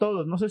juntado. vez no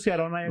todos. No sé si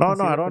Aarón haya No,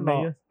 Aarón no.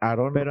 ellos,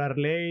 Aarón. pero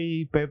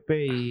Arley,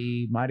 Pepe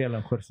y Mario a lo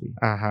mejor sí.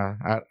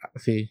 Ajá,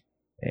 sí.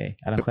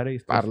 A lo mejor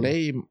ellos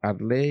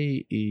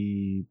Arley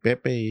y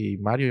Pepe y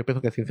Mario, yo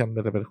pienso que sí se han de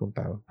haber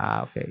juntado.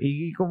 Ah, ok.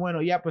 Y como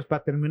bueno, ya pues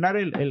para terminar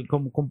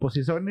como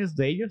composiciones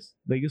de ellos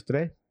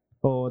tres,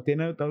 o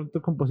tiene otro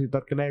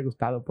compositor que le haya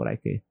gustado por ahí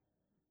que...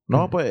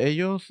 No, pues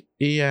ellos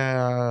y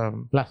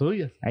las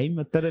suyas, ahí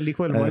meter el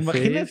hijo del monte.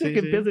 Imagínense que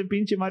empiece el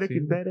pinche Mario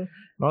Quintero.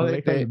 No,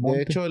 de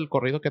hecho, el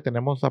corrido que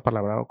tenemos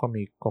apalabrado con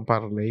mi compa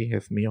Arley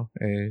es mío.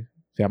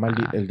 Se llama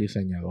el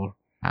diseñador.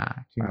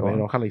 Ah, chingón. A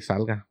ver, ojalá y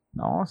salga.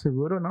 No,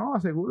 seguro,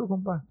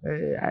 compa.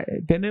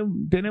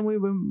 Tiene muy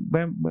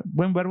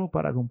buen verbo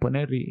para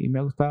componer y me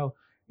ha gustado.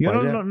 Yo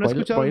no he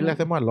escuchado. Hoy le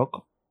hacemos al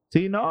loco.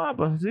 Sí, no,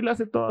 pues así lo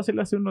hace todo, así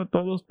lo hace uno de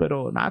todos,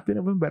 pero nada,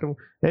 tiene buen verbo.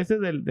 Ese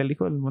del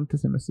hijo del monte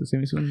se me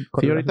hizo un...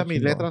 Sí, ahorita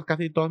mis letras,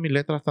 casi todas mis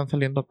letras están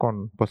saliendo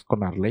con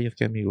Arley,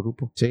 que es mi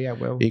grupo. Sí, a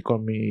huevo. Y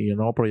con mi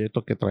nuevo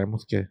proyecto que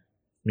traemos, que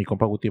mi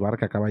compa Guti Bar,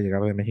 que acaba de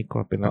llegar de México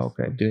apenas.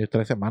 Tiene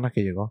 3 semanas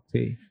que llegó.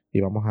 Sí.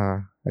 Y vamos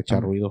a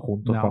echar ruido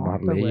juntos con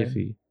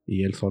Arley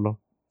y él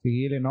solo.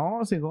 Sí,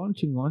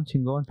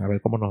 chingón. A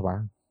ver cómo nos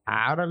va.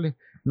 Árale.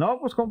 No,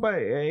 pues compa,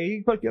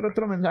 ahí cualquier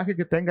otro mensaje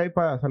que tenga ahí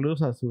para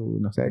saludos a su,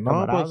 no sé,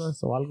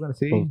 camaradas o algo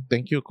así. Pues,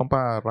 thank you,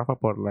 compa Rafa,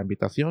 por la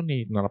invitación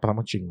y nos la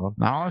pasamos chingón.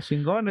 No,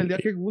 chingón, el día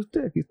que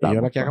guste, aquí estamos. Y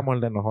ahora que hagamos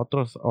el de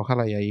nosotros,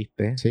 ojalá y ahí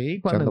esté. Sí,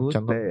 cuando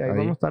guste, ahí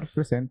vamos a estar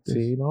presentes.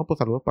 Sí, no, pues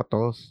saludos para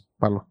todos,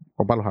 para los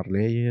compa los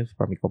Arleyes,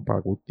 para mi compa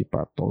Guti,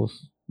 para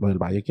todos los del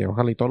Valle, que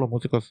ojalá y todos los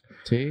músicos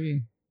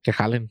que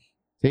jalen.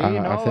 Sí,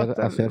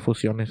 hacer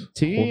fusiones.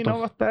 Sí, juntos. no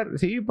va a estar.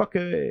 Sí, para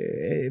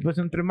que pues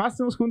entre más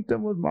nos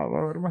juntemos va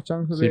a haber más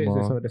chances de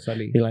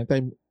sobresalir. Y la neta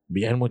hay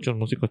muchos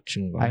músicos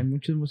chingones. Hay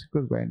muchos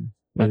músicos buenos.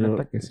 La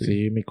neta que sí.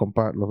 Sí, mi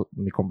compa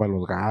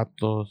Los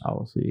Gatos.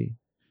 Sí.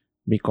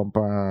 Mi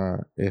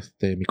compa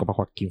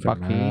Joaquín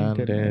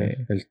Fernández,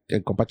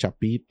 el compa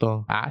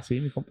Chapito.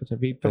 Sí, mi compa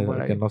Chapito. Por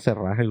ahí. Que no se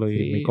raje,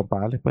 mi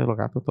compa Alex, pues Los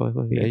Gatos, todos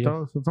esos.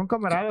 Todos son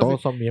camaradas.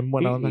 Todos son bien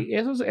buena onda. Y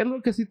eso es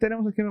lo que sí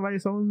tenemos aquí en el Valle,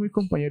 somos muy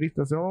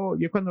compañeristas. Yo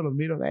cuando los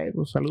miro,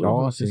 pues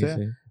saludos. Sí.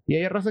 Y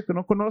hay raza que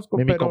no conozco,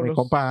 pero mi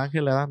compa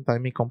Ángel le dan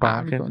también mi compa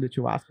Ángel. De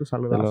Chubasco,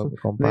 saludos.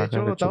 De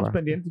hecho, estamos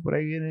pendientes por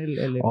ahí en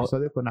el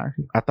episodio con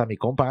Ángel. Hasta mi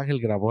compa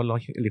Ángel grabó el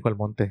hijo del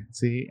monte.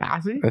 Sí.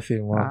 ¿Sí? Sí,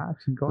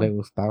 chingón. Le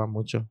gustaba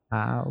mucho.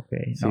 Ok.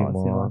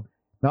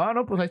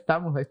 No, pues ahí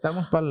estamos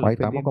para el... Ahí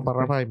estamos, compa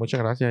Rafa, y muchas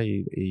gracias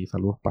y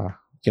saludos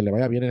para que le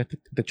vaya bien en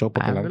este show,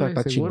 porque la verdad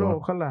está seguro, chingón.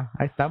 Ojalá,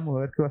 ahí estamos,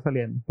 a ver qué va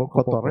saliendo.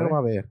 Poco Cotorreo va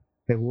a haber.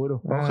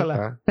 Seguro,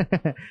 ojalá.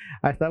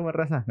 Ahí estamos,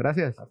 raza,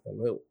 gracias. Hasta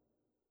luego.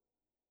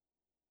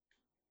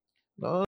 No.